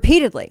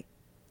repeatedly.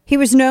 He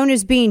was known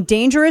as being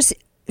dangerous.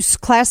 His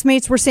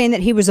classmates were saying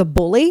that he was a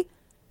bully.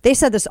 They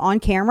said this on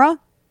camera.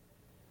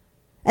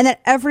 And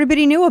that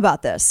everybody knew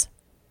about this.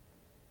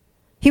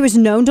 He was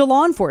known to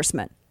law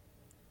enforcement.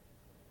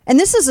 And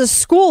this is a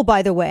school,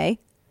 by the way,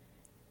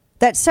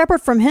 that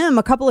separate from him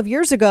a couple of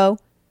years ago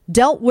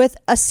dealt with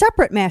a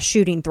separate mass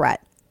shooting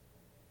threat.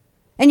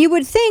 And you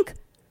would think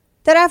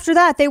that after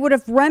that, they would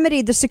have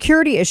remedied the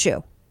security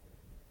issue.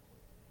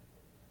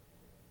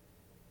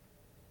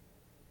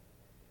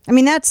 I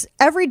mean,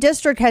 every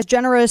district has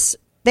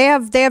they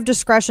have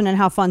discretion in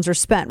how funds are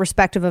spent,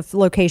 respective of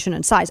location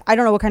and size. I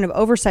don't know what kind of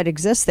oversight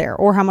exists there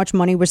or how much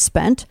money was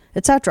spent,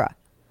 etc.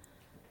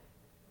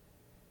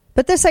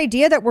 But this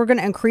idea that we're going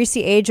to increase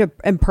the age of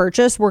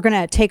purchase, we're going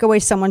to take away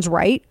someone's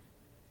right,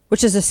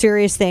 which is a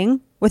serious thing,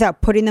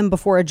 without putting them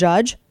before a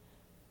judge,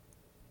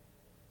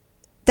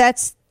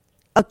 that's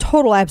a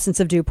total absence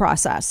of due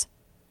process.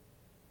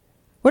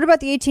 What about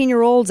the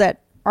 18-year-olds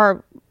that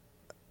are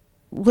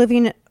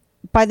living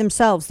by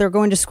themselves? They're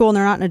going to school and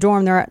they're not in a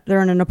dorm.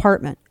 They're in an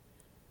apartment.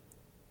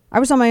 I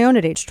was on my own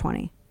at age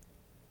 20.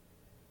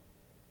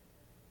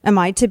 Am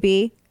I to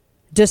be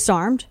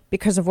disarmed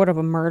because of what a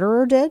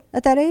murderer did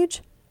at that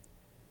age?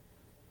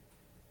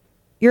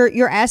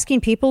 You're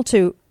asking people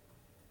to,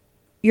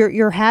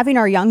 you're having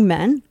our young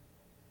men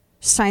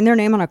sign their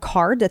name on a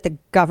card that the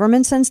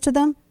government sends to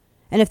them.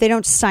 And if they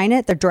don't sign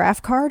it, their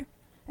draft card,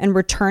 and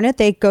return it,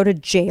 they go to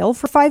jail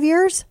for 5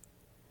 years.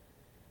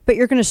 But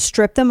you're going to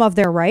strip them of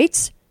their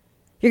rights.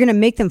 You're going to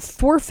make them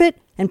forfeit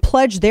and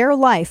pledge their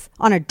life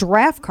on a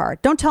draft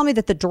card. Don't tell me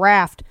that the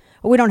draft,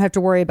 we don't have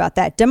to worry about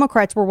that.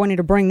 Democrats were wanting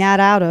to bring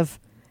that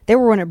they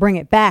were wanting to bring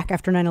it back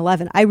after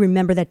 9/11. I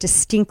remember that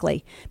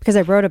distinctly because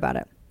I wrote about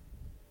it.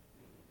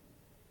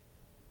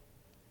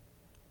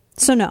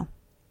 So no,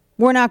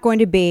 we're not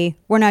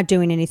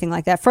doing anything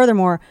like that.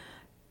 Furthermore,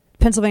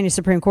 Pennsylvania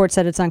Supreme Court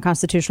said it's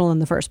unconstitutional in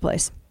the first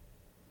place.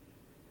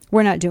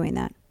 We're not doing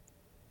that.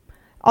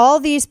 All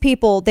these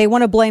people, they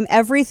want to blame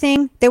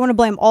everything. They want to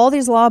blame all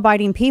these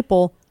law-abiding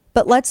people.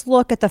 But let's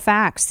look at the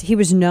facts. He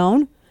was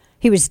known.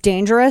 He was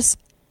dangerous.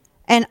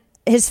 And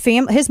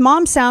his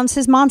mom sounds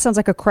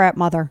like a crap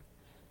mother.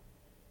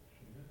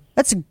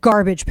 That's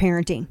garbage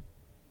parenting.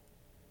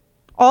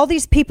 All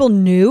these people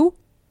knew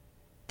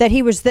that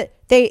he was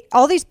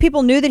all these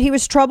people knew that he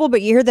was trouble,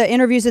 but you hear the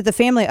interviews with the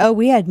family. Oh,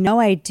 we had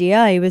no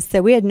idea.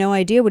 We had no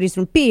idea what he's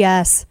doing.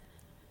 BS.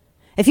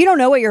 If you don't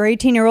know what your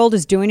 18-year-old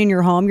is doing in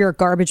your home, you're a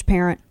garbage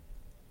parent.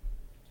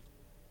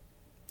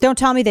 Don't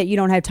tell me that you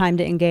don't have time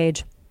to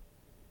engage.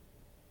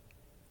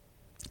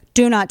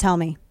 Do not tell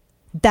me.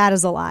 That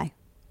is a lie.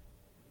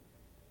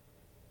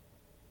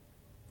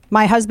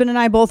 My husband and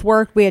I both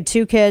worked. We had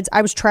 2 kids.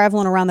 I was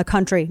traveling around the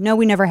country. No,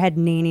 we never had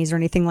nannies or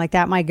anything like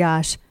that. My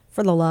gosh,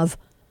 for the love.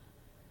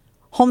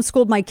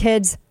 Homeschooled my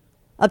kids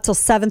up till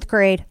 7th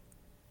grade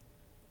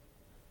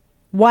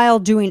while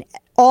doing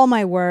all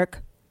my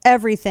work,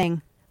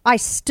 everything. I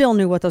still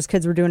knew what those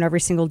kids were doing every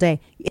single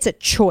day. It's a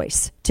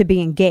choice to be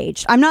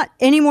engaged. I'm not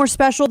any more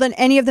special than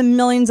any of the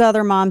millions of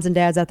other moms and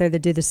dads out there that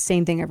do the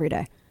same thing every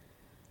day.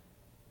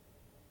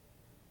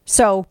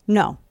 So,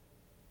 no.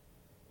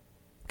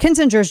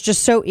 Kinzinger is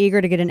just so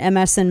eager to get an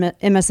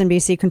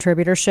MSNBC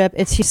contributorship.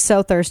 He's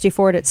so thirsty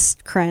for it. It's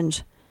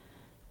cringe.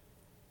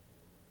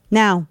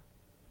 Now,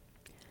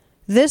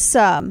 this,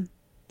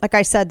 like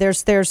I said,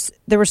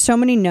 there were so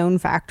many known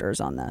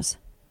factors on this.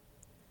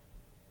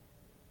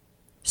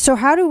 So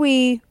how do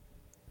we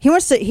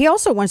He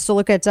also wants to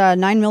look at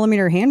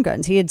 9mm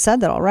handguns. He had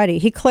said that already.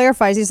 He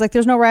clarifies. He's like,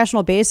 there's no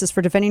rational basis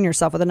for defending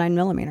yourself with a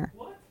 9mm.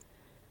 What?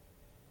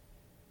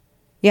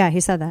 Yeah, he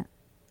said that.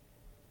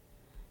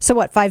 So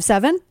what,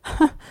 5'7"? Is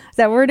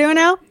that what we're doing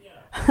now?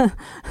 Yeah.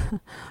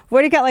 What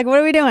do you got? Like, what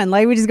are we doing?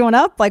 Like, we just going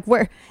up? Like,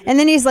 where? And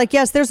then he's like,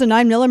 yes, there's a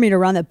 9mm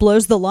round that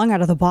blows the lung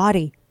out of the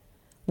body.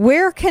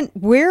 Where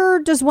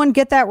does one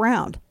get that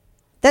round?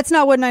 That's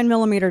not what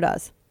 9mm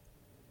does.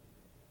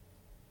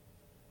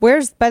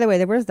 By the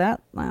way, where's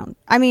that round?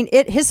 I mean,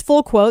 his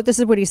full quote, this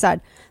is what he said.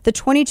 The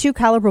 .22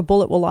 caliber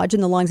bullet will lodge in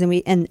the lungs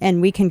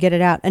and we can get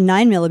it out. A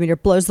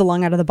 9mm blows the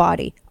lung out of the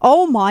body.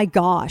 Oh my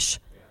gosh.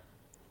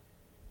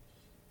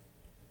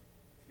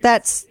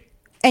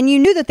 And you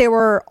knew that they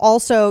were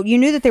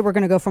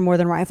going to go for more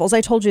than rifles. I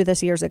told you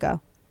this years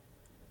ago.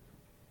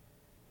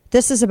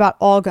 This is about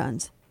all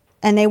guns.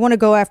 And they want to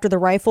go after the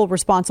rifle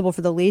responsible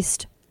for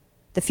the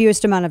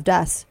fewest amount of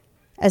deaths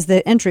as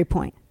the entry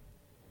point.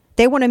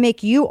 They want to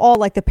make you all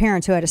like the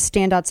parents who had to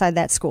stand outside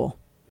that school.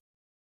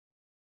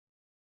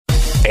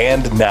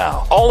 And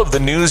now, all of the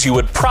news you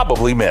would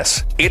probably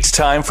miss. It's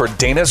time for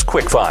Dana's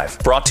Quick Five,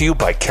 brought to you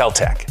by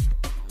Caltech.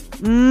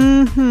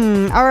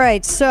 All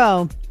right,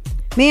 so,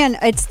 man,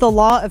 it's the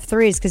law of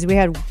threes because we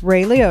had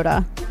Ray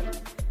Liotta,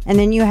 and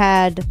then you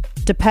had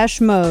Depeche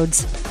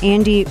Mode's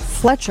Andy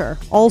Fletcher,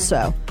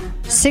 also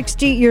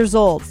 60 years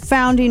old,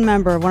 founding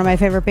member of one of my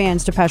favorite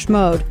bands, Depeche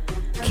Mode.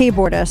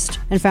 Keyboardist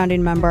and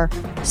founding member,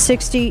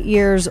 60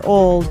 years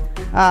old.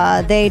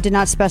 They did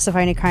not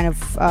specify any kind of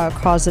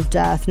cause of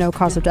death, no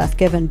cause of death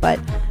given, but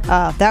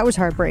that was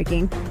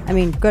heartbreaking. I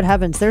mean, good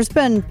heavens. There's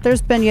been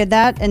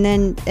that, and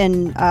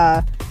then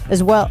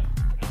as well.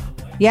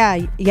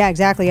 Yeah,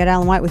 exactly. You had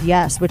Alan White with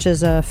Yes, which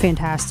is a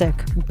fantastic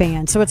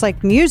band. So it's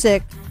like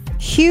music,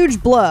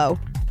 huge blow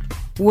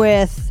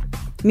with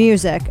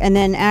music, and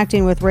then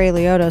acting with Ray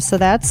Liotta. So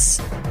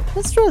that's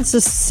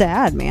just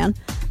sad, man.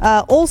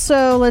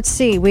 Also, let's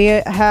see. We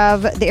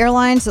have the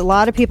airlines. A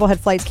lot of people had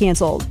flights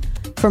canceled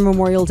for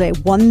Memorial Day.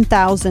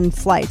 1,000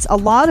 flights. A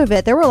lot of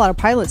it, there were a lot of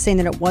pilots saying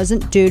that it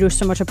wasn't due to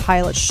so much a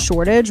pilot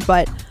shortage,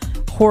 but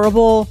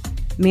horrible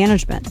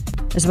management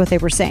is what they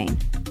were saying.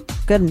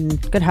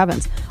 Good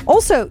heavens.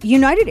 Also,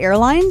 United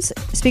Airlines,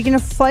 speaking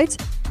of flights,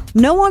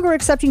 no longer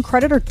accepting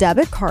credit or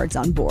debit cards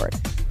on board.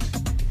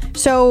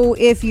 So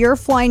if you're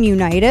flying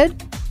United,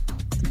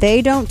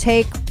 they don't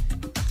take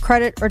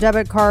credit or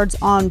debit cards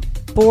on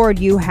board.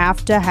 You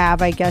have to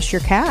have, I guess,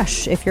 your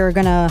cash if you're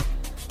gonna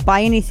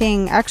buy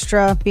anything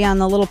extra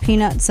beyond the little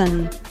peanuts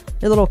and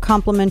your little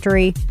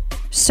complimentary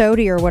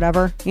soda or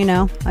whatever, you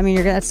know. I mean,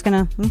 okay,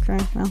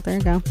 well, there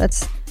you go.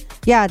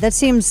 That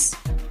seems,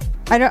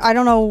 I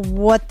don't know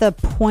what the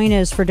point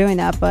is for doing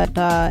that, but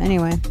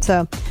anyway.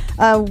 So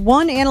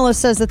one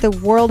analyst says that the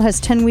world has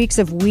 10 weeks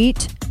of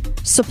wheat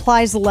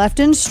supplies left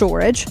in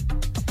storage.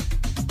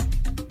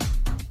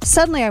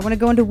 Suddenly, I want to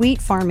go into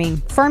wheat farming.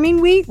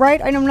 Farming wheat,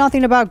 right? I know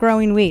nothing about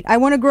growing wheat. I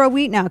want to grow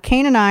wheat now.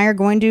 Kane and I are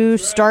going to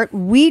start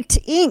Wheat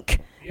Inc.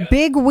 Yeah.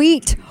 Big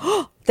Wheat.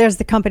 There's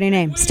the company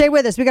name. Stay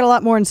with us. We got a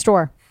lot more in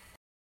store.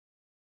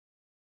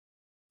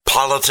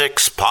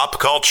 Politics, pop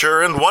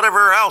culture, and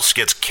whatever else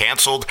gets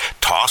canceled,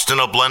 tossed in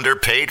a blender,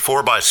 paid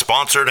for by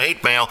sponsored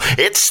hate mail.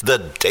 It's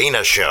The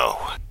Dana Show.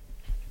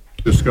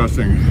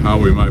 Discussing how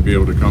we might be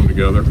able to come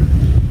together,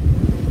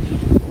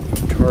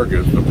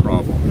 target the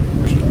problem,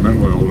 which is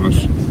mental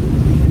illness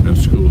and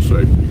school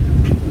safety.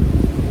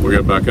 We'll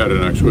get back at it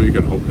next week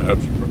and hope to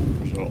have some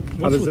results.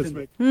 How does this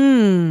make?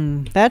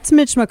 That's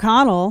Mitch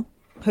McConnell,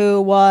 who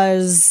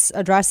was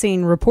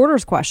addressing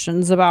reporters'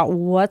 questions about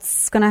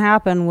what's going to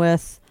happen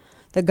with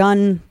the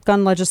gun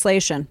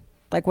legislation.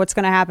 Like what's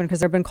going to happen because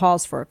there have been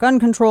calls for gun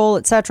control,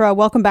 etc.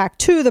 Welcome back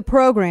to the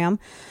program.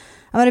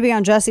 I'm going to be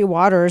on Jesse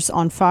Waters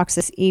on Fox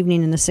this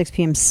evening in the 6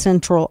 p.m.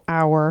 Central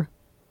hour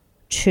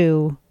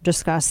to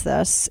discuss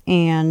this.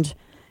 And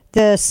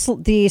the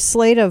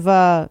slate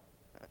of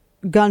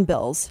gun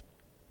bills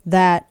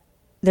that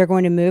they're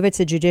going to move, it's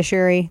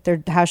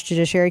their House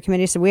Judiciary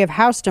Committee. So we have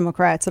House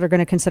Democrats that are going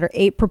to consider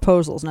 8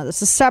 proposals. Now,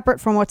 this is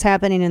separate from what's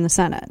happening in the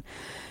Senate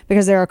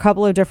because there are a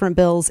couple of different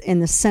bills in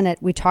the Senate.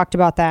 We talked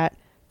about that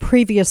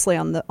previously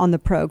on the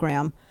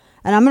program.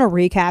 And I'm going to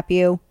recap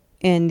you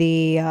in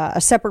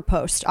a separate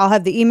post. I'll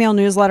have the email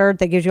newsletter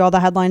that gives you all the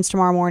headlines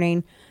tomorrow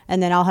morning,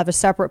 and then I'll have a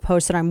separate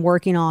post that I'm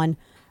working on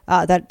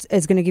that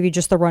is going to give you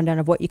just the rundown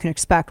of what you can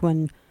expect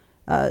when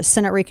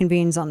Senate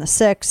reconvenes on the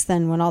 6th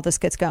and when all this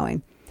gets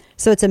going.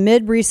 So it's a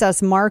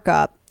mid-recess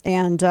markup,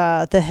 and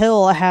the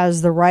Hill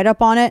has the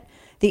write-up on it.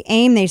 The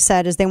aim, they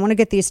said, is they want to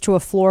get these to a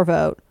floor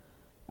vote,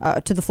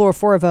 to the floor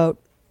for a vote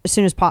as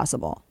soon as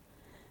possible.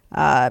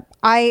 I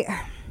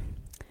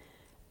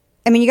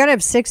mean, you got to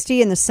have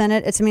 60 in the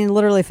Senate. It's,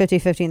 literally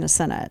 50-50 in the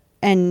Senate.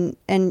 And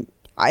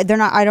I don't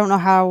know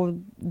how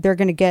they're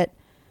going to get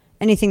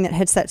anything that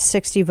hits that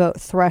 60 vote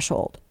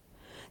threshold.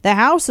 The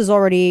House they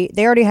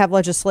already have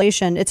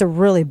legislation. It's a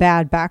really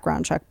bad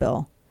background check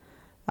bill.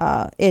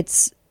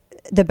 It's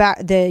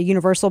the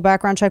universal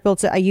background check bill.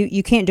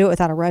 You can't do it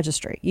without a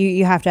registry.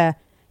 You have to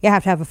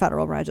have a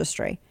federal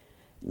registry.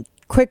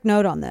 quick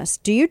note on this.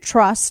 Do you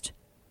trust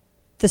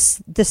the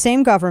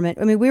same government?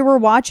 I mean, we were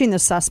watching the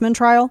Sussman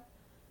trial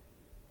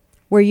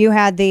where you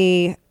had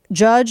the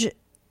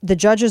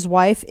judge's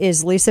wife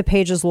is Lisa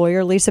Page's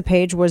lawyer. Lisa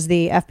Page was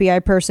the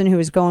FBI person who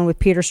was going with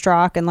Peter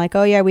Strzok and like,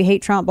 oh yeah, we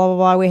hate Trump, blah, blah,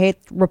 blah. We hate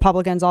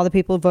Republicans, all the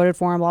people who voted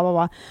for him, blah, blah,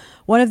 blah.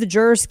 One of the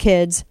jurors'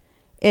 kids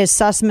is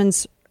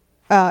Sussman's,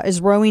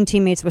 is rowing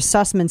teammates with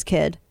Sussman's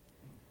kid.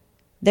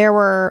 There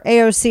were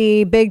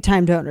AOC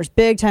big-time donors,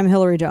 big-time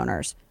Hillary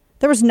donors.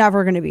 There was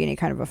never going to be any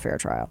kind of a fair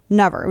trial.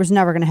 Never. It was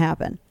never going to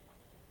happen.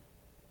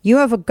 You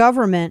have a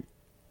government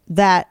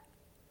that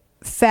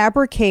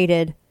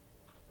fabricated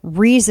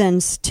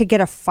reasons to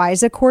get a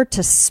FISA court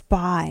to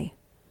spy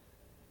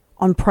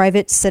on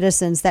private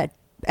citizens that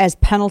as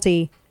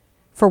penalty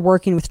for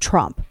working with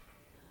Trump.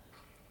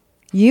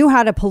 You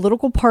had a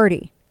political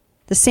party,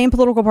 the same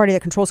political party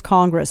that controls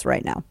Congress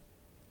right now,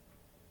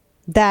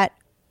 that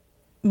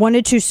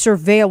wanted to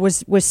surveil,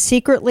 was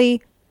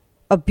secretly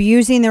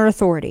abusing their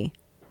authority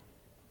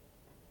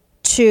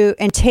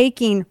and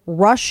taking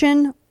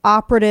Russian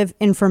operative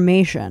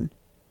information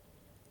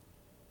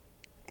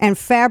and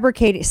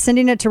fabricating,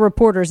 sending it to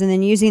reporters and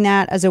then using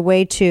that as a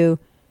way to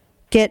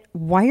get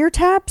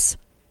wiretaps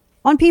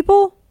on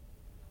people.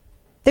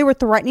 They were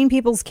threatening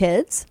people's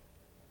kids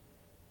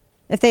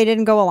if they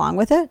didn't go along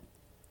with it.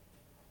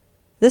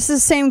 This is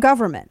the same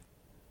government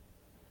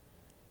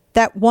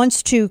that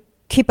wants to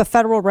keep a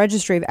federal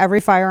registry of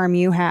every firearm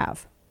you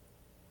have.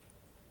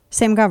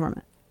 Same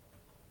government.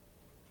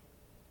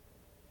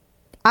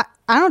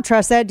 I don't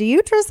trust that. Do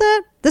you trust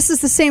that? This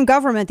is the same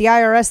government, the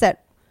IRS,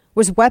 that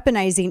was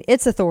weaponizing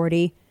its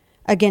authority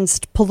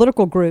against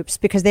political groups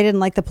because they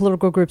didn't like the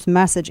political group's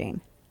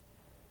messaging.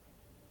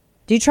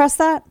 Do you trust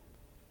that?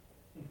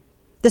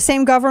 The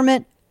same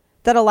government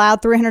that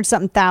allowed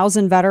 300-something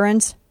thousand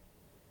veterans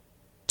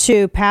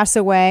to pass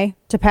away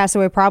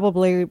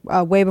probably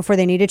way before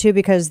they needed to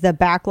because the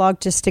backlog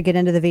just to get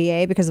into the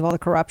VA because of all the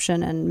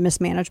corruption and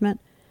mismanagement.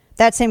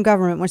 That same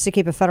government wants to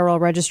keep a federal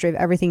registry of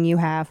everything you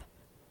have.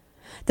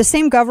 The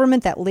same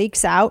government that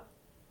leaks out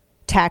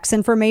tax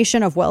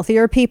information of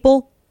wealthier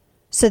people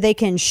so they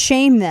can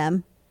shame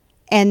them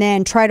and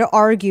then try to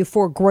argue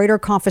for greater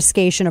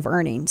confiscation of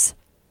earnings.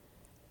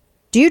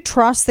 Do you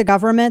trust the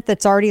government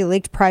that's already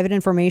leaked private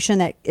information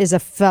that is a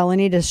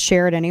felony to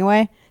share it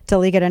anyway, to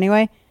leak it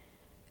anyway?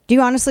 Do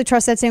you honestly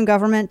trust that same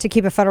government to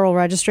keep a federal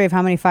registry of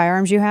how many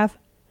firearms you have?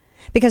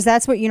 Because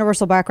that's what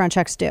universal background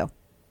checks do.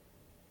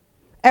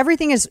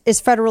 Everything is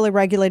federally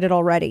regulated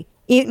already,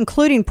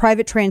 including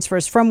private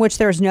transfers from which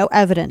there is no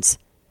evidence.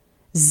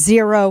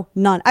 Zero,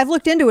 none. I've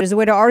looked into it as a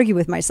way to argue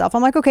with myself.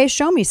 I'm like, okay,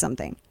 show me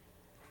something.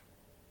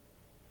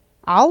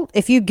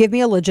 If you give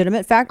me a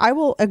legitimate fact, I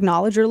will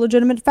acknowledge your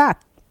legitimate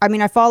fact. I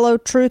mean, I follow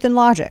truth and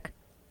logic.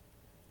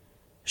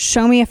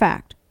 Show me a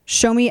fact.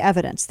 Show me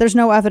evidence. There's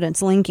no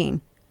evidence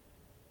linking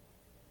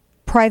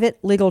private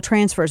legal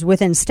transfers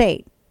within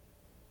state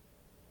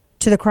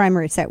to the crime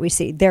rates that we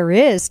see. There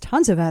is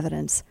tons of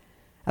evidence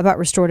about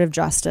restorative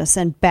justice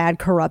and bad,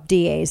 corrupt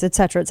DAs, et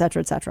cetera, et cetera,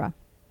 et cetera.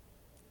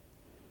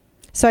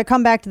 So I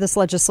come back to this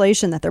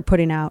legislation that they're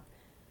putting out.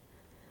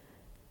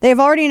 They've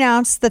already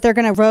announced that they're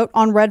going to vote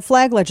on red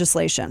flag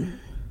legislation.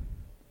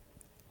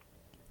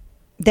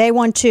 They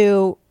want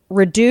to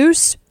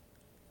reduce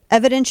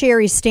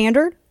evidentiary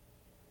standard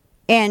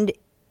and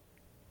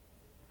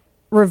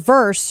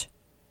reverse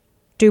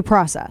due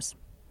process.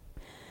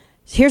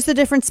 Here's the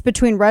difference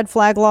between red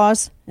flag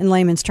laws in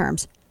layman's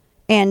terms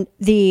and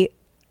the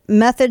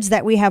methods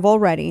that we have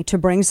already to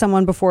bring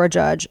someone before a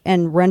judge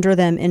and render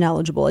them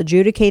ineligible,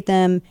 adjudicate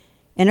them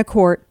in a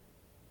court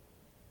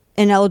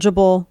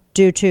ineligible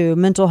due to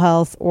mental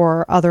health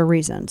or other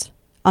reasons,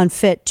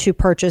 unfit to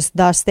purchase,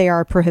 thus they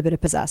are a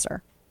prohibited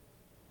possessor.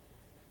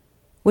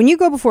 When you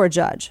go before a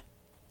judge,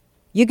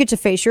 you get to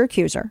face your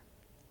accuser.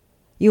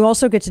 You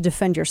also get to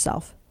defend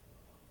yourself.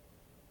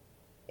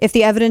 If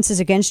the evidence is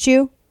against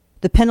you,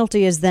 the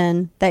penalty is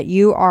then that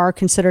you are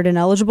considered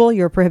ineligible,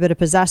 you're a prohibited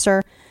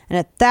possessor, and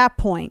at that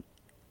point,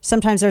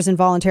 sometimes there's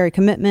involuntary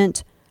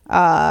commitment,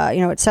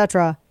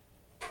 etc.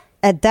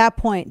 At that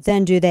point,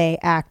 then do they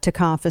act to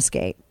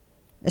confiscate,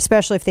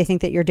 especially if they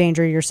think that you're a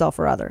danger to yourself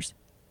or others.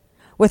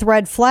 With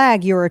red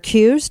flag, you're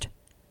accused.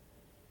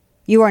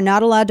 You are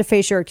not allowed to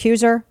face your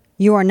accuser.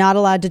 You are not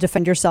allowed to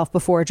defend yourself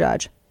before a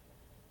judge.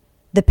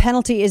 The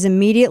penalty is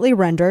immediately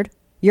rendered.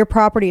 Your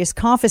property is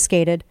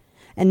confiscated.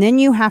 And then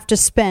you have to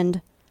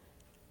spend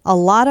a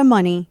lot of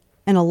money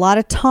and a lot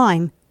of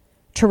time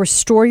to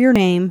restore your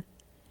name,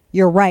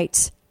 your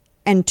rights,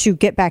 and to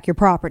get back your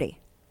property.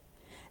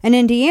 In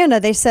Indiana,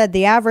 they said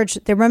the average,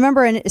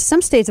 remember, and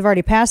some states have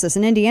already passed this.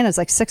 In Indiana, it's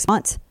like 6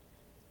 months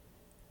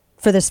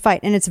for this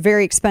fight, and it's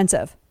very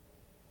expensive.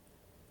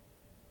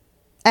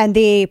 And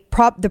the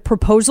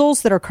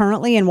proposals that are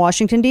currently in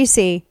Washington,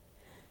 D.C.,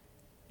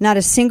 not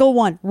a single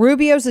one.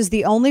 Rubio's is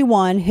the only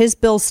one. His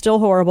bill's still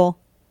horrible.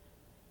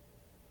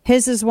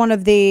 His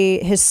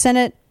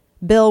Senate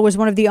bill was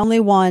one of the only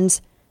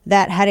ones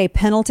that had a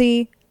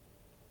penalty.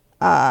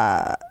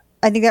 I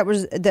think that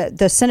was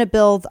the Senate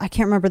bill. I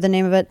can't remember the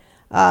name of it.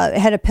 It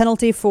had a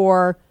penalty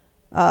for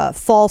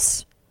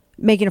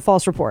making a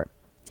false report.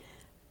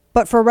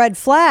 But for red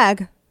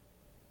flag,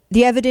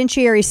 the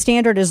evidentiary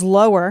standard is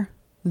lower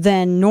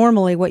than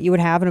normally what you would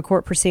have in a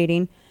court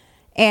proceeding,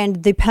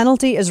 and the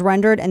penalty is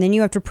rendered, and then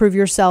you have to prove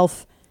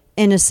yourself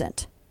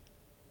innocent.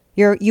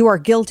 You are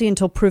guilty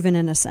until proven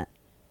innocent.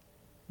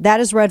 That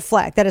is red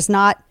flag. That is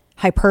not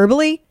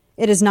hyperbole.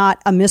 It is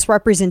not a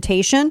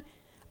misrepresentation.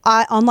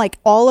 Unlike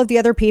all of the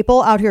other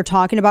people out here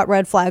talking about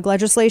red flag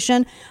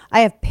legislation,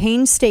 I have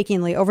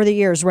painstakingly over the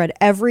years read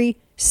every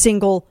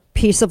single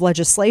piece of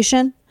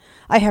legislation.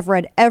 I have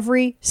read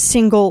every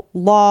single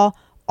law,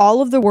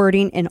 all of the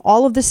wording in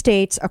all of the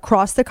states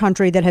across the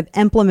country that have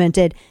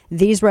implemented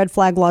these red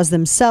flag laws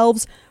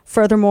themselves.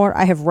 Furthermore,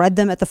 I have read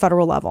them at the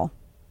federal level.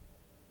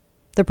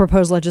 The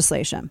proposed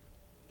legislation.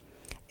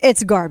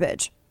 It's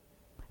garbage.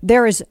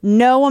 There is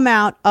no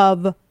amount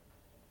of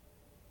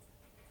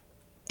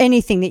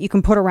anything that you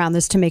can put around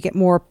this to make it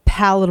more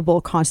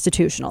palatable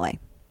constitutionally.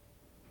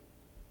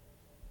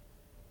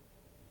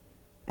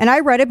 And I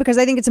read it because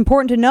I think it's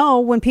important to know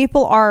when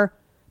people are,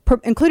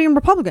 including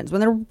Republicans,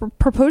 when they're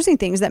proposing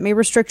things that may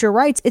restrict your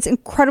rights. It's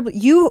incredible.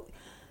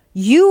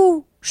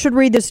 You should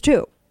read this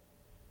too.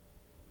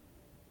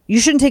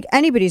 You shouldn't take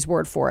anybody's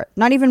word for it,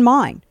 not even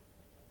mine.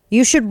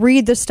 You should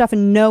read this stuff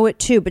and know it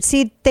too. But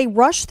see, they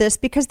rush this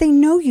because they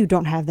know you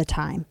don't have the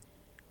time.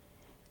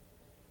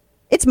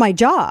 It's my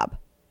job.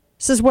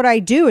 This is what I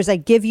do, is I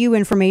give you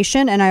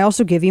information and I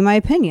also give you my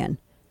opinion.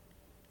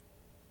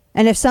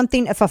 And if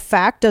a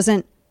fact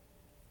doesn't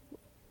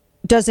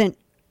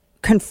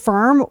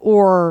confirm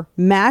or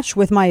match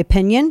with my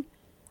opinion,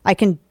 I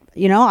can,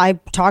 I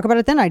talk about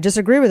it then, I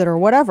disagree with it or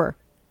whatever.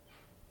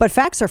 But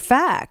facts are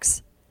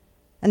facts.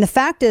 And the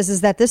fact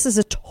is that this is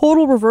a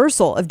total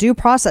reversal of due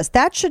process.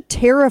 That should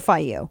terrify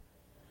you.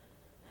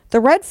 The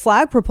red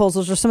flag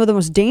proposals are some of the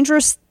most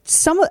dangerous,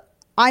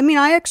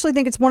 I actually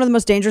think it's one of the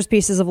most dangerous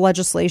pieces of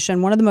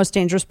legislation, one of the most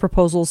dangerous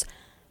proposals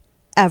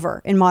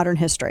ever in modern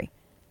history.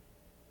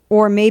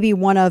 Or maybe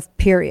one of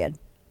period.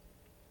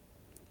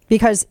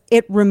 Because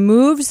it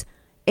removes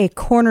a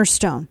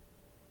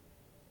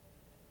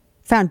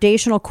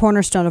foundational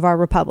cornerstone of our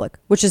republic,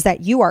 which is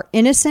that you are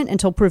innocent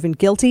until proven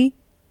guilty.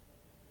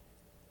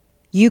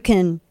 You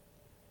can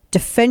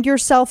defend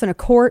yourself in a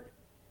court,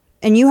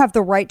 and you have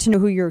the right to know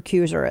who your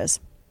accuser is.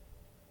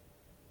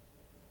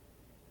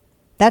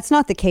 That's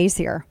not the case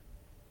here.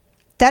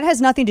 That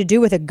has nothing to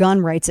do with a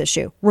gun rights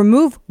issue.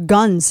 Remove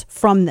guns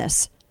from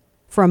this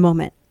for a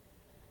moment.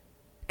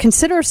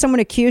 Consider if someone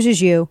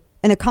accuses you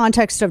in the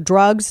context of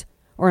drugs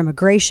or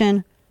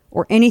immigration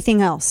or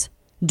anything else.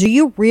 Do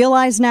you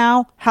realize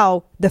now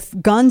how the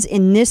guns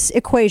in this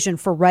equation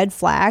for red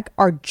flag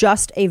are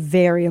just a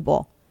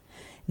variable?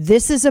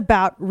 This is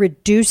about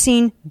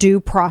reducing due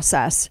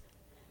process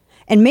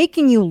and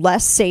making you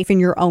less safe in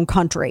your own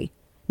country,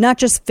 not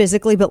just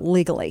physically, but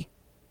legally.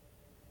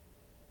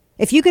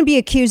 If you can be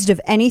accused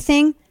of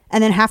anything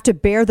and then have to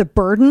bear the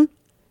burden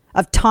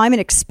of time and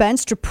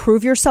expense to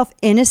prove yourself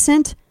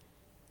innocent,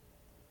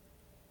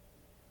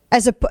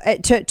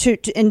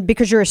 and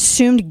because you're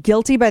assumed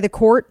guilty by the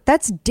court,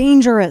 that's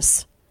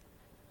dangerous.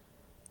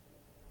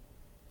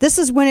 This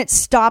is when it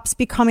stops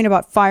becoming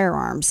about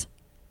firearms.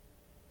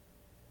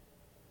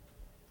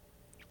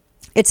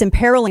 It's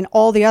imperiling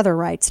all the other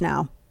rights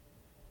now.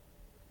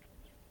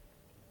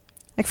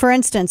 Like, for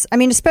instance,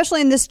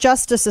 especially in this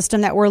justice system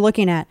that we're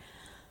looking at,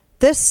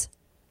 this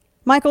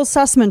Michael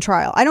Sussman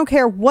trial, I don't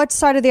care what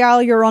side of the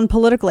aisle you're on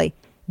politically,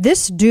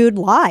 this dude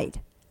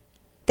lied.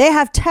 They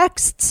have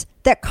texts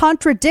that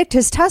contradict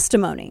his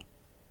testimony.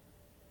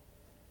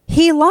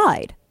 He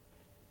lied.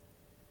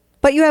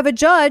 But you have a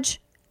judge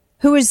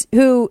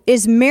who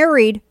is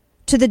married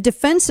to the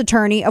defense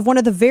attorney of one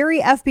of the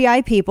very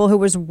FBI people who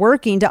was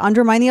working to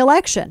undermine the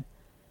election.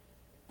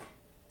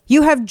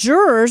 You have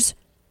jurors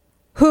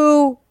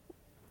who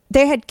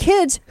they had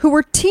kids who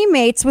were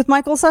teammates with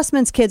Michael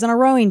Sussman's kids on a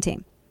rowing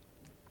team.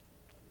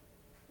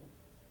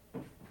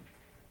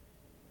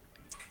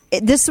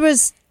 This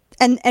was,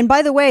 and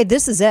by the way,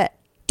 this is it.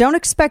 Don't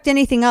expect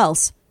anything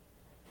else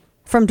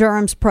from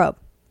Durham's probe.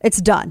 It's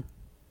done.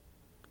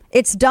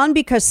 It's done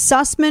because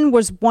Sussman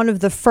was one of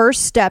the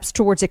first steps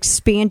towards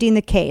expanding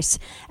the case.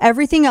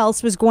 Everything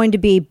else was going to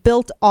be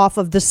built off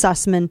of the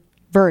Sussman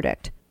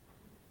verdict.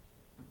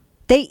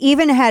 They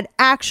even had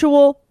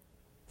actual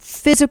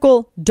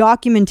physical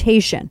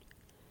documentation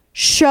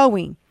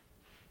showing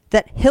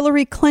that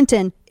Hillary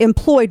Clinton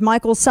employed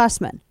Michael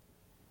Sussman.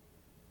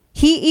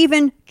 He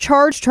even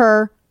charged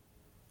her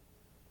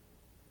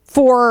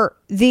for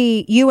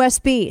the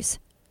USBs.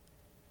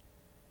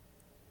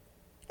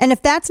 And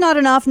if that's not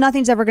enough,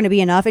 nothing's ever going to be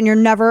enough, and you're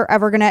never,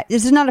 ever going to...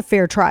 This is not a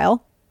fair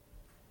trial.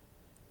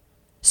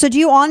 So do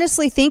you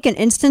honestly think in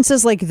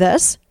instances like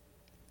this,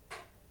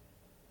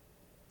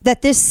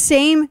 that this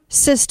same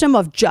system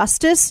of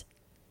justice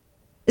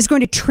is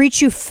going to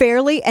treat you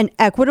fairly and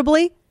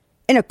equitably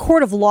in a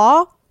court of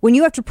law when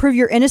you have to prove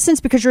your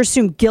innocence because you're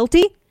assumed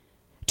guilty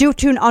due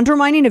to an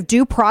undermining of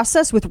due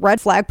process with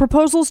red flag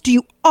proposals? Do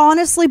you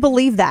honestly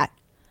believe that?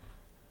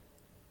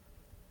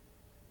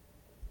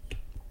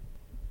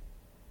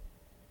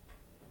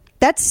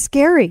 That's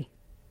scary.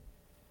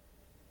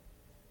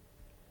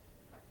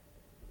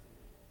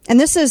 And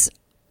this is,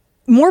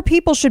 more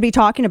people should be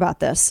talking about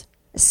this,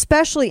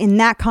 especially in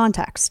that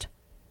context.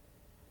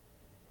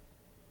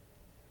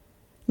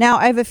 Now,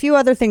 I have a few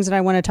other things that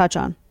I want to touch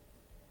on.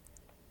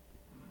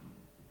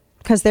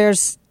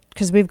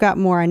 Because we've got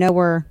more. I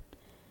know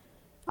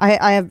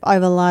I have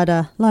a lot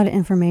of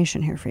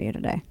information here for you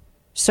today.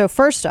 So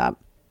first up,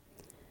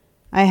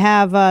 I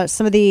have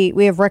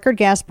we have record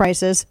gas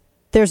prices.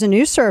 There's a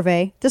new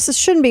survey.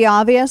 Shouldn't be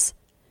obvious,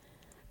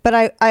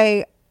 but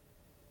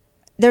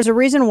there's a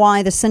reason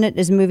why the Senate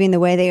is moving the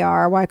way they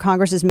are, why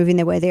Congress is moving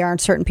the way they are in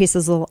certain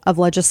pieces of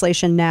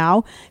legislation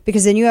now,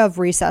 because then you have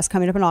recess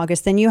coming up in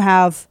August. Then you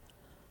have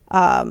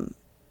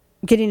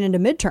getting into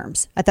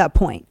midterms at that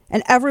point,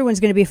 and everyone's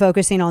going to be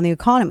focusing on the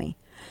economy.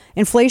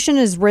 Inflation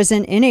has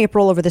risen in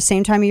April over the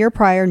same time a year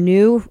prior, a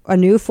new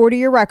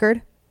 40-year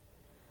record.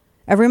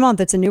 Every month,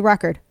 it's a new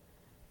record.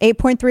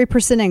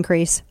 8.3%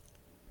 increase.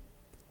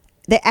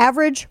 The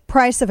average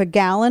price of a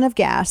gallon of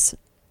gas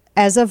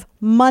as of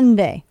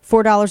Monday,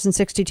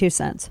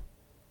 $4.62.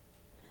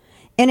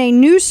 In a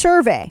new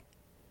survey,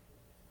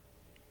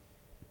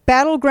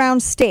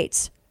 Battleground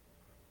States,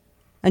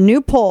 a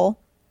new poll,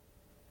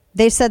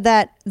 they said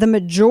that the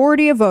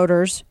majority of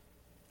voters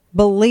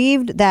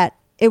believed that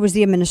it was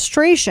the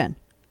administration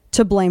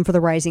to blame for the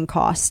rising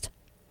cost,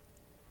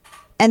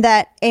 and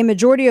that a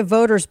majority of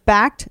voters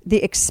backed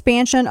the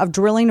expansion of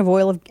drilling of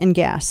oil and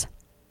gas.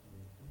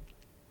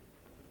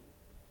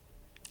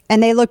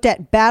 And they looked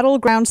at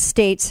Battleground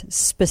States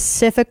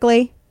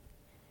specifically.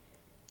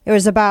 It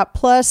was about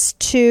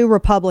 +2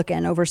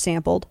 Republican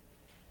oversampled.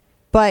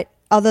 But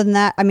other than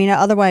that,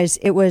 otherwise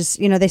it was,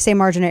 they say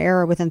margin of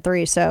error within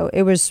 3. So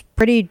it was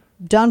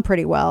done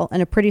pretty well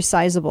and a pretty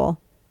sizable.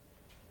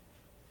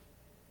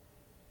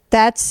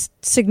 That's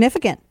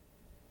significant.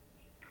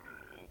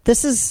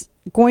 This is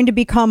going to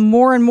become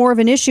more and more of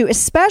an issue,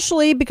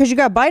 especially because you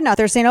got Biden out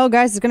there saying, oh,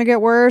 guys, it's going to get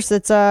worse.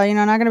 It's, not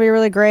going to be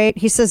really great.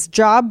 He says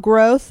job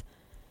growth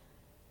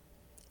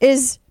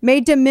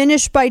may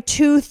diminish by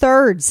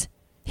 2/3.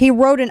 He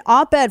wrote an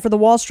op-ed for the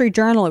Wall Street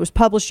Journal. It was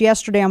published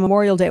yesterday on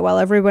Memorial Day while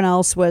everyone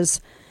else was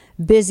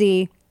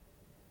busy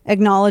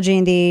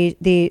acknowledging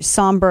the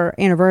somber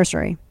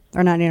anniversary,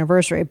 or not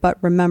anniversary, but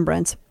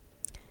remembrance.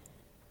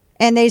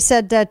 And they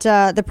said that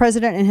the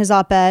president in his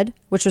op-ed,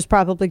 which was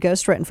probably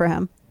ghostwritten for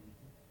him,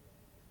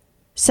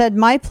 said,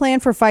 my plan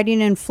for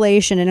fighting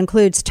inflation, it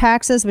includes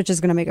taxes, which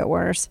is going to make it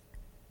worse.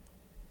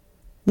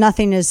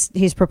 Nothing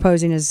he's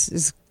proposing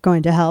is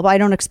going to help. I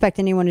don't expect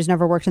anyone who's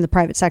never worked in the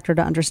private sector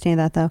to understand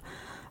that, though.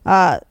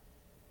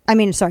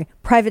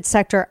 Private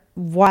sector,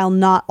 while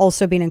not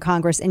also being in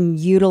Congress and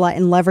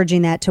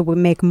leveraging that to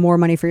make more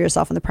money for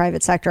yourself in the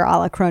private sector, a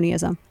la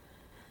cronyism.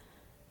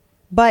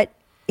 But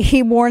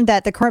he warned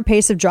that the current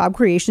pace of job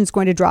creation is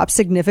going to drop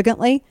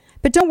significantly,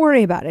 but don't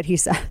worry about it, he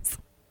says.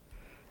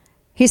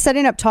 He's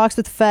setting up talks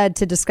with Fed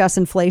to discuss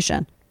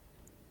inflation.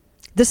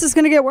 This is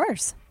going to get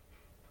worse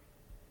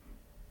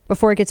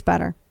before it gets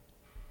better.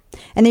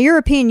 And the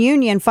European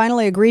Union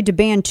finally agreed to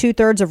ban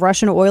 2/3 of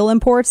Russian oil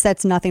imports.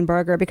 That's nothing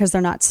burger because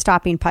they're not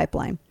stopping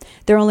pipeline.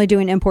 They're only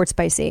doing imports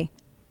by sea.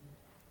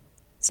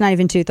 It's not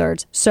even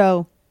 2/3.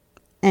 So,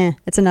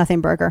 it's a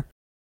nothing burger.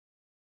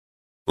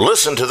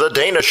 Listen to The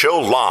Dana Show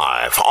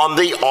live on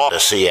the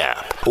Odyssey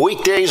app.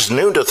 Weekdays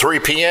noon to 3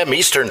 p.m.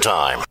 Eastern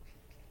Time.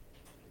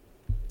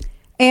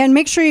 And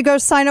make sure you go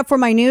sign up for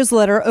my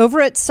newsletter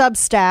over at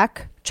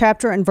Substack,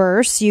 Chapter and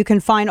Verse. You can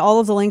find all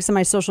of the links in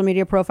my social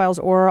media profiles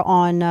or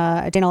on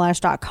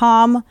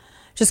danalash.com.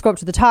 Just go up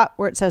to the top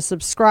where it says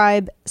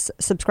subscribe,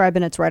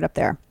 and it's right up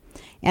there.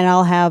 And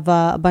I'll have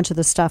a bunch of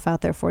the stuff out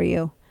there for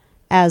you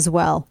as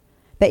well.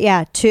 But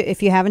yeah,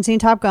 if you haven't seen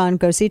Top Gun,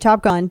 go see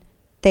Top Gun.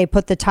 They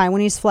put the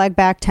Taiwanese flag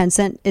back.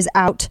 Tencent is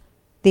out,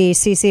 the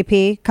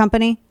CCP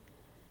company.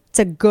 It's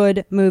a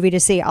good movie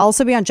to see. I'll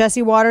also be on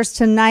Jesse Waters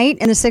tonight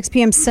in the 6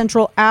 p.m.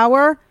 Central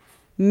Hour.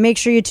 Make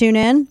sure you tune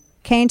in.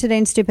 Kane, today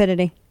in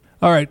stupidity.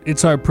 All right,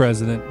 it's our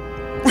president.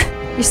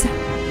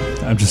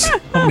 I'm just,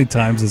 how many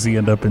times does he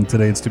end up in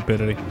Today in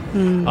Stupidity?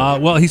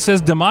 Well, he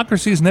says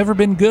democracy's never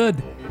been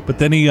good, but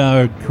then he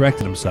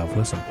corrected himself.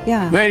 Listen.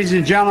 Yeah. Ladies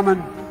and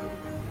gentlemen,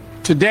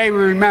 today we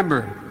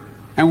remember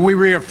and we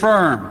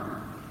reaffirm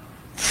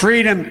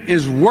freedom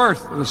is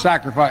worth the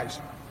sacrifice.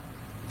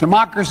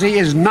 Democracy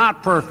is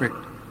not perfect.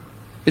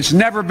 It's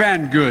never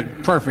been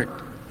good, perfect.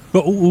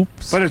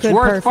 Oops. But it's Good,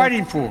 worth perfect.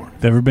 fighting for.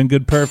 Never been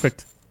good,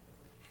 perfect.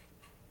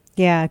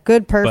 Yeah,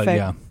 good, perfect. But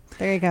yeah,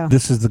 there you go.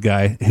 This is the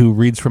guy who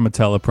reads from a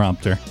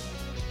teleprompter,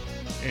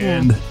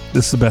 and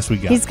this is the best we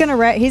got. He's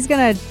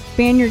gonna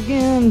ban your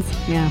guns.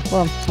 Yeah,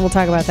 well, we'll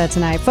talk about that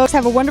tonight, folks.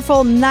 Have a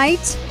wonderful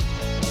night.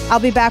 I'll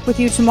be back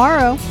with you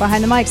tomorrow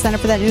behind the mic. Sign up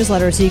for that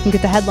newsletter so you can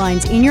get the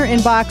headlines in your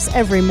inbox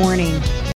every morning.